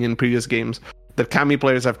lacking in previous games that Cammy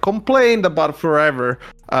players have complained about forever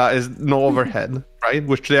is no overhead, right?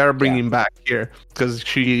 Which they are bringing back here because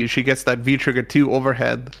she gets that V trigger 2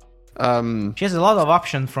 overhead. She has a lot of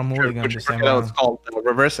options from Hooligan. Which it's called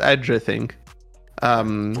reverse edge, I think.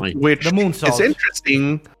 Which the moonsault is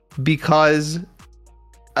interesting because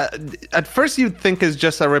at first you'd think is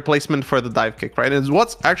just a replacement for the dive kick, right? It's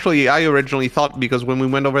what's actually I originally thought, because when we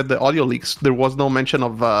went over the audio leaks, there was no mention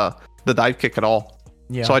of the dive kick at all.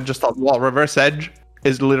 Yeah. So I just thought, well, reverse edge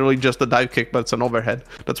is literally just a dive kick, but it's an overhead.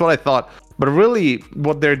 That's what I thought. But really,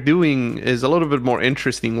 what they're doing is a little bit more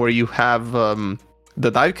interesting, where you have the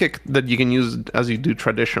dive kick that you can use as you do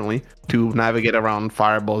traditionally to navigate around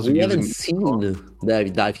fireballs. We haven't seen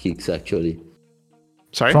the dive kicks, actually.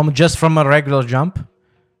 Sorry? From a regular jump?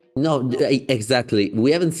 No, exactly.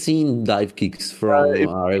 We haven't seen dive kicks from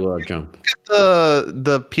a regular jump.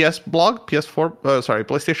 The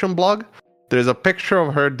PlayStation blog, there's a picture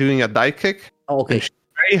of her doing a dive kick. Oh, okay. She's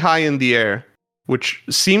very high in the air, which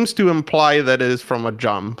seems to imply that it is from a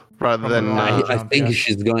jump rather than... I think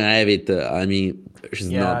she's going to have it. I mean, she's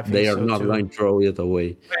not. They are not going to throw it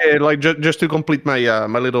away. Like just to complete my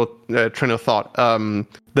my little train of thought.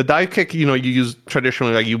 The dive kick, you use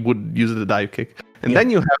traditionally like you would use the dive kick. And then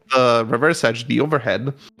you have the reverse edge, the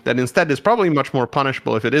overhead, that instead is probably much more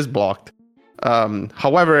punishable if it is blocked.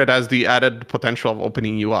 However, it has the added potential of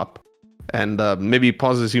opening you up. And maybe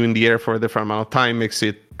pauses you in the air for a different amount of time, makes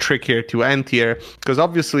it trickier to anti-air. Because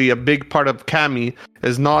obviously a big part of Cammy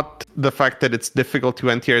is not the fact that it's difficult to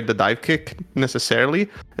anti-air the dive kick necessarily,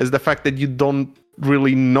 is the fact that you don't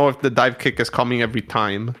really know if the dive kick is coming every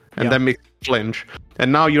time. And that makes it flinch.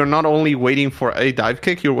 And now you're not only waiting for a dive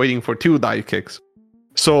kick, you're waiting for 2 dive kicks.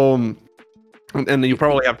 So, and you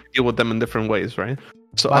probably have to deal with them in different ways, right?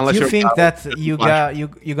 So but unless you think that you're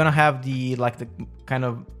gonna have the kind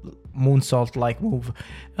of moonsault like move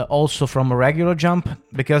also from a regular jump,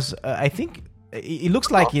 because I think it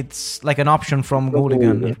looks like it's like an option from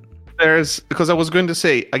Hooligan. Because I was going to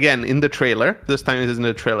say again in the trailer, this time it is in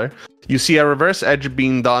the trailer, you see a reverse edge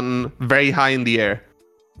being done very high in the air,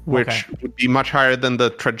 which would be much higher than the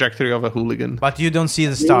trajectory of a Hooligan. But you don't see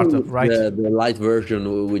the startup, right? The light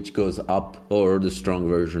version which goes up, or the strong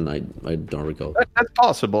version, I don't recall. That's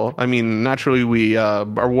possible. I mean, naturally we are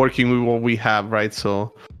working with what we have, right?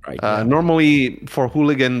 So normally for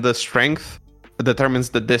Hooligan, the strength determines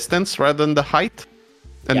the distance rather than the height.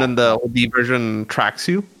 And then the OD version tracks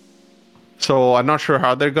you. So I'm not sure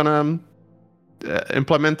how they're gonna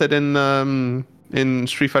implement it in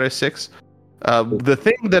Street Fighter 6. The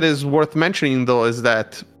thing that is worth mentioning, though, is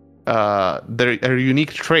that their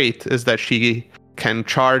unique trait is that she can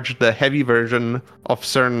charge the heavy version of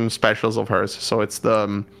certain specials of hers. So it's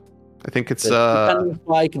I think it's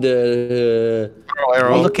like the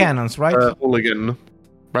all the cannons, right? Hooligan,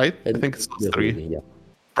 right? I think it's those 3. Yeah.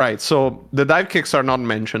 Right. So the dive kicks are not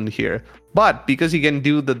mentioned here, but because you can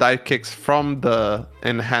do the dive kicks from the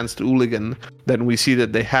enhanced Hooligan, then we see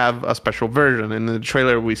that they have a special version. In the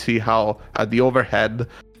trailer, we see how the overhead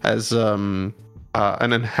has an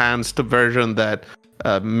enhanced version that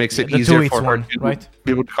makes it easier for her to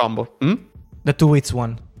be able to combo. The 2-hits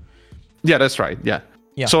one. Yeah, that's right. Yeah.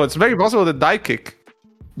 So it's very possible that dive kick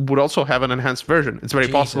would also have an enhanced version. It's very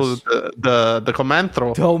possible that the command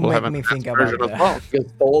throw will have an enhanced version as well.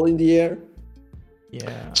 Just fall in the air.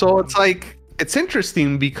 Yeah. So it's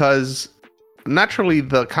interesting because naturally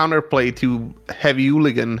the counterplay to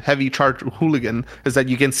heavy charge Hooligan is that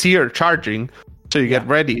you can see her charging, so you get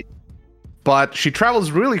ready. But she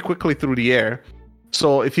travels really quickly through the air.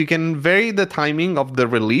 So if you can vary the timing of the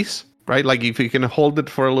release, right? Like if you can hold it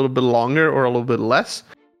for a little bit longer or a little bit less,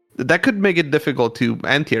 that could make it difficult to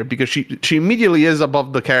anti-air, because she immediately is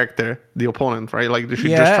above the character, the opponent, right? Like she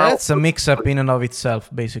just travels. It's a mix-up in and of itself,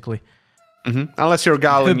 basically. Mm-hmm. Unless you're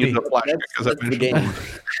Guile and you do flash, because that's the game.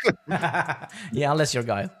 Unless you're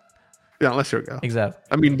Guile. Yeah, unless you're Guile. Exactly.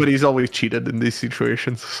 I mean, but he's always cheated in these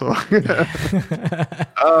situations, so.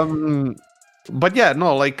 But yeah,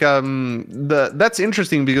 no, like that's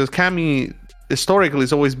interesting because Cammy historically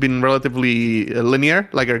has always been relatively linear.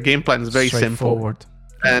 Like her game plan is very simple.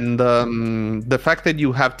 And the fact that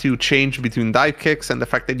you have to change between dive kicks, and the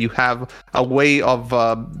fact that you have a way of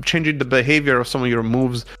changing the behavior of some of your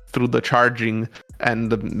moves through the charging,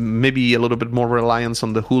 and maybe a little bit more reliance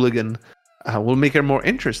on the Hooligan, will make her more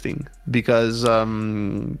interesting, because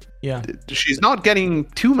she's not getting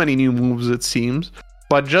too many new moves, it seems.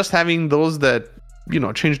 but just having those that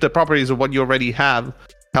change the properties of what you already have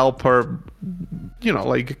help her,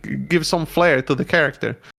 like give some flair to the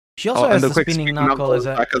character. She also has and the quick spinning knuckle as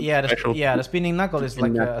a back as special. the spinning knuckle is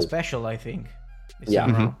like a Knuckle. special, I think. This Yeah.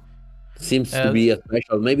 time around. Seems to be a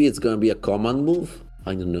special. Maybe it's gonna be a command move.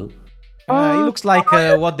 I don't know. It looks like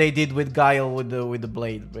what they did with Guile with the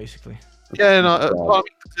blade, basically. Yeah,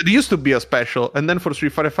 it used to be a special, and then for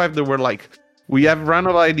Street Fighter V, they were like, we have run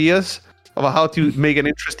out of ideas about how to make an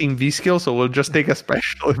interesting V skill, so we'll just take a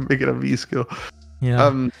special and make it a V skill.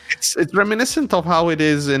 Yeah. It's reminiscent of how it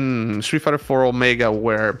is in Street Fighter 4 Omega,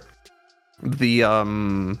 where the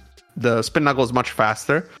spin knuckle is much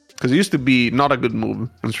faster, because it used to be not a good move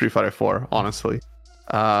in Street Fighter 4, honestly,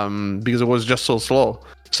 because it was just so slow.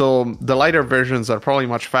 So the lighter versions are probably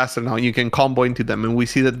much faster now. You can combo into them, and we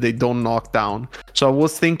see that they don't knock down. So I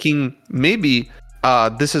was thinking maybe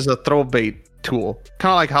this is a throw bait tool,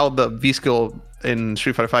 kind of like how the V skill in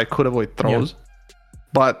Street Fighter 5 could avoid throws. Yeah.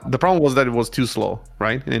 But the problem was that it was too slow,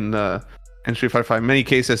 right? In Street Fighter 5, in many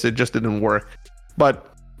cases it just didn't work.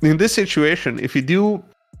 But in this situation, if you do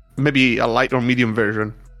maybe a light or medium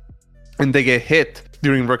version, and they get hit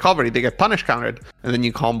during recovery, they get punish countered, and then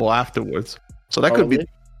you combo afterwards. So that could be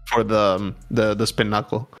for the spin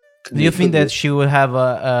knuckle. Do you think that she will have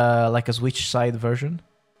a switch side version?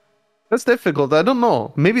 That's difficult. I don't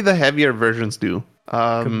know. Maybe the heavier versions do.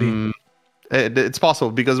 Could be. It's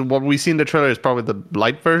possible, because what we see in the trailer is probably the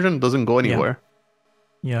light version doesn't go anywhere.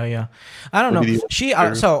 Yeah. I don't know.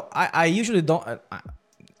 So I usually don't.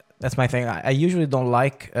 That's my thing. I usually don't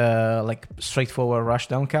like straightforward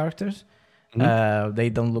rushdown characters. Mm-hmm. They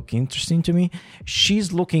don't look interesting to me.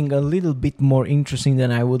 She's looking a little bit more interesting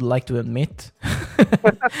than I would like to admit.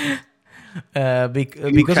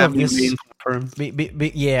 Because of this.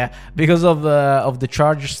 Because of the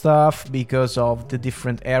charge stuff, because of the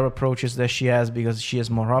different air approaches that she has, because she has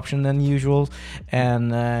more options than usual,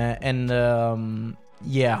 and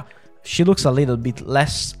she looks a little bit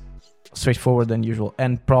less straightforward than usual,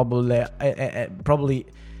 and probably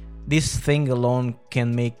this thing alone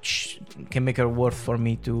can make her worth for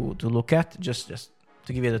me to look at, just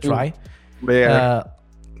to give it a try.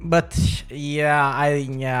 But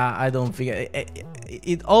I don't think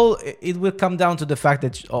it will come down to the fact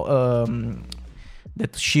that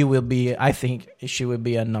that she will be. I think she will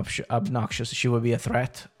be obnoxious. She will be a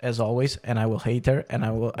threat as always, and I will hate her, and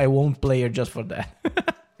I won't play her just for that.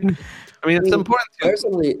 I mean, it's important.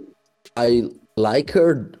 Personally, I like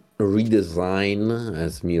her redesign,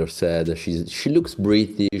 as Mir said. She looks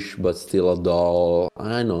British, but still a doll.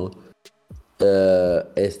 I know.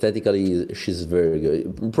 Aesthetically, she's very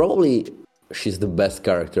good. Probably, she's the best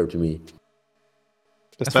character to me.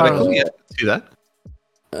 Aesthetically, see that.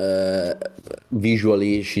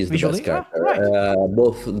 Visually, she's the best character. Right.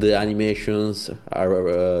 Both the animations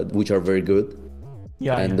are, which are very good.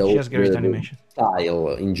 And she has great animation. Style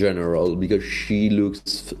in general, because she looks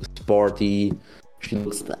sporty. She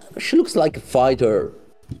looks like a fighter,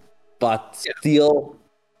 but still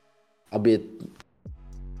a bit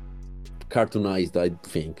cartoonized, I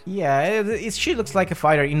think. Yeah, she looks like a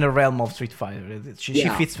fighter in the realm of Street Fighter. She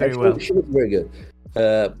fits very well. She looks very good.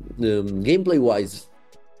 Gameplay-wise,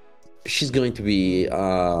 she's going to be,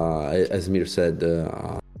 as Mir said,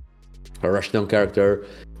 a rushdown character.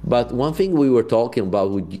 But one thing we were talking about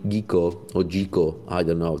with Jiko, I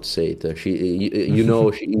don't know how to say it. She is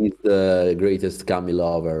the greatest Kami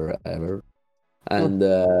lover ever. And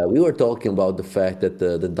we were talking about the fact that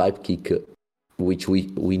the dive kick, which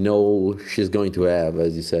we know she's going to have,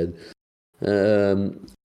 as you said,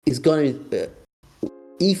 is going to,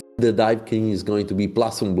 if the dive kick is going to be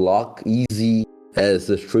plus one block, easy as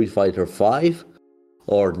a Street Fighter 5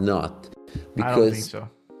 or not. Because I don't think so.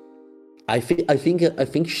 I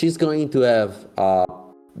think she's going to have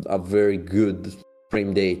a very good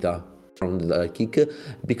frame data from the dive kick,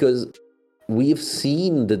 because we've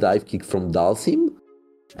seen the dive kick from Dalsim,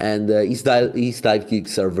 and his dive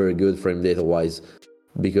kicks are very good frame data wise,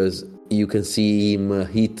 because you can see him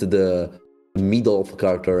hit the middle of the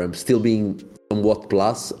character and still being somewhat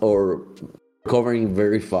plus or recovering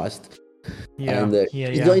very fast. We saw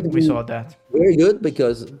that. Very good,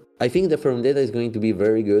 because I think the frame data is going to be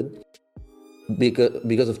very good.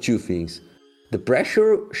 Because of two things. The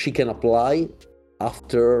pressure she can apply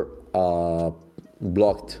after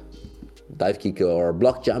blocked dive kick or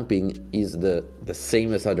block jumping is the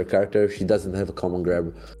same as other characters. She doesn't have a common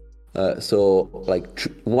grab. So like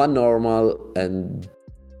one normal and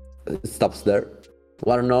it stops there.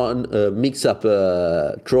 One mix up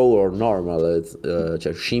throw or normal, it's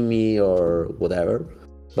shimmy or whatever.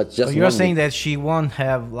 But just So you're one saying move. that she won't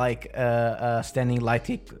have like a standing light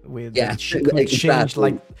kick with Yeah, that she could change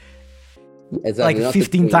exactly. Exactly. like not the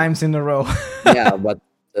 15 thing. times in a row. Yeah, but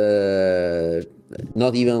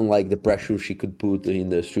not even like the pressure she could put in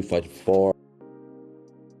the Street Fighter 4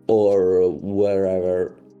 or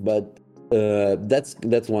wherever. But that's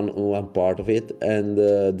one part of it, and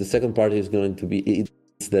the second part is going to be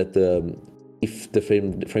it's that if the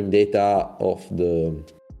frame data of the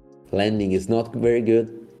landing is not very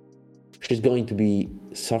good, she's going to be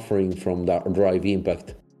suffering from the drive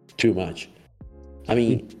impact too much. I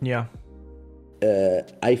mean, Yeah.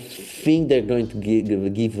 I think they're going to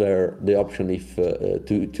give her the option if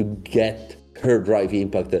to get her drive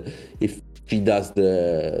impact if she does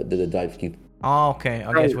the dive kick. Oh, okay.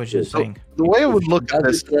 I guess what you're saying. The way I If would she look at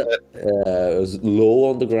does this, it, low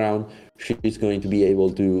on the ground, she's going to be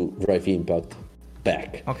able to drive impact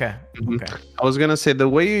back. Okay. Okay. I was gonna say the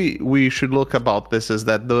way we should look about this is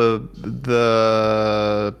that the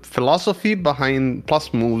philosophy behind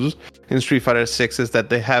plus moves in Street Fighter 6 is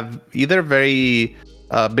that they have either very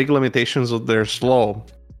big limitations of their slow,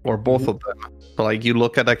 or both of them. So like you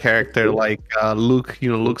look at a character like Luke,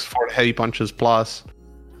 Luke's forward heavy punches plus,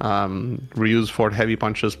 Ryu's forward heavy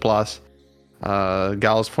punches plus,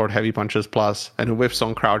 Gal's forward heavy punches plus, and whiffs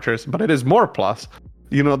on crouchers, but it is more plus,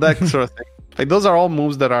 that sort of thing. Like those are all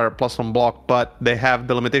moves that are plus on block, but they have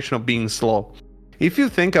the limitation of being slow. If you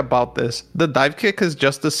think about this, the dive kick is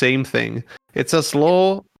just the same thing. It's a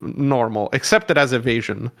slow normal, except it has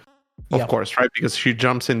evasion, of course, right? Because she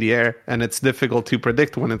jumps in the air and it's difficult to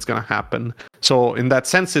predict when it's going to happen. So in that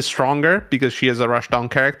sense, it's stronger because she is a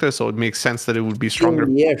rushdown character, so it makes sense that it would be stronger.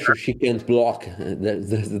 In the air, she can't block.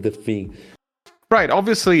 That's the thing. Right.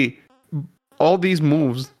 Obviously, all these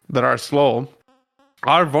moves that are slow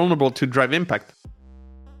are vulnerable to drive impact,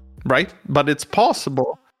 right? But it's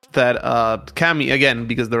possible that Cammy, again,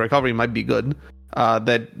 because the recovery might be good,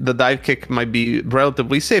 that the dive kick might be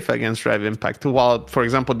relatively safe against drive impact. While, for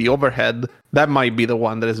example, the overhead, that might be the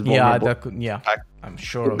one that is vulnerable. I'm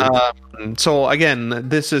sure of it. So again,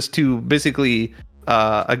 this is to basically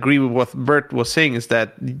agree with what Bert was saying, is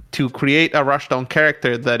that to create a rushdown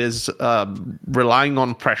character that is relying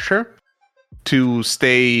on pressure to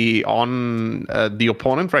stay on the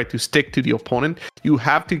opponent, right? To stick to the opponent, you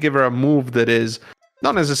have to give her a move that is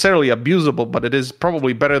not necessarily abusable, but it is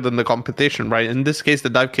probably better than the competition, right? In this case,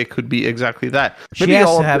 the dive kick could be exactly that. She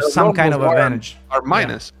has to have some kind of advantage. Are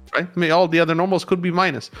minus, right? I mean, all the other normals could be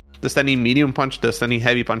minus. The standing medium punch, the standing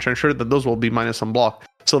heavy punch, I'm sure that those will be minus on block.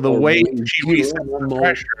 So the way she resets the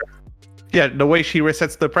pressure, the way she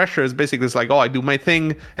resets the pressure is basically it's like, oh, I do my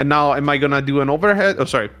thing, and now am I gonna do an overhead? Oh,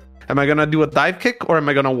 sorry. Am I going to do a dive kick or am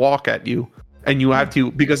I going to walk at you? And you have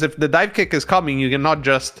to, because if the dive kick is coming, you cannot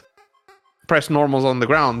just press normals on the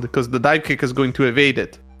ground because the dive kick is going to evade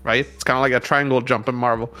it, right? It's kind of like a triangle jump in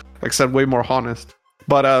Marvel, except way more honest.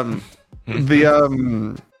 But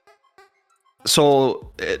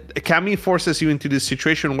Cammy forces you into this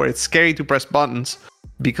situation where it's scary to press buttons,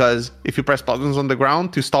 because if you press buttons on the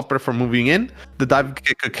ground to stop her from moving in, the dive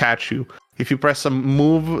kick could catch you. If you press a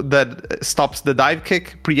move that stops the dive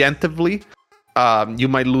kick preemptively, you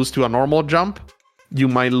might lose to a normal jump. You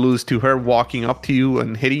might lose to her walking up to you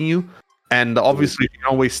and hitting you. And obviously, she can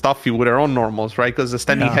always stuff you with her own normals, right? Because the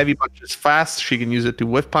standing heavy punch is fast. She can use it to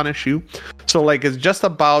whiff punish you. So, like, it's just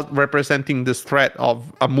about representing this threat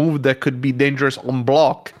of a move that could be dangerous on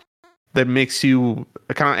block that makes you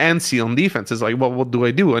kind of antsy on defense. It's like, well, what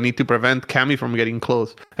do? I need to prevent Cammy from getting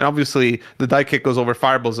close. And obviously, the dive kick goes over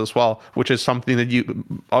fireballs as well, which is something that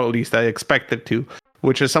or at least I expect it to,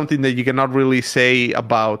 which is something that you cannot really say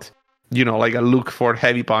about, like a Luke for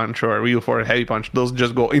heavy punch or a Ryu for a heavy punch. Those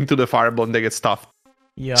just go into the fireball and they get stuffed.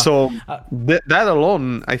 Yeah. So that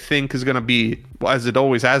alone, I think, is going to be, as it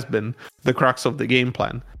always has been, the crux of the game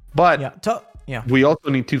plan. But we also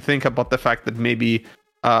need to think about the fact that maybe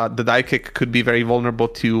the dive kick could be very vulnerable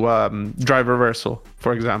to drive reversal,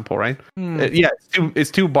 for example, right?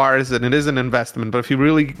 It's two bars and it is an investment, but if you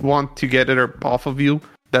really want to get it off of you,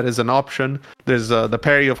 that is an option. There's the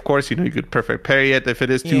parry, of course. You could perfect parry it. If it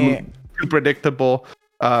is too predictable,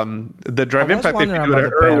 the drive impact, if you do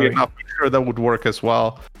it early enough, I'm sure that would work as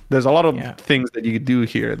well. There's a lot of things that you could do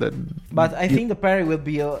here. But I think the parry will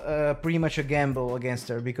be pretty much a gamble against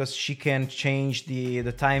her, because she can change the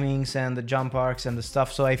timings and the jump arcs and the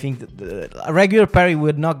stuff. So I think that a regular parry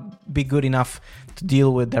would not be good enough to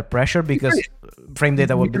deal with that pressure, because frame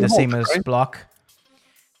data will be the same as block.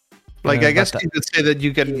 Like, I guess you could say that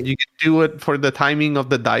you can do it for the timing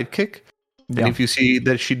of the dive kick. And if you see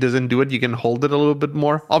that she doesn't do it, you can hold it a little bit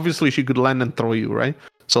more. Obviously, she could land and throw you, right?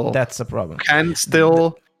 So that's a problem. Can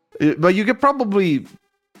still, but you could probably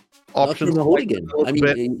Not options. from a like hooligan. a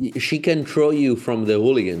little bit. She can throw you from the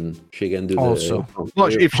hooligan. She can do Also. Well,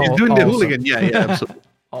 if she's doing the Also. hooligan, yeah, absolutely.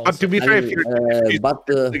 But to be fair, if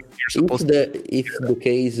you're supposed to. if the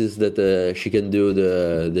case is that she can do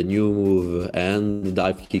the new move and the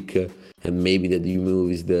dive kick, and maybe the new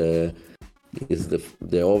move is the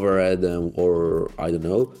overhead, or I don't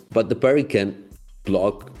know. But the parry can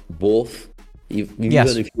block both, even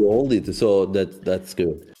if you hold it. So that's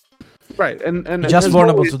good. Right, and Just as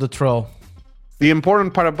vulnerable always, to the throw. the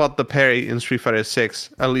important part about the parry in Street Fighter 6,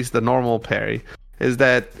 at least the normal parry, is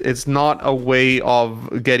that it's not a way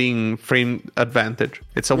of getting frame advantage.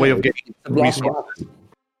 It's a way of getting resources.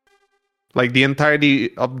 Like the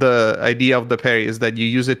entirety of the idea of the parry is that you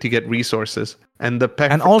use it to get resources, and the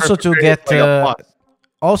And also to get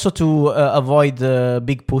also to avoid the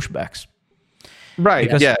big pushbacks. Right.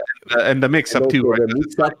 Because- yeah, and the mix-up too. Right?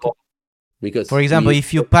 Because For example,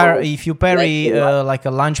 if you parry like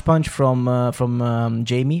a lunge punch from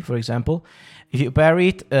Jamie, for example, if you parry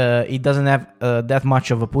it, it doesn't have that much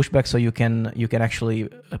of a pushback, so you can actually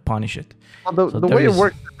punish it. Well, the way it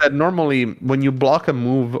works is that normally when you block a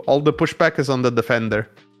move, all the pushback is on the defender,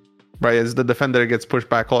 right? As the defender gets pushed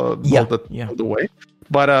back all the way.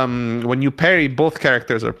 But when you parry, both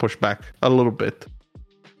characters are pushed back a little bit.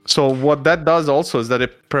 So what that does also is that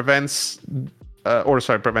it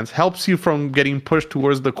helps you from getting pushed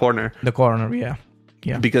towards the corner. The corner, yeah.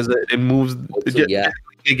 Because it moves,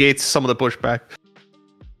 negates some of the pushback.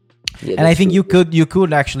 Yeah, and I think you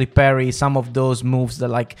could actually parry some of those moves that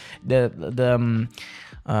like the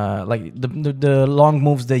long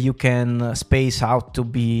moves that you can space out to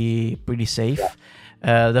be pretty safe.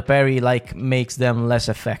 The parry like makes them less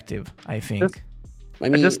effective, I think. I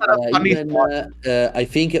mean, just had a funny I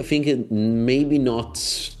think maybe not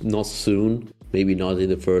soon, maybe not in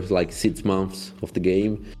the first like 6 months of the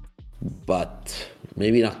game, but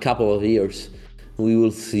maybe in a couple of years we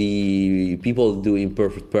will see people doing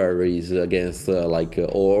perfect parries against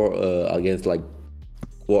against like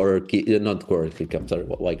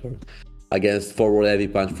against forward heavy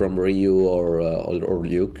punch from Ryu or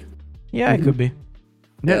Luke. Yeah, it could be.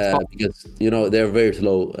 Because they're very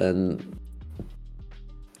slow and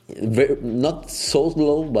not so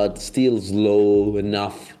slow, but still slow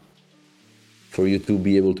enough for you to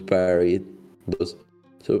be able to parry it.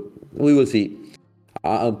 So we will see.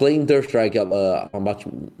 I'm playing Third Strike a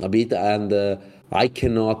bit, and I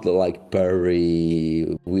cannot like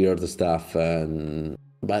parry weird stuff.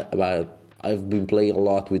 But I've been playing a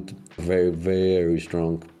lot with very, very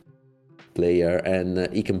strong player,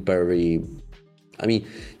 and he can parry. I mean,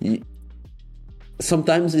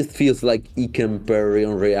 sometimes it feels like he can parry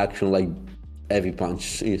on reaction like heavy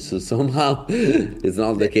punch. So somehow it's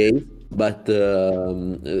not the case, but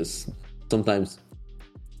sometimes.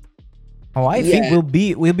 Oh, I think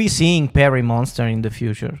we'll be seeing parry monster in the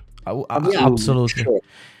future. Absolutely,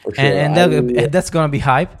 for sure. And that's gonna be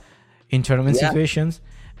hype in tournament situations.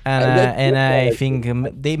 And I think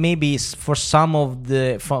they maybe for some of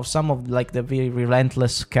like the very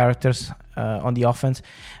relentless characters on the offense,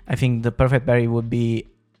 I think the perfect parry would be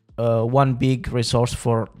one big resource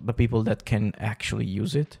for the people that can actually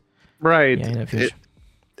use it. Right. Yeah, in the future.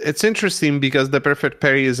 It's interesting because the perfect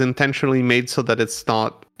parry is intentionally made so that it's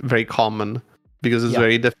not very common, because it's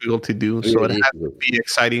very difficult to do. So it has to be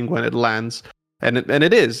exciting when it lands. And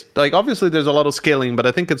it is. Like, obviously there's a lot of scaling, but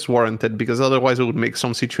I think it's warranted, because otherwise it would make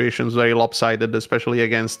some situations very lopsided, especially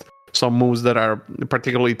against some moves that are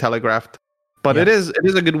particularly telegraphed. But it is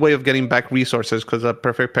a good way of getting back resources, because a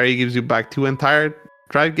perfect parry gives you back 2 entire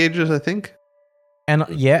drive gauges, I think. And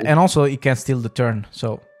also it can steal the turn.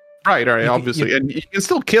 So Right, obviously. And you can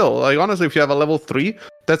still kill. Like, honestly, if you have a level 3,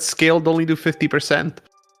 that's scaled only to 50%.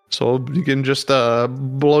 So you can just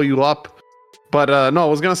blow you up. But no, I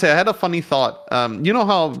was going to say, I had a funny thought. You know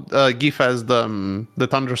how Gief has the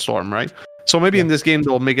Thunderstorm, right? So maybe in this game,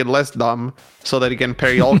 they'll make it less dumb so that he can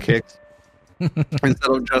parry all kicks.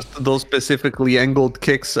 Instead of just those specifically angled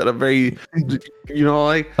kicks at a very,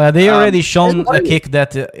 like... they already shown a kick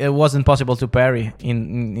that it wasn't possible to parry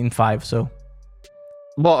in 5, so...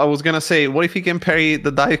 Well, I was gonna say, what if you can parry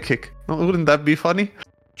the dive kick? Wouldn't that be funny?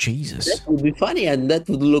 Jesus. That would be funny, and that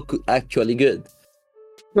would look actually good.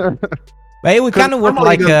 But it would kind of work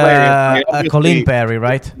like a Colin parry,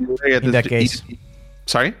 right? In that case.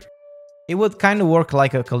 Sorry? It would kind of work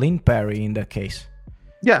like a Colin parry in that case.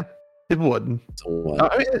 Yeah, it would.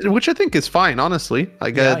 Which I think is fine, honestly.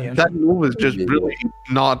 Like that move is just really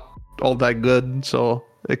not all that good, so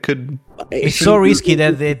it could... It's so risky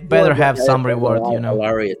that it better have some reward,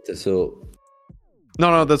 Lariat, so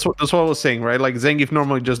No, that's what I was saying, right? Like Zangief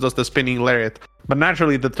normally just does the spinning lariat, but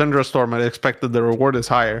naturally the Thunderstorm, I expect that the reward is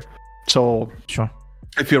higher. So Sure.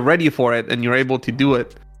 if you're ready for it and you're able to do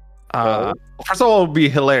it, first of all, it would be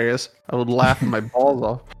hilarious. I would laugh my balls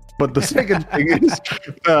off. But the second thing is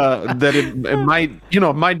that it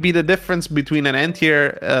might be the difference between an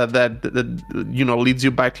anti-air that leads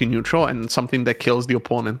you back to neutral and something that kills the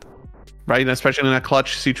opponent, right? And especially in a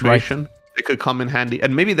clutch situation, it could come in handy.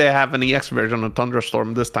 And maybe they have an EX version of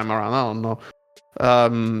Thunderstorm this time around. I don't know.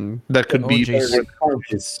 That could be. Geez.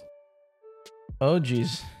 Oh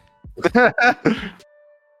jeez.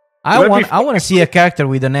 I want to see a character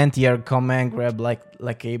with an anti-air command grab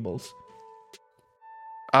like Cable's.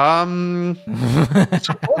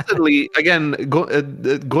 Supposedly, again,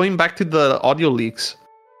 going back to the audio leaks,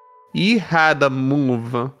 he had a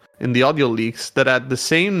move in the audio leaks that had the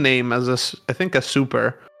same name as I think a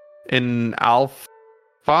super in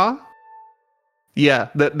Alpha. Yeah,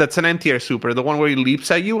 that's an anti-air super, the one where he leaps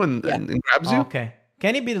at you and grabs you. Okay,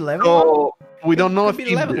 can he be the level? So we don't know if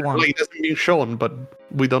he level one. It doesn't being shown, but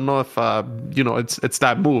we don't know if it's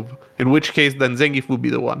that move. In which case, then Zangief will be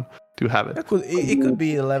the one to have it. It could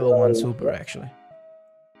be a level 1 super actually.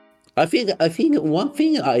 I think one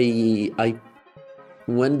thing I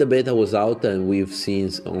when the beta was out and we've seen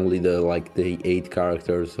only the 8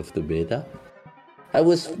 characters of the beta, I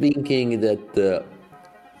was thinking that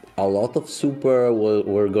a lot of super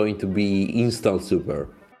were going to be instant super.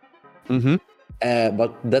 Mm-hmm.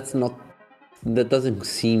 But that doesn't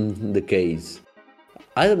seem the case.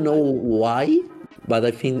 I don't know why, but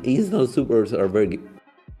I think instant supers are very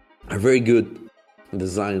good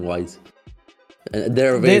design wise.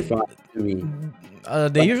 They're very fun to me.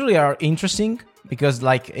 They usually are interesting because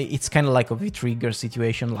it's kind of like a V-trigger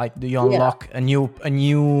situation. Like, do you unlock a new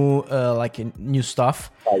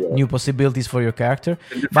stuff, new possibilities for your character?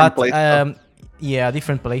 But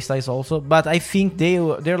different playstyles also. But I think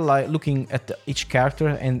they're like looking at each character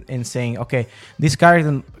and saying, okay, this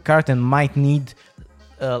character might need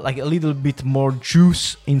a little bit more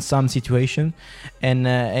juice in some situation,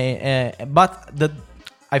 but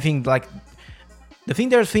I think the thing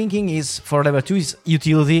they're thinking is for level 2 is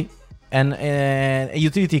utility, and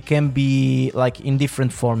utility can be in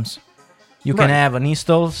different forms. You can have an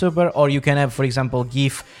install super, or you can have, for example,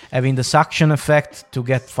 Gief having the suction effect to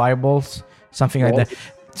get fireballs, something like that.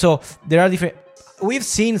 So there are different. We've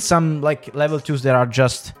seen some level 2s that are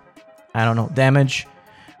just, I don't know, damage.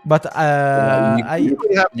 But supers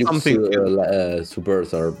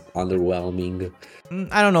are underwhelming.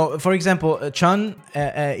 I don't know. For example, Chun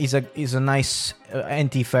is a nice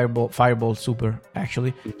anti-fireball super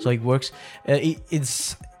actually, so it works. It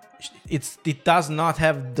does not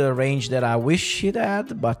have the range that I wish it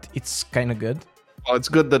had, but it's kind of good. Oh, it's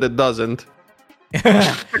good that it doesn't.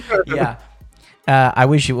 Yeah. I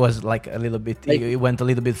wish it was a little bit. It went a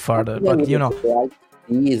little bit farther, but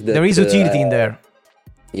there is utility in there.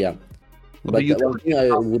 Yeah, but one thing I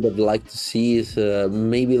would have liked to see is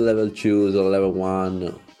maybe level 2s or level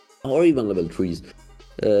 1 or even level 3s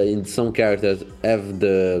in some characters have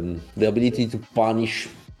the ability to punish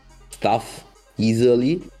stuff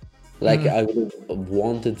easily. I would have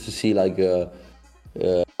wanted to see I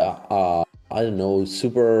don't know,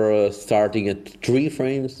 super starting at 3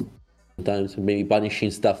 frames, sometimes maybe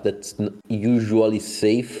punishing stuff that's usually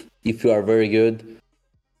safe. If you are very good,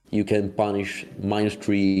 you can punish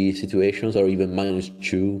 -3 situations or even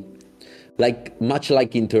 -2, much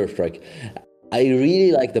like in Third Strike. I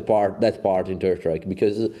really like that part in Third Strike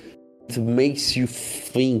because it makes you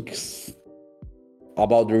think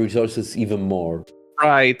about the resources even more.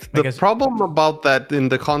 Right. The problem about that in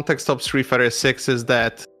the context of Street Fighter 6 is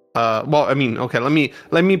that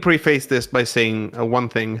let me preface this by saying one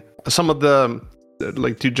thing. Some of the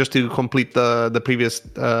to complete the previous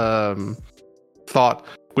thought,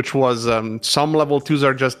 which was some level 2s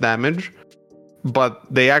are just damage, but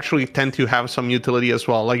they actually tend to have some utility as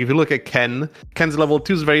well. If you look at Ken's level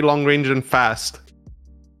 2 is very long range and fast,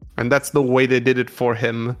 and that's the way they did it for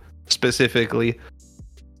him specifically.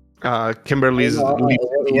 Kimberly's what's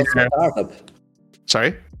the startup?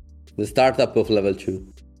 Sorry? The startup of level 2.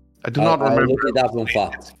 I do not remember. Look it up on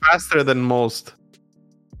It's faster than most.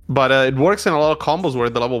 But it works in a lot of combos where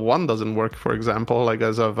the level 1 doesn't work, for example,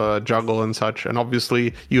 as of juggle and such. And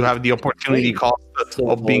obviously, you have the opportunity cost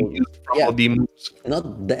of being used from all the moves.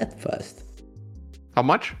 Not that fast. How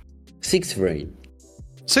much? 6 frames.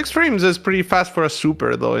 6 frames is pretty fast for a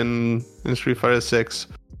super, though, in Street Fighter 6.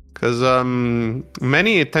 Because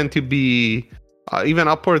many tend to be even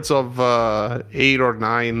upwards of 8 or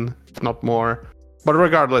 9, if not more. But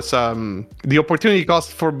regardless, the opportunity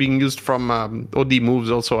cost for being used from OD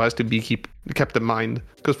moves also has to be kept in mind,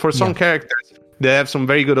 because for some characters they have some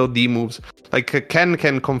very good OD moves. Like Ken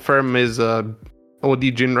can confirm his OD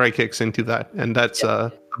Jinrai kicks into that, and that's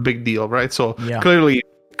a big deal, right? So clearly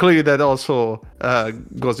that also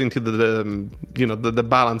goes into the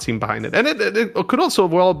balancing behind it, and it could also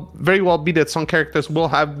very well be that some characters will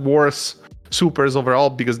have worse supers overall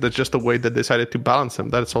because that's just the way they decided to balance them.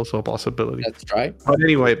 That's also a possibility. That's right. But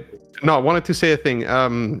anyway, no, I wanted to say a thing.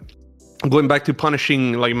 Going back to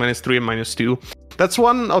punishing like -3 and -2, that's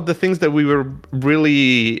one of the things that we were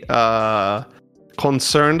really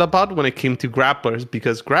concerned about when it came to grapplers,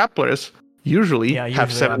 because grapplers usually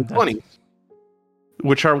have 720,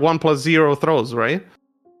 which are 1+0 throws, right?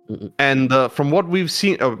 And from what we've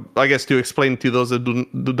seen, I guess to explain to those that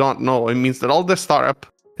do not know, it means that all the startup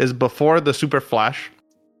is before the super flash,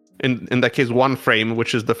 in that case 1 frame,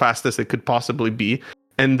 which is the fastest it could possibly be.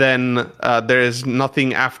 And then there is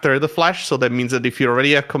nothing after the flash, so that means that if you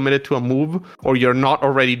already are committed to a move, or you're not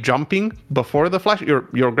already jumping before the flash,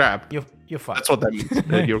 you're grabbed. You're fine. That's what that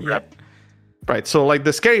means. You're grabbed. Right. So like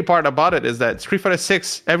the scary part about it is that Street Fighter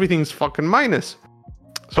 6, everything's fucking minus.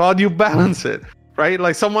 So how do you balance it? Right?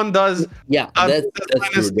 Like someone does that's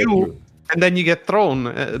 -2, and then you get thrown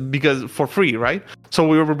because for free, right? So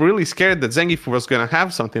we were really scared that Zangief was going to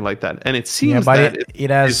have something like that, and it seems that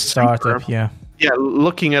it has startup. Yeah,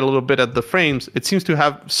 looking at a little bit at the frames, it seems to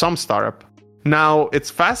have some startup. Now, it's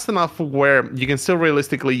fast enough where you can still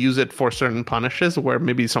realistically use it for certain punishes where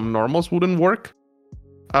maybe some normals wouldn't work.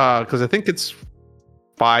 Because I think it's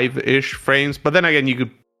 5-ish frames. But then again, you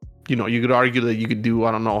could argue that you could do,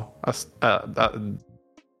 I don't know.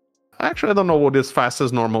 Actually, I don't know what as fast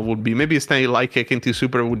as normal would be. Maybe a steady light kick into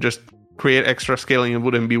super would just create extra scaling and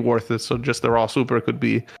wouldn't be worth it. So just the raw super could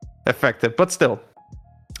be effective. But still,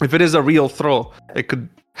 if it is a real throw, it could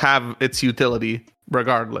have its utility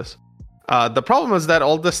regardless. The problem is that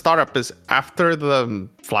all the startup is after the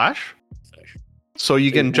flash, so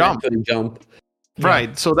you can jump.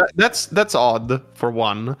 Right, so that's odd for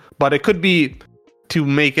one, but it could be to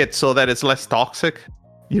make it so that it's less toxic.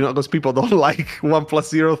 Those people don't like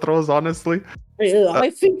 1+0 throws, honestly. I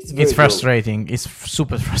think it's frustrating. It's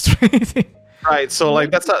super frustrating. Right, so like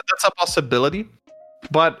that's a possibility,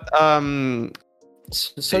 but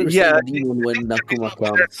so when Nakuma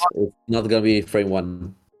comes, it's not gonna be frame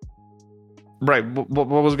 1. Right. What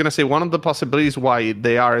I was gonna say, one of the possibilities why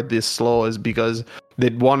they are this slow is because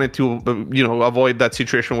they wanted to, avoid that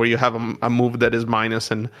situation where you have a move that is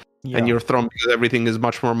minus and you're thrown because everything is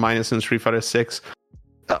much more minus in Street Fighter 6.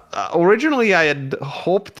 Originally, I had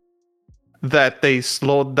hoped that they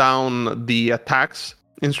slowed down the attacks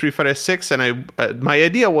in Street Fighter 6, and my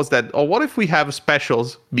idea was that, what if we have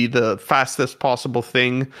specials be the fastest possible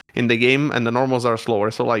thing in the game, and the normals are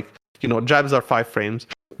slower? So like, jabs are 5 frames,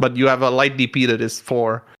 but you have a light DP that is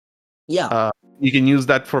 4. Yeah. You can use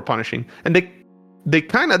that for punishing, and they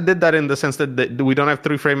kind of did that in the sense that we don't have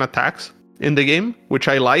 3-frame attacks in the game, which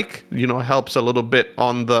I like. Helps a little bit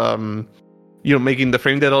on the making the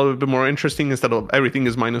frame data a little bit more interesting instead of everything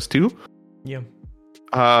is -2. Yeah.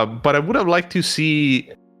 But I would have liked to see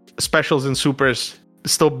specials and supers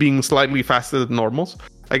still being slightly faster than normals.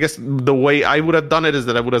 I guess the way I would have done it is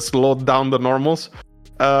that I would have slowed down the normals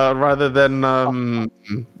rather than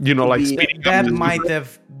like speeding that up.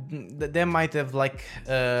 might have like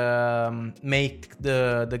make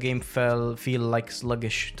the game feel like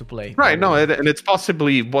sluggish to play. Right, no, and it's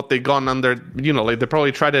possibly what they gone under, like they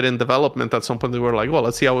probably tried it in development at some point. They were like, well,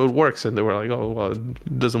 let's see how it works, and they were like, oh, well,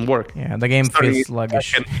 it doesn't work. Yeah, the game feels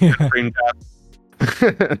sluggish.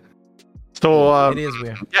 So it is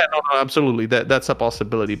weird. Yeah, no, absolutely, that's a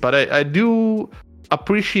possibility. But I do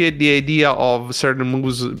appreciate the idea of certain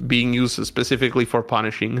moves being used specifically for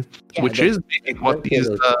punishing, which is what these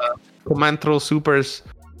command throw supers,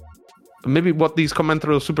 maybe what these command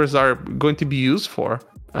throw supers are going to be used for.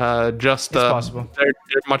 Just possible. They're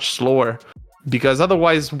much slower, because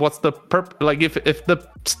otherwise, what's the like if the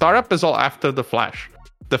startup is all after the flash,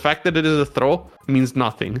 the fact that it is a throw means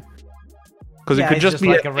nothing, because it could just be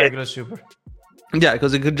like a regular super. Yeah,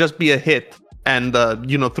 because it could just be a hit. And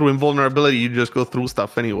through invulnerability, you just go through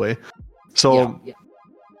stuff anyway. So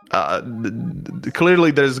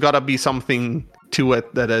clearly, there's got to be something to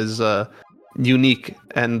it that is unique.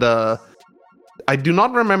 And I do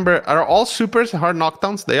not remember. Are all supers hard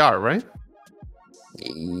knockdowns? They are, right?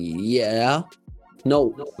 Yeah.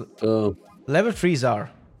 No. Level 3s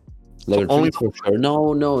are. Level 3s for sure.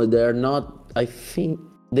 No, they're not. I think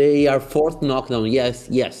they are 4th knockdown.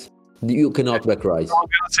 Yes. You cannot back rise. I'm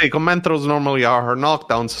gonna say command throws normally are hard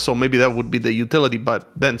knockdowns, so maybe that would be the utility. But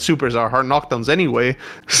then supers are hard knockdowns anyway.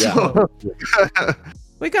 So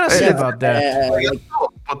we gotta see about that.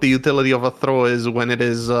 what the utility of a throw is when it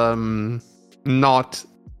is not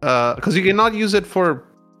because you cannot use it for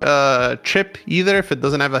chip either if it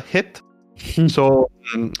doesn't have a hit. So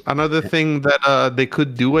another thing that they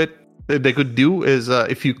could do is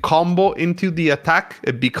if you combo into the attack,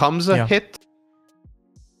 it becomes a hit.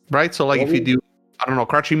 Right? So like if you do, I don't know,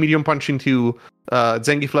 crouching medium punch into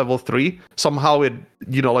Zangief level 3, somehow it,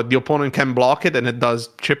 like the opponent can block it and it does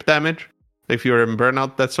chip damage. If you're in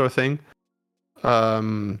burnout, that sort of thing. We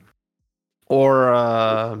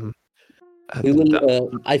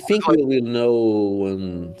will. I think we will know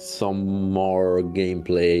when some more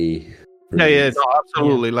gameplay. Yeah, no,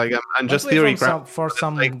 absolutely. Yeah. Like I'm just Let's wait theory for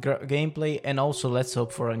some gameplay, and also let's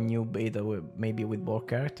hope for a new beta maybe with more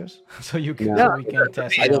characters, so we can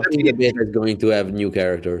test. I don't think the beta is going to have new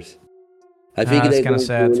characters. I think they're going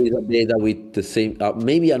to release a beta with the same,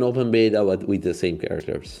 maybe an open beta, but with the same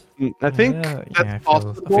characters. I think I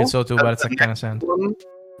feel so too, but it's kind of sad.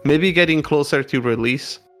 Maybe getting closer to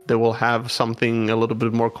release, they will have something a little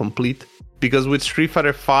bit more complete. Because with Street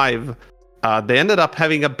Fighter V, they ended up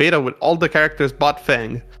having a beta with all the characters but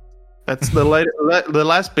Fang. That's the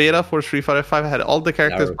last beta for Street Fighter V had all the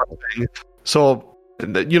characters but Fang. So,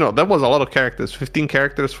 that was a lot of characters. 15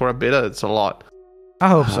 characters for a beta, it's a lot. I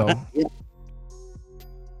hope so.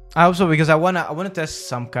 I hope so, because I wanna test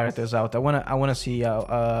some characters out. I wanna see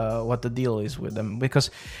what the deal is with them, because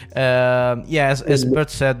as Bert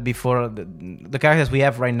said before, the characters we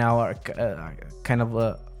have right now are kind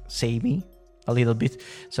of samey a little bit.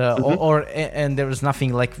 So and there is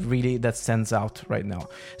nothing like really that stands out right now.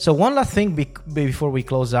 So one last thing before we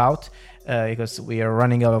close out, because we are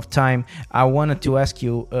running out of time, I wanted to ask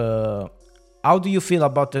you, how do you feel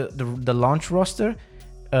about the launch roster?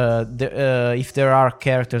 If there are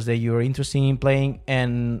characters that you're interested in playing,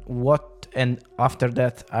 and after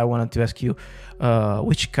that I wanted to ask you,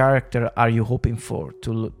 which character are you hoping for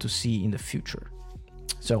to see in the future?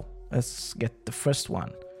 So let's get the first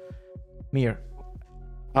one. Mir,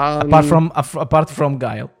 apart from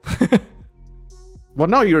Guile. Well,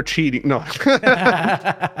 no, you're cheating. No.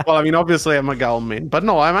 Well, I mean, obviously I'm a Guile main, but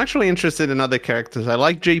no, I'm actually interested in other characters. I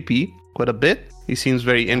like JP quite a bit. He seems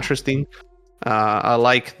very interesting. I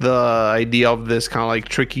like the idea of this kind of like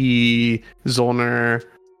tricky zoner.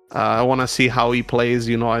 I want to see how he plays.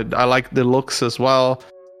 I like the looks as well.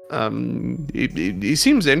 He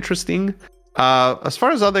seems interesting. As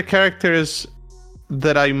far as other characters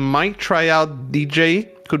that I might try out, DJ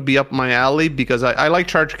could be up my alley, because I like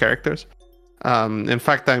charge characters. In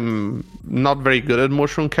fact, I'm not very good at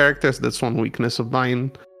mushroom characters. That's one weakness of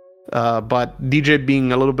mine. But DJ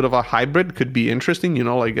being a little bit of a hybrid could be interesting,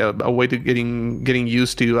 like a way to getting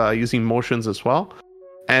used to using motions as well.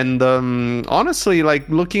 And honestly, like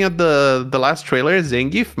looking at the last trailer,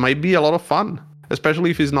 Zangief might be a lot of fun,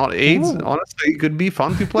 especially if he's not AIDS. Ooh. Honestly, it could be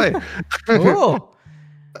fun to play.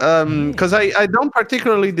 Because I don't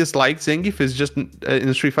particularly dislike Zangief. It's just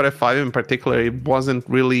in Street Fighter V in particular, it wasn't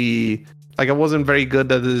really like, I wasn't very good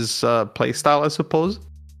at his playstyle, I suppose.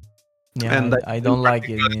 Yeah, and I don't like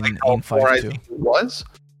it in 5 too. Was,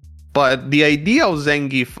 but the idea of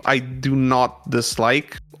Zangief I do not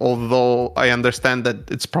dislike, although I understand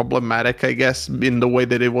that it's problematic, I guess, in the way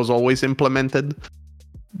that it was always implemented.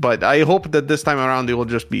 But I hope that this time around it will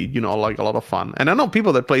just be, like a lot of fun. And I know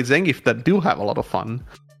people that play Zangief that do have a lot of fun.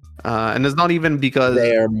 And it's not even because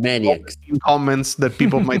they are maniacs. Comments that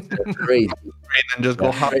people might crazy and just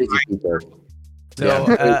go crazy people. So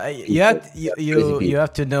you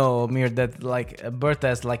have to know, Mir, that like Bert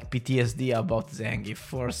has like PTSD about Zangief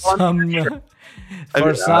for some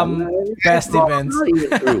past events.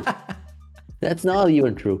 That's not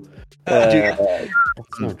even true. That's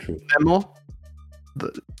not true. Demo?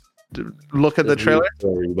 Look at the trailer.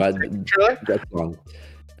 Story, but that's wrong.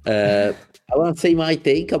 I want to say my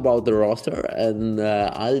take about the roster, and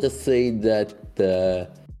I'll just say that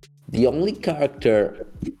the only character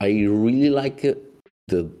I really like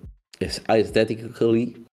the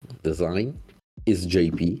aesthetically design is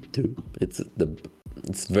JP too.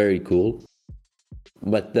 It's very cool,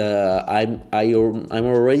 but I'm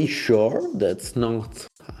already sure that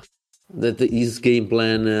his game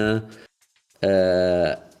plan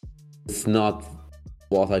it's not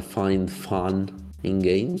what I find fun in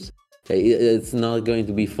games. It's not going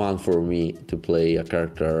to be fun for me to play a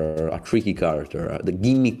tricky character. The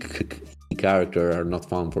gimmick character are not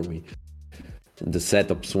fun for me. The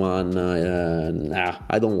setups one,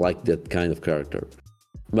 I don't like that kind of character.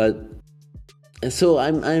 But so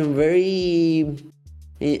I'm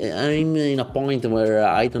in a point where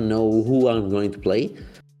I don't know who I'm going to play,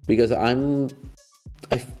 because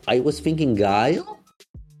I was thinking Guile,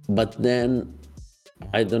 but then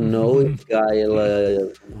I don't know if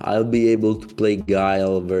Guile. I'll be able to play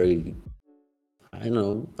Guile very. I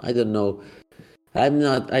know. I don't know. I'm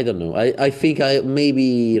not. I don't know. I think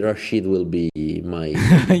maybe Rashid will be my.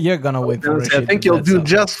 You're gonna wait for I Rashid. think you'll that's do okay.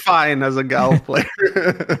 just fine as a Gal player.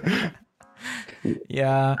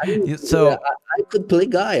 Yeah. Yeah, I could play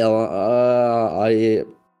Guile.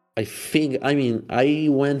 I think. I mean, I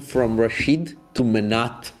went from Rashid to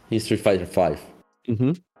Menat in Street Fighter Five.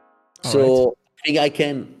 Mhm. So I think I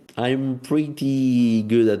can. I'm pretty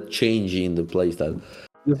good at changing the playstyle.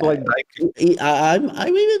 Just like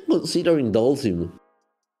I'm even considering Dulcim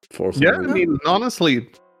for some yeah, I reason. mean, honestly,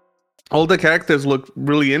 all the characters look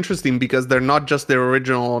really interesting because they're not just their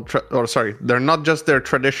original, they're not just their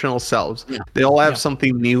traditional selves. Yeah. They all have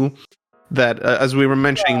something new that, as we were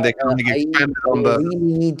mentioning, they kind of I expanded on the. really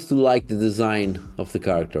need to like the design of the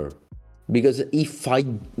character, because if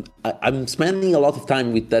I'm spending a lot of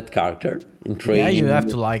time with that character in training. Yeah, you have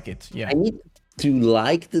to like it. Yeah. I need to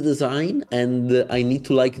like the design, and I need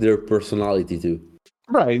to like their personality too.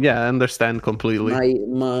 Right, yeah, I understand completely.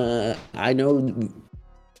 I know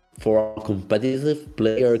for a competitive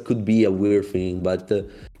player it could be a weird thing, but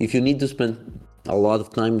if you need to spend a lot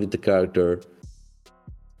of time with the character,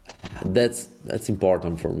 that's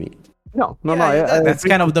important for me. No, That's agree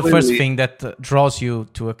kind of the first completely. thing that draws you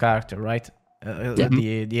to a character, right?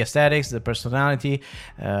 The aesthetics, the personality,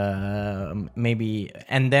 maybe,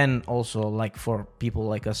 and then also like for people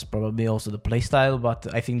like us, probably also the playstyle. But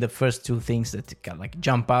I think the first two things that can like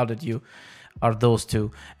jump out at you are those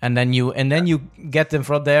two, and then you get them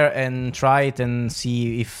from there and try it and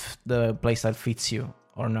see if the playstyle fits you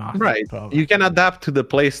or not. Right. probably. You can adapt to the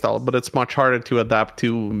playstyle, but it's much harder to adapt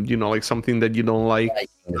to, like something that you don't like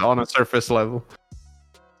on a surface level.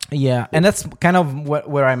 Yeah, and that's kind of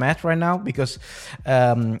where I'm at right now because,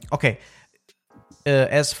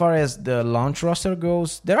 as far as the launch roster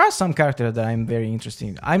goes, there are some characters that I'm very interested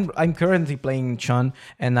in. I'm currently playing Chun,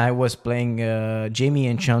 and I was playing Jamie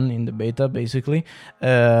and Chun in the beta, basically.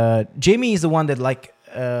 Jamie is the one that like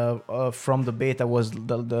from the beta was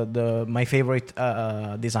the my favorite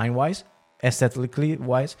design-wise. Aesthetically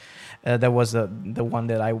wise, that was the one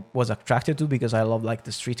that I was attracted to because I love like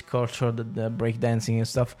the street culture, the breakdancing and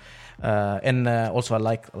stuff, and also I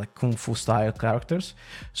like kung fu style characters.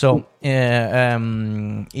 So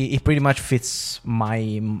it pretty much fits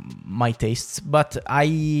my tastes. But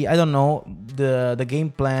I don't know, the game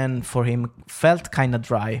plan for him felt kind of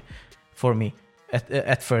dry for me.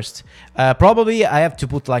 At first, probably I have to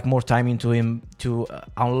put like more time into him to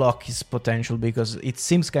unlock his potential because it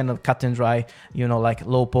seems kind of cut and dry, like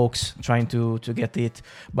low pokes trying to get it.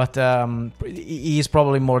 But he is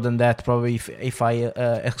probably more than that. Probably if I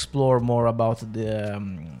explore more about the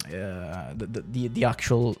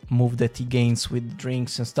actual move that he gains with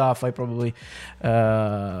drinks and stuff, I probably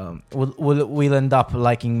will end up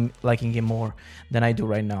liking him more than I do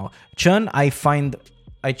right now. Chun, I find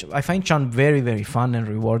Chun very, very fun and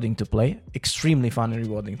rewarding to play. Extremely fun and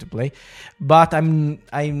rewarding to play. But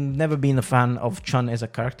I've never been a fan of Chun as a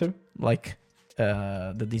character. Like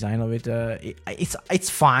the design of it, it's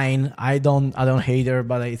fine. I don't hate her,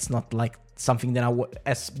 but it's not like something that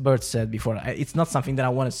as Bert said before, it's not something that I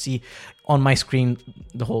want to see on my screen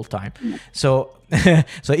the whole time. So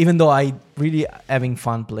so even though I really having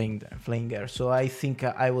fun playing there, so I think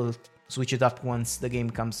I will switch it up once the game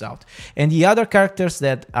comes out. And the other characters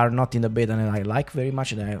that are not in the beta and I like very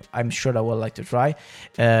much, and I'm sure I would like to try,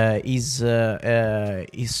 is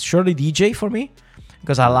surely DJ for me,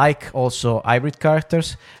 because I like also hybrid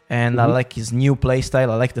characters, and I like his new playstyle.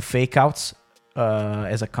 I like the fake outs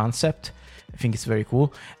as a concept. I think it's very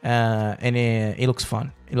cool, and it looks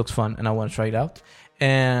fun. It looks fun, and I want to try it out.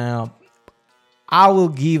 I will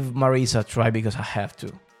give Marisa a try because I have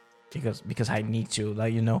to. Because I need to,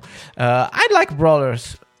 I like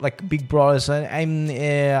brawlers, like big brawlers.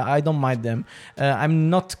 I don't mind them. I'm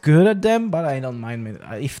not good at them, but I don't mind them.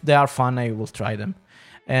 If they are fun, I will try them.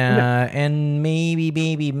 And maybe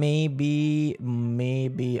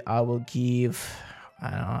I will give.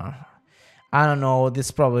 I don't know. This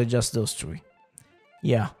is probably just those three.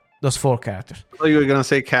 Yeah, those four characters. I thought you were gonna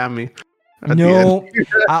say Cammy. No,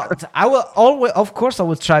 I will always. Of course, I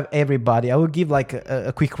will try everybody. I will give like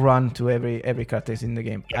a quick run to every character in the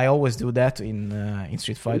game. I always do that in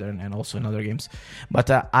Street Fighter and also in other games. But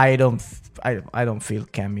I don't feel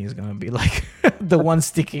Cammy is gonna be like the one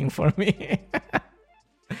sticking for me.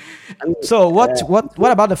 So what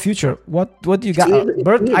about the future? What do you got,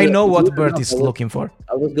 Bert? I know what Bert is looking for.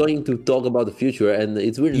 I was going to talk about the future, and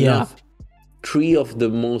it's weird enough. Three of the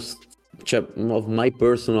most of my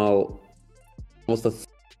personal most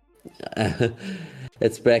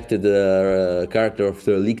expected character of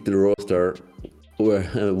the leaked roster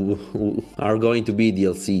who are going to be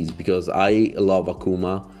DLCs, because I love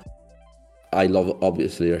Akuma, I love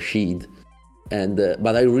obviously Rashid, and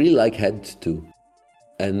but I really like Head too,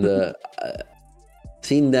 and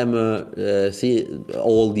seeing them see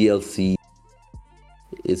all DLC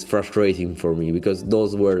is frustrating for me, because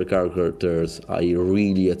those were the characters I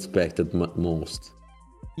really expected most.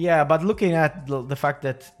 Yeah, but looking at the fact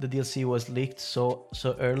that the DLC was leaked so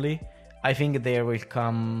early, I think they will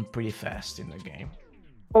come pretty fast in the game.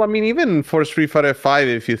 Well, I mean, even for Street Fighter 5,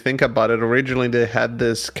 if you think about it, originally they had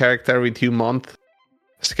this character every 2-month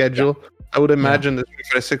schedule. Yeah. I would imagine that Street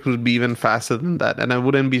Fighter 6 would be even faster than that, and I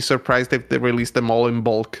wouldn't be surprised if they released them all in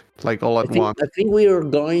bulk, like all at once. I think we are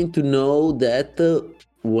going to know that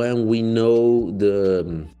when we know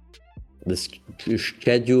the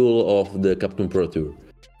schedule of the Capcom Pro Tour,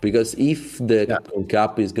 because if the Capcom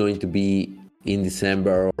Cup is going to be in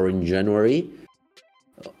December or in January,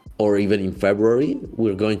 or even in February,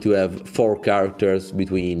 we're going to have 4 characters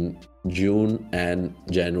between June and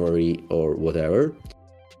January or whatever,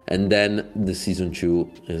 and then the season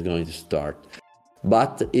 2 is going to start.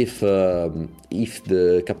 But if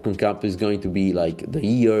the Capcom Cup is going to be like, the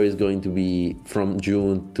year is going to be from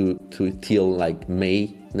June to till like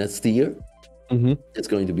May next year, it's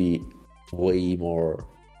going to be way more.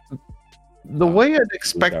 The way I'd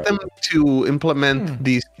expect them to implement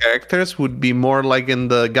these characters would be more like in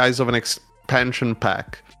the guise of an expansion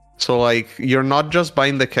pack. So like, you're not just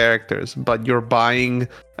buying the characters, but you're buying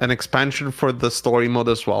an expansion for the story mode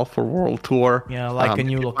as well, for World Tour. Yeah, like a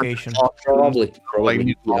new location. Probably like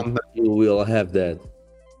you will have that.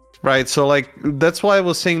 Right, so like, that's why I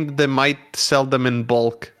was saying that they might sell them in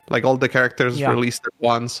bulk, like all the characters released at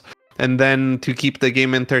once. And then to keep the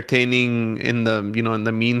game entertaining in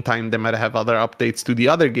the meantime, they might have other updates to the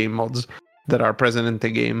other game modes that are present in the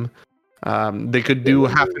game. They could do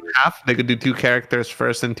half and half. They could do 2 characters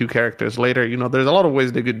first and 2 characters later. There's a lot of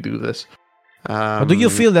ways they could do this. But do you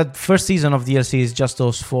feel that first season of DLC is just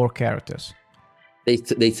those 4 characters?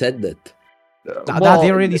 They said that.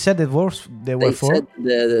 They already said that there were 4? Said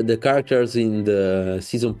the characters in the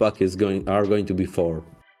season pack are going to be 4.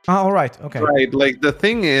 All right. Okay. Right. Like, the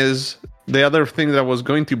thing is, the other thing that I was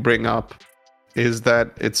going to bring up is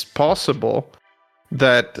that it's possible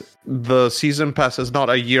that the season pass is not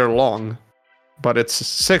a year long, but it's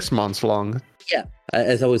 6 months long. Yeah,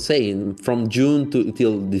 as I was saying, from June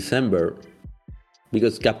till December,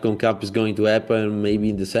 because Capcom Cup is going to happen maybe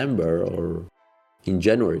in December or in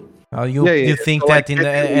January. You think so that like,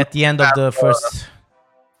 at the end of the first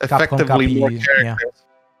effectively Capcom more Cup, characters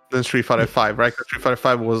than Street Fighter 5, right? Because Street Fighter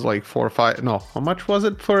 5 was like 4 or 5. No, how much was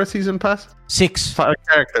it for a season pass? 6. 5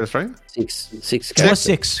 characters, right? 6 It characters. was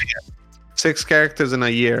 6. 6 characters in a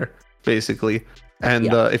year, basically. And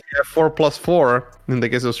if you have 4 plus 4, in the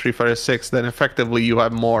case of Street Fighter 6, then effectively you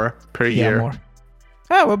have more per year. More.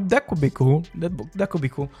 Oh, well, that could be cool. That could be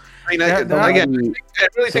cool. I mean, I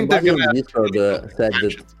really think they're going to... Discord said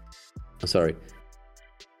that... Sorry.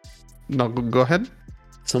 No, go ahead.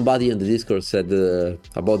 Somebody on the Discord said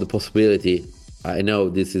about the possibility, I know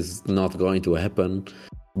this is not going to happen,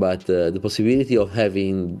 but the possibility of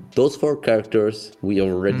having those 4 characters we have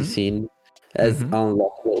already seen as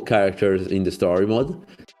unlockable characters in the story mode,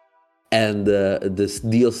 and the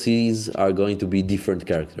DLCs are going to be different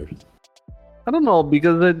characters. I don't know,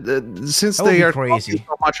 because since they are crazy. talking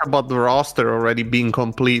so much about the roster already being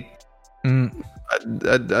complete, I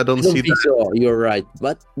don't see that. So. You're right,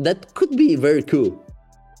 but that could be very cool.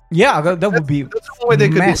 Yeah, that would be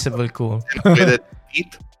massively cool.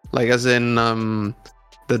 Like, as in the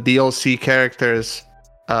DLC characters,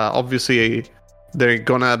 obviously they're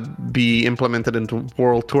gonna be implemented into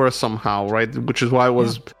World Tour somehow, right? Which is why I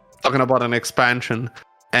was talking about an expansion.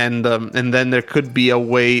 And then there could be a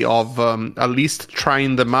way of at least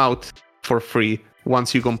trying them out for free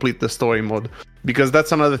once you complete the story mode. Because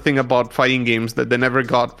that's another thing about fighting games that they never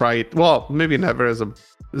got right. Well, maybe never is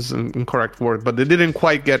an incorrect word, but they didn't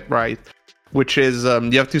quite get right. Which is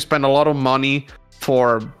you have to spend a lot of money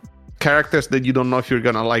for characters that you don't know if you're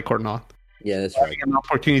gonna like or not. Yeah, that's right. Having an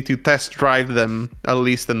opportunity to test drive them, at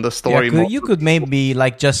least in the story mode. You could maybe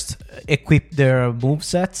like just equip their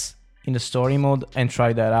movesets in the story mode and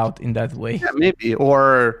try that out in that way. Yeah, maybe.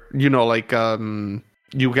 Or, like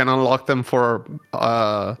you can unlock them for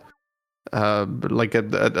like a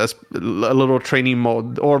little training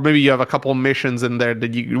mode, or maybe you have a couple missions in there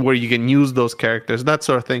where you can use those characters, that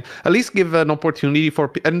sort of thing. At least give an opportunity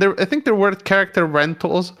for, and I think there were character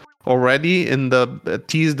rentals already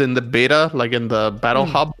teased in the beta, like in the battle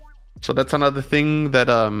hub. So that's another thing that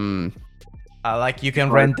Like you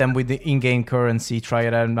can rent them with the in-game currency, try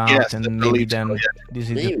it out, Yes, and definitely. maybe then Yeah. this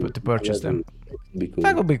is Maybe. to purchase them. Be cool.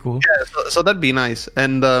 That would be cool. Yeah, so that'd be nice.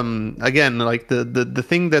 And again, like the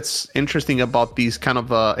thing that's interesting about these kind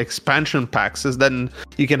of expansion packs is then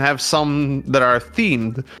you can have some that are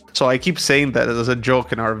themed. So I keep saying that as a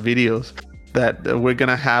joke in our videos that we're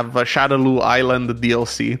gonna have a Shadowloo Island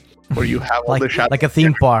DLC where you have all the shadow, Like a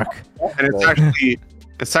theme park. and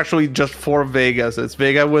it's actually just for Vegas. It's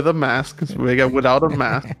Vega with a mask. It's Vega without a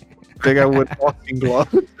mask. Vega with boxing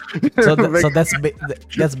gloves. So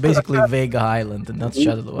that's basically Vega Island and not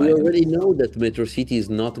Shadowloo We Island. already know that Metro City is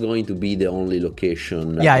not going to be the only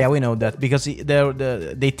location. Yeah, we know that because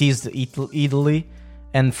they teased Italy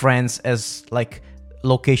and France as like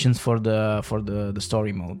locations for the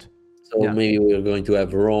story mode. So maybe we're going to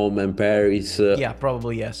have Rome and Paris. Yeah,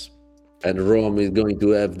 probably yes. And Rome is going to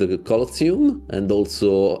have the Colosseum and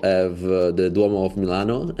also have the Duomo of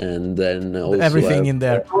Milano, and then also Everything have, in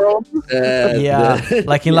there. yeah,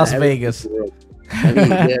 Like in Las Vegas. I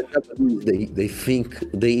mean, they think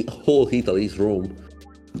whole Italy is Rome.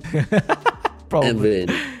 Probably. And then,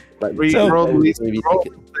 but Maybe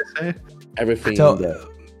everything So, in there.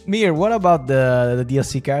 Mir, what about the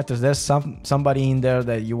DLC characters? There's somebody in there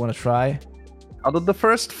that you want to try? Out of the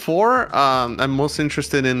first four, I'm most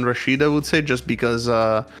interested in Rashid, I would say, just because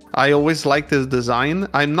I always liked his design.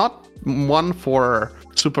 I'm not one for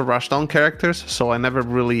super rushdown characters, so I never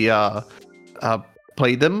really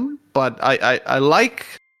played them. But I like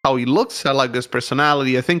how he looks. I like his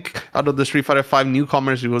personality. I think out of the Street Fighter V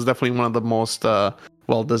newcomers, he was definitely one of the most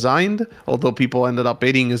well designed. Although people ended up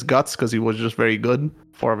hating his guts because he was just very good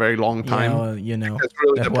for a very long time. Yeah, well, you know That's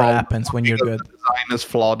really that's the what problem. happens when you're Because good. The design is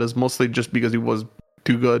flawed. It's mostly just because he was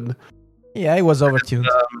too good. Yeah, it was overtuned.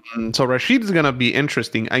 So Rashid is gonna be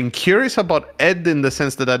interesting. I'm curious about Ed in the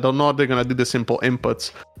sense that I don't know if they're gonna do the simple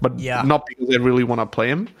inputs, but Yeah. not because I really want to play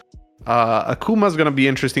him. Akuma's gonna be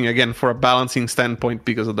interesting again for a balancing standpoint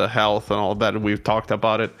because of the health and all that. We've talked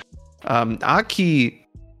about it. Aki,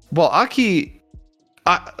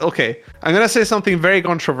 okay, I'm gonna say something very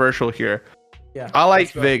controversial here. Yeah, I like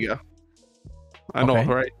let's go. Vega. I know, Okay.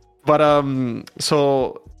 right? But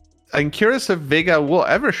so I'm curious if Vega will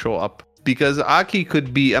ever show up because Aki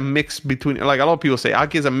could be a mix between, like a lot of people say,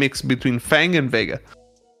 Aki is a mix between Fang and Vega,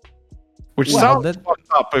 which Well, sounds that- fucked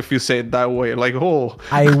up if you say it that way. Like, oh,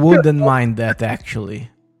 I wouldn't mind that actually.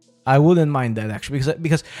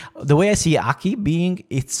 Because the way I see Aki being,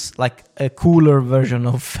 it's like a cooler version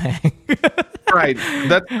of Fang. right.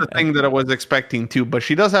 That's the thing that I was expecting too. But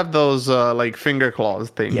she does have those like finger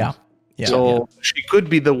claws things. Yeah. So she could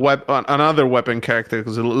be the another weapon character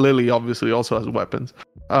because Lily obviously also has weapons.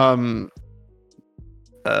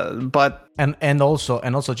 But and also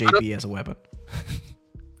JP as a weapon.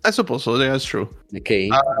 I suppose so. Yeah, that's true. Okay.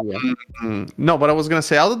 No, but I was gonna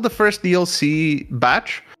say out of the first DLC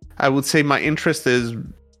batch, I would say my interest is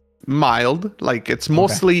mild. Like it's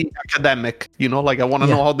mostly academic. You know, like I want to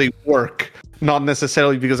know how they work, not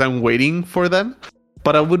necessarily because I'm waiting for them.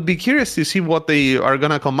 But I would be curious to see what they are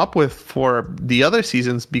gonna come up with for the other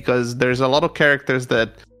seasons because there's a lot of characters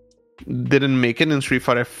that didn't make it in Street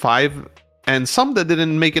Fighter V, and some that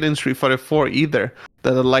didn't make it in Street Fighter 4 either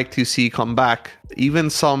that I'd like to see come back. Even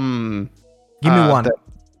some. Give me one. that-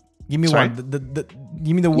 Give me Sorry? one.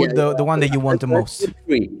 Give me the one that you want the most.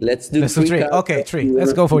 Three. Let's do Let's do three. characters. Okay, three.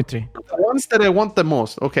 Let's go for three. The ones that I want the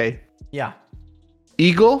most. Okay. Yeah.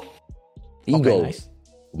 Eagle. Eagle. Okay, nice.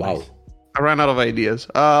 Wow. Nice. I ran out of ideas.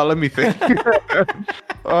 Let me think.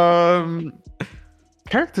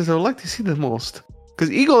 Characters I would like to see the most. Because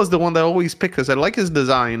Eagle is the one that I always pick because I like his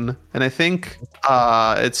design. And I think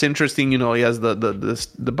it's interesting, you know, he has the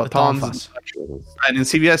batons. tonfas. And in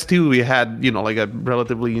CVS 2, we had, you know, like a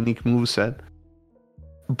relatively unique moveset.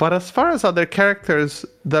 But as far as other characters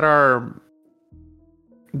that are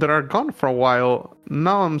gone for a while,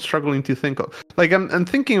 now I'm struggling to think of. Like, I'm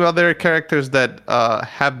thinking of other characters that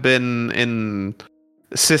have been in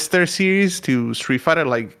sister series to Street Fighter,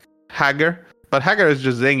 like Hagar. But Hagar is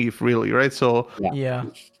just Zangief, really, right? So Yeah.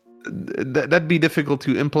 that'd be difficult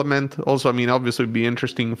to implement. Also, I mean, obviously, it'd be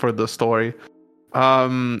interesting for the story.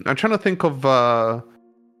 I'm trying to think of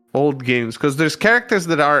old games because there's characters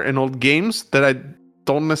that are in old games that I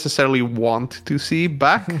don't necessarily want to see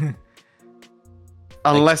back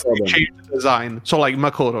unless they change the design. So, like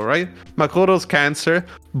Makoto, right? Makoto's cancer,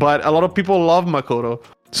 but a lot of people love Makoto.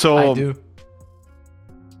 So I do.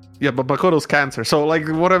 yeah, but Makoto's cancer. So, like,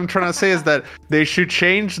 what I'm trying to say is that they should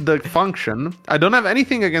change the function. I don't have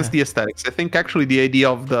anything against the aesthetics. I think actually the idea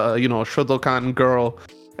of the, you know, Shotokan girl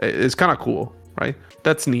is kind of cool, right?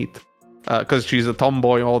 That's neat. Because she's a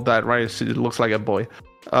tomboy, all that, right? She looks like a boy.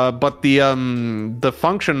 But the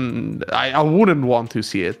function, I wouldn't want to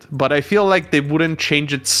see it. But I feel like they wouldn't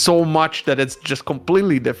change it so much that it's just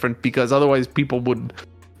completely different, because otherwise people would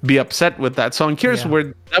be upset with that. So I'm curious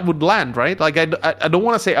where that would land, right? Like I don't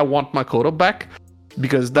want to say I want Makoto back,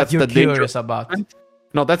 because that's you're the curious dangerous about.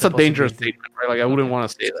 No, that's a dangerous possibility. statement, right? Like I wouldn't want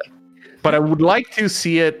to say that. But I would like to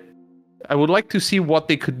see it. I would like to see what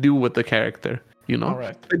they could do with the character. You know,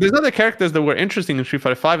 Alright. like, there's other characters that were interesting in Street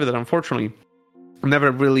Fighter V that unfortunately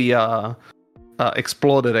never really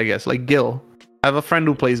exploded. I guess, like Gil. I have a friend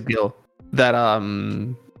who plays Gil that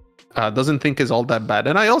doesn't think is all that bad,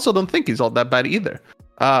 and I also don't think he's all that bad either.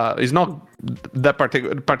 He's not that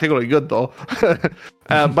particularly good though.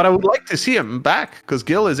 But I would like to see him back, because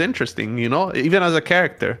Gil is interesting. You know, even as a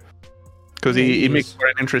character, because he makes for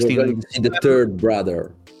an We're interesting. going to see the third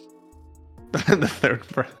brother. The third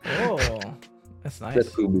brother. Oh, that's nice.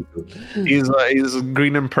 That could be cool. He's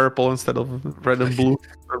green and purple instead of red and blue.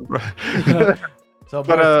 So, But,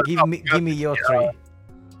 Bert, give me your three.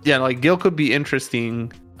 Yeah, like Gil could be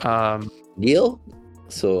interesting. Gil?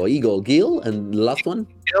 So Eagle, Gil, and the last one?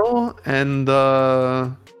 Gil and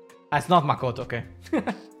It's not Makoto, okay?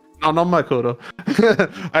 no, not Makoto.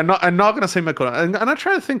 I'm not gonna say Makoto. And I'm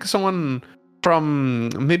trying to think of someone from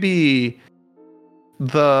maybe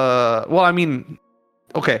I mean,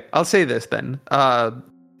 okay, I'll say this then.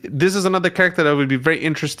 This is another character that I would be very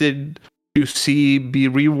interested to see be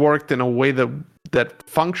reworked in a way that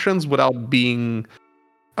functions without being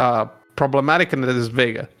problematic, and that is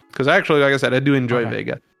Vega. Because actually, like I said, I do enjoy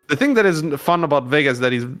Vega. The thing that is fun about Vega is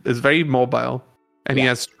that he's very mobile, and he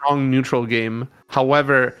has strong neutral game.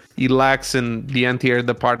 However, he lacks in the anti-air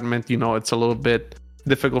department. You know, it's a little bit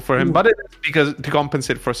difficult for him, but it is because to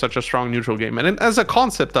compensate for such a strong neutral game. And as a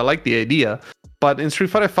concept, I like the idea, but in Street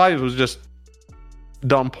Fighter V, it was just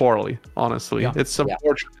done poorly. Honestly, it's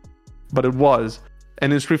unfortunate, but it was.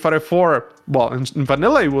 And in Street Fighter 4, well, in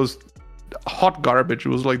vanilla, it was hot garbage. It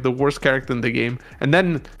was like the worst character in the game, and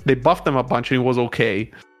then they buffed him a bunch, and he was okay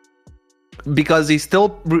because he's still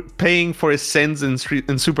paying for his sins in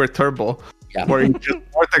Super Turbo, where he just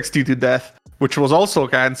vortexed you to death, which was also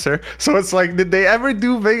cancer. So it's like, did they ever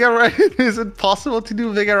do Vega right? Is it possible to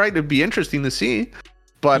do Vega right? It'd be interesting to see,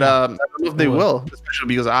 but I don't know if they will, especially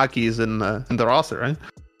because Aki is in the roster, right?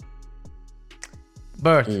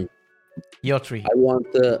 Bert, your three. I want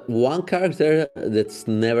one character that's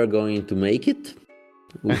never going to make it,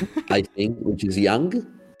 I think, which is Young.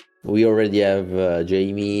 We already have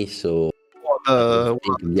Jamie, so I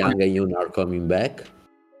think Yang and Yun are coming back.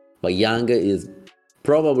 But Yang is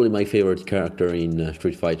probably my favorite character in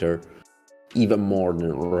Street Fighter, even more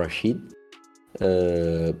than Rashid.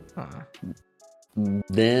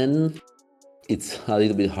 Then it's a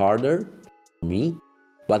little bit harder for me.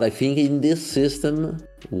 But I think in this system,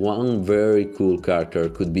 one very cool character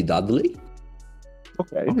could be Dudley.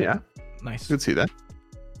 Okay. Yeah. Nice. You could see that.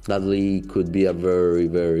 Dudley could be a very,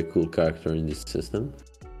 very cool character in this system.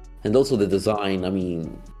 And also the design, I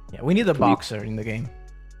mean... Yeah, we need a boxer in the game.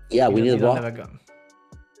 Yeah, we need a don't have boxer. a gun.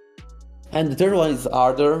 And the third one is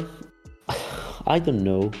harder. I don't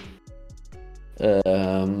know.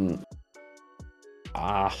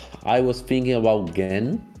 I was thinking about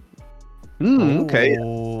Gen. Okay.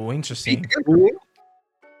 Oh, interesting.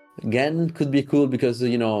 Gen could be cool because,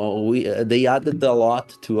 you know, they added a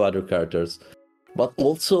lot to other characters. But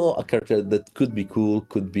also a character that could be cool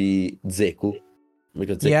could be Zeku.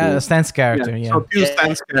 Because Zeku, a stance character, yeah. So two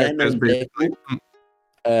stance characters, basically.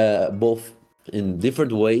 both in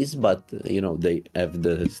different ways, but, you know, they have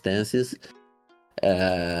the stances.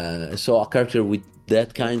 So a character with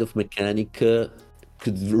that kind of mechanic could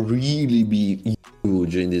really be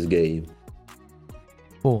huge in this game.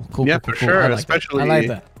 Cool. Yeah, cool, for cool. sure. I like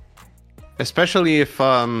that. Especially if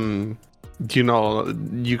you know,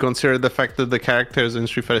 you consider the fact that the characters in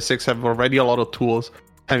Street Fighter 6 have already a lot of tools.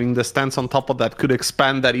 Having the stance on top of that could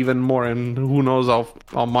expand that even more, and who knows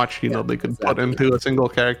how much, you know, they could put into a single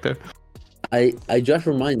character. I just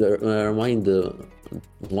remind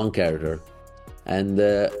one character, and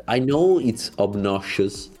I know it's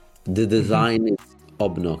obnoxious. The design is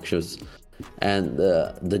obnoxious, and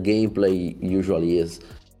the gameplay usually is.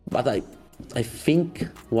 But I think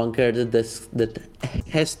one character that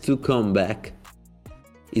has to come back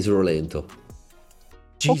is Rolento.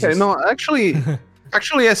 Jesus. Okay, no, actually,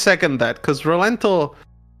 I second that, because Rolento,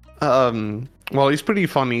 well, he's pretty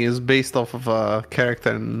funny. He's based off of a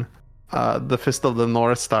character in the Fist of the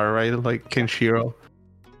North Star, right? Like Kenshiro.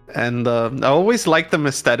 And I always liked him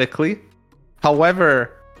aesthetically.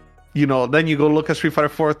 However, you know, then you go look at Street Fighter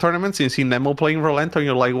 4 tournaments and you see Nemo playing Rolento, and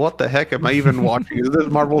you're like, what the heck am I even watching? Is this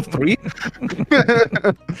Marvel 3?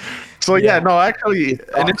 So yeah, no, actually,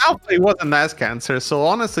 and in alpha it wasn't as cancer. So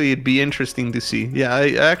honestly, it'd be interesting to see. Yeah,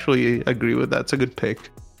 I actually agree with that. It's a good pick.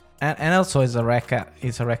 And also is a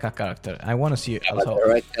Rekka character. I want to see it also.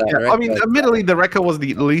 I mean, admittedly, the Rekka was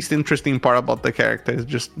the least interesting part about the character. It's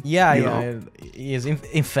just It is.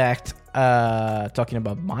 In fact, talking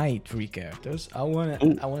about my 3 characters, I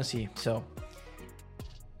wanna see. So,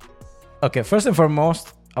 okay, first and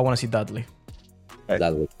foremost, I wanna see Dudley.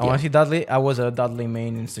 Dudley. I want to see Dudley. I was a Dudley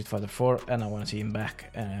main in Street Fighter 4, and I want to see him back.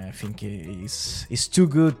 I think he's too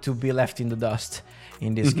good to be left in the dust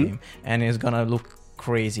in this game, and he's gonna look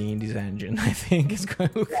crazy in this engine. I think it's gonna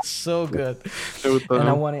look so good. And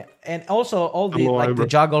I want it. And also all the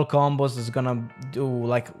juggle combos is gonna do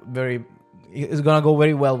like very. It's gonna go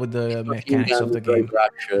very well with the mechanics of the game.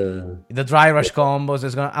 The dry rush combos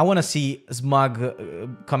is gonna. I want to see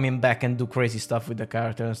Smug coming back and do crazy stuff with the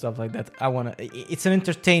character and stuff like that. It's an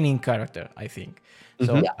entertaining character, I think.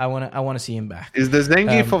 So I wanna see him back. Is the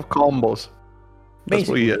Zangief of combos? That's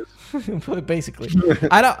what he is. Basically,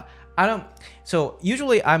 I don't. So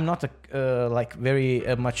usually I'm not like very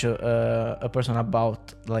much a person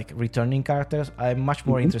about like returning characters. I'm much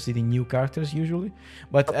more interested in new characters usually.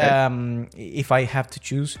 But if I have to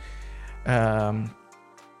choose, I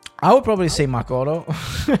would probably say Makoto,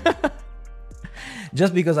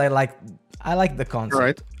 just because I like the concept.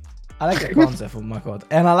 Right. I like the concept of Makoto,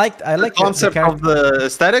 and I like the concept of the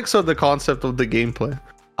aesthetics or the concept of the gameplay.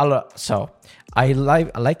 So I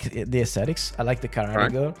like the aesthetics. I like the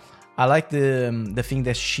karate girl. I like the thing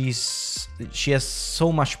that she has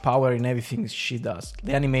so much power in everything she does.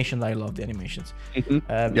 The animations, I love the animations,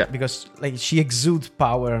 because like she exudes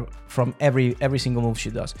power from every single move she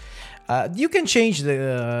does. You can change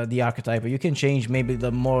the archetype. You can change maybe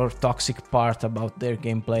the more toxic part about their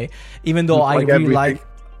gameplay. Even though I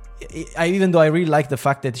really like the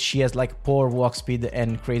fact that she has like poor walk speed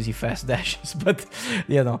and crazy fast dashes, but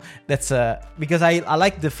that's because I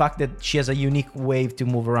like the fact that she has a unique way to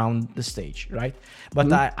move around the stage, right?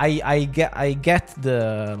 But I get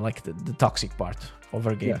the toxic part of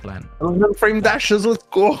her game plan. Frame dashes, let's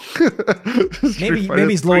go.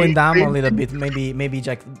 maybe slowing down a little bit, maybe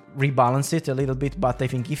like rebalance it a little bit. But I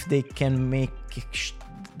think if they can make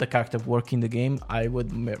the character work in the game, I would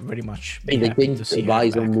very much be happy to see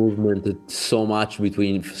Bison movement so much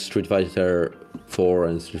between Street Fighter 4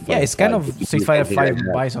 and Street Fighter 5. Yeah, it's kind of Street Fighter 5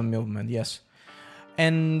 Bison movement, yes.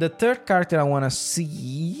 And the third character I want to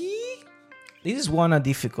see, this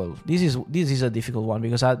is a difficult one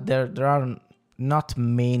because there are not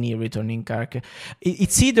many returning characters.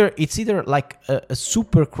 It's either like a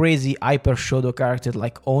super crazy hyper Shodo character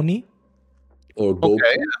like Oni, or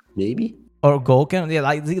Goku, maybe. Or Gouken,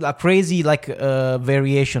 like a crazy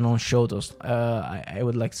variation on Shotos. I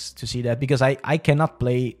would like to see that because I cannot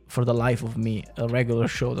play for the life of me a regular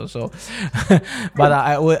Shoto. So, but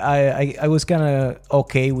I was kind of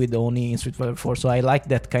okay with Oni in Street Fighter 4. So I like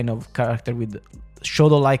that kind of character with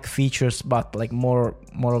Shoto-like features, but like more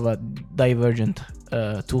of a divergent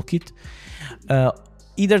toolkit.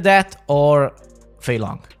 Either that or Fei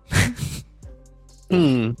Long.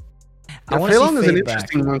 Fei Long is an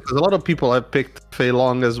interesting one because a lot of people have picked Fei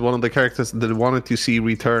Long as one of the characters that wanted to see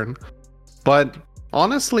return. But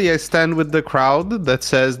honestly, I stand with the crowd that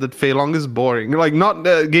says that Fei Long is boring. Like, not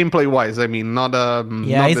gameplay wise, I mean, not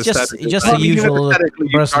it's just the usual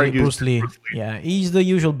Bruce Lee. Yeah, he's the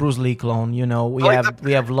usual Bruce Lee clone.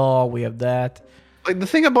 We have Law, we have that. Like, the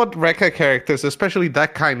thing about Rekka characters, especially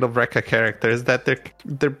that kind of Rekka character, is that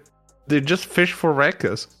they're just fish for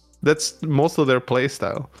Rekkas. That's most of their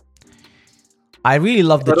playstyle. I really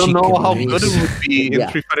love the chicken. I don't know how good it would be in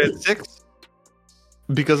Street Fighter 6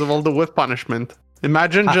 because of all the whip punishment.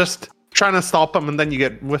 Imagine just trying to stop him and then you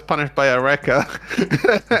get whip punished by a Rekka.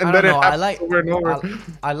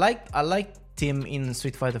 I like him in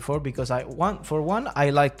Street Fighter 4 because I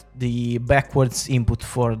liked the backwards input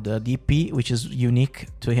for the DP, which is unique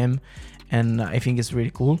to him, and I think it's really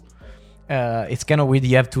cool. It's kind of weird.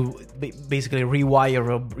 You have to basically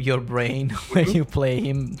rewire your brain when you play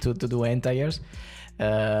him to do anti-airs.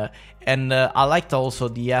 And I liked also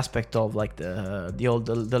the aspect of like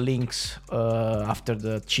the links after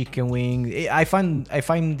the chicken wing. I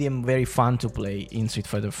find them very fun to play in Street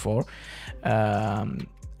Fighter 4.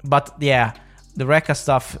 But yeah, the Rekka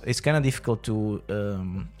stuff is kind of difficult to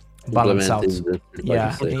balance out.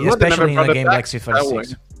 Yeah, especially in a game like Street Fighter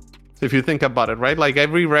 6. If you think about it, right? Like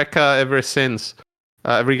every Rekka ever since,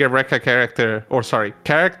 every Rekka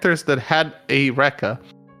characters that had a Rekka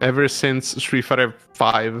ever since Street Fighter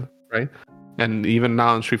 5, right? And even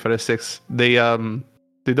now in Street Fighter 6, they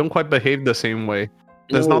don't quite behave the same way.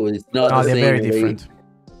 They're very different.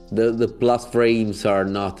 The plus frames are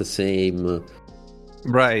not the same.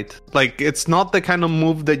 Right. Like, it's not the kind of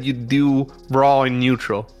move that you do raw and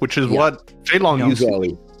neutral, which is what Fei Long used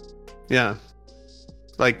to. Yeah.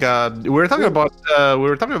 Like, we were talking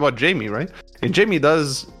about Jamie, right? And Jamie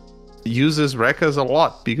uses Rekkas a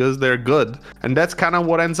lot because they're good. And that's kind of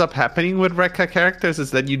what ends up happening with Rekka characters,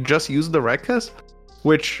 is that you just use the Rekkas.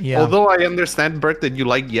 Which, although I understand, Bert, that you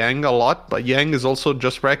like Yang a lot, but Yang is also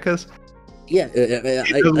just Rekkas. Yeah,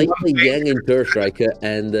 I play Yang in Third Strike,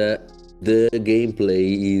 and the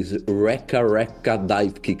gameplay is Rekka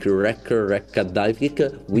dive kick, Rekka dive kick,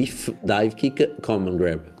 whiff dive kick, command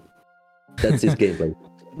grab. That's his gameplay.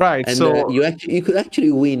 Right, and so you could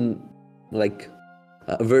actually win like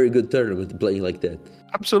a very good tournament playing like that.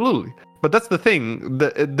 Absolutely. But that's the thing.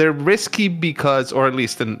 They're risky because, or at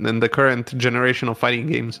least in the current generation of fighting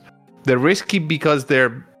games, they're risky because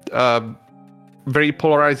they're very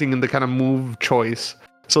polarizing in the kind of move choice.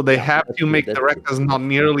 So they have to make the Rekkas not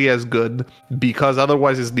nearly as good, because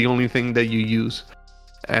otherwise it's the only thing that you use.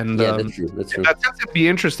 And that's true. That sense, it'd be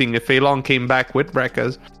interesting if Fei Long came back with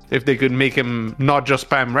Rekkas, if they could make him not just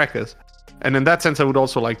spam Rekkas. And in that sense, I would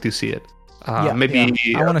also like to see it.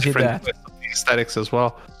 Maybe I want to see that. Aesthetics as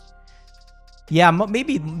well. Yeah,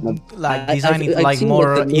 maybe like designing it like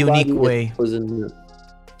more unique way.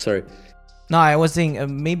 Sorry. No, I was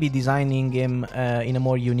saying maybe designing him in a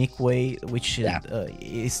more unique way, which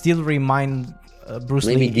it still remind Bruce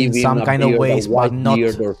Lee in some kind of ways, but not.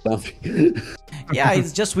 Or something. Yeah,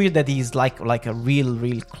 it's just weird that he's like a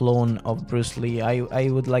real clone of Bruce Lee. I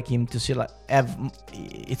would like him to see have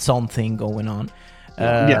its own thing going on.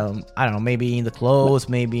 I don't know, maybe in the clothes,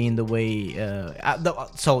 maybe in the way.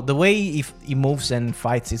 So the way if he moves and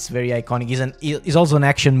fights, it's very iconic. He's also an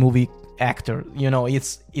action movie actor. You know,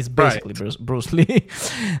 it's basically Bruce Lee.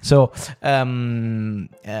 So I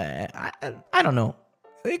don't know.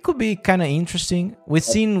 It could be kind of interesting. We've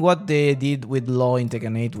seen what they did with Law in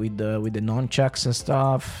Tekken 8 with the nunchucks and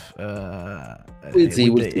stuff.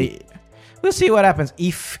 We'll see what happens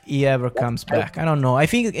if he ever comes back. I don't know. I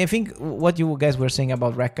think what you guys were saying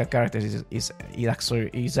about Rekka characters is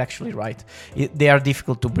actually right. They are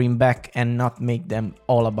difficult to bring back and not make them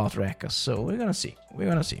all about Rekkas. So we're gonna see.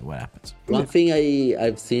 What happens. One thing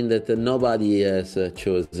I've seen that nobody has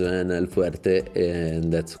chosen El Fuerte,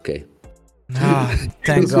 and that's okay.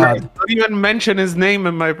 Thank God. Don't even mention his name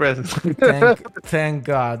in my presence. Thank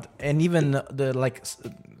God. And even the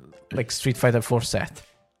like Street Fighter 4 set.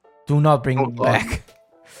 Do not bring back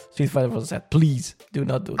Street Fighter 4 set. Please do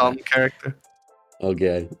not do that. Character.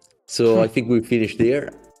 Okay. So I think we finished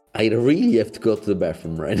there. I really have to go to the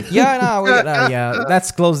bathroom right now. Yeah.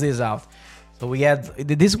 Let's close this out. So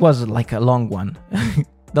this was like a long one.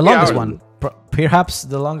 The longest one. Perhaps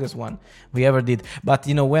the longest one we ever did. But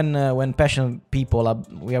you know, when passionate people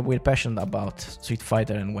we're passionate about Street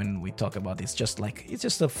Fighter, and when we talk about it, it's just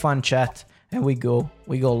a fun chat, and we go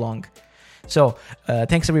long. So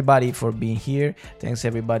thanks everybody for being here. Thanks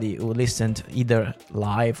everybody who listened either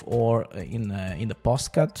live or in the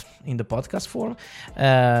podcast form.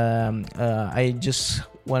 I just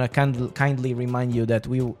want to kindly remind you that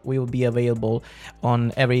we will be available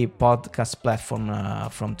on every podcast platform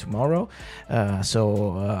from tomorrow.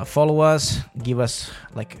 So follow us, give us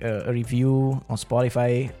like a review on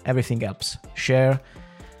Spotify. Everything helps. Share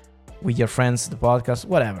with your friends the podcast,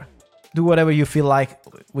 whatever. Do whatever you feel like.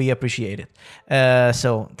 We appreciate it.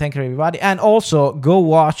 So thank you everybody, and also go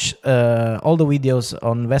watch all the videos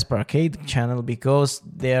on Vesper Arcade channel, because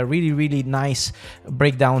they are really nice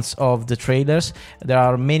breakdowns of the trailers. There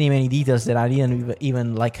are many details that I didn't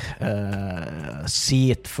even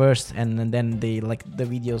see it first, and then the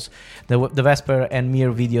videos, the Vesper and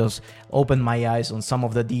Mir videos opened my eyes on some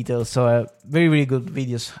of the details. So very good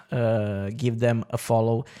videos. Give them a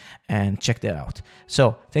follow and check that out.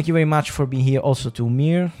 So thank you very much for being here. Also to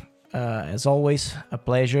Mir, as always, a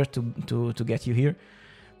pleasure to get you here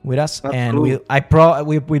with us. Absolutely.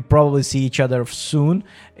 And we'll probably see each other soon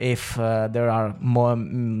if there are more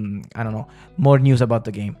more news about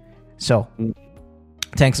the game. So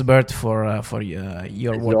thanks, Bert, for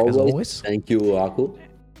your work as always. Thank you, Aku.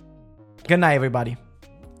 Good night, everybody.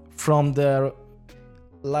 From the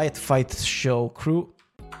Light Fight Show crew,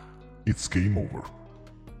 It's game over.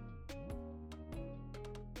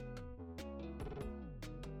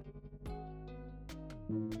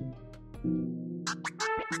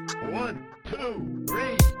 One, two,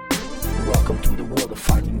 three. Welcome to the world of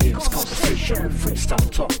fighting games conversation.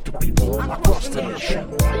 Freestyle talk to people across the nation.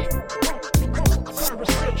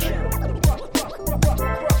 Conversation.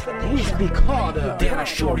 we speak harder. Then I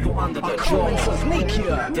show you under the jaw. Comments are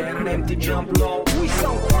sneakier. Then an empty jump low, we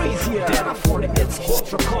sound crazier. Then I for the it's hot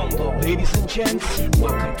for combo. Ladies and gents,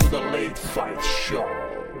 welcome to the Late Fight Show.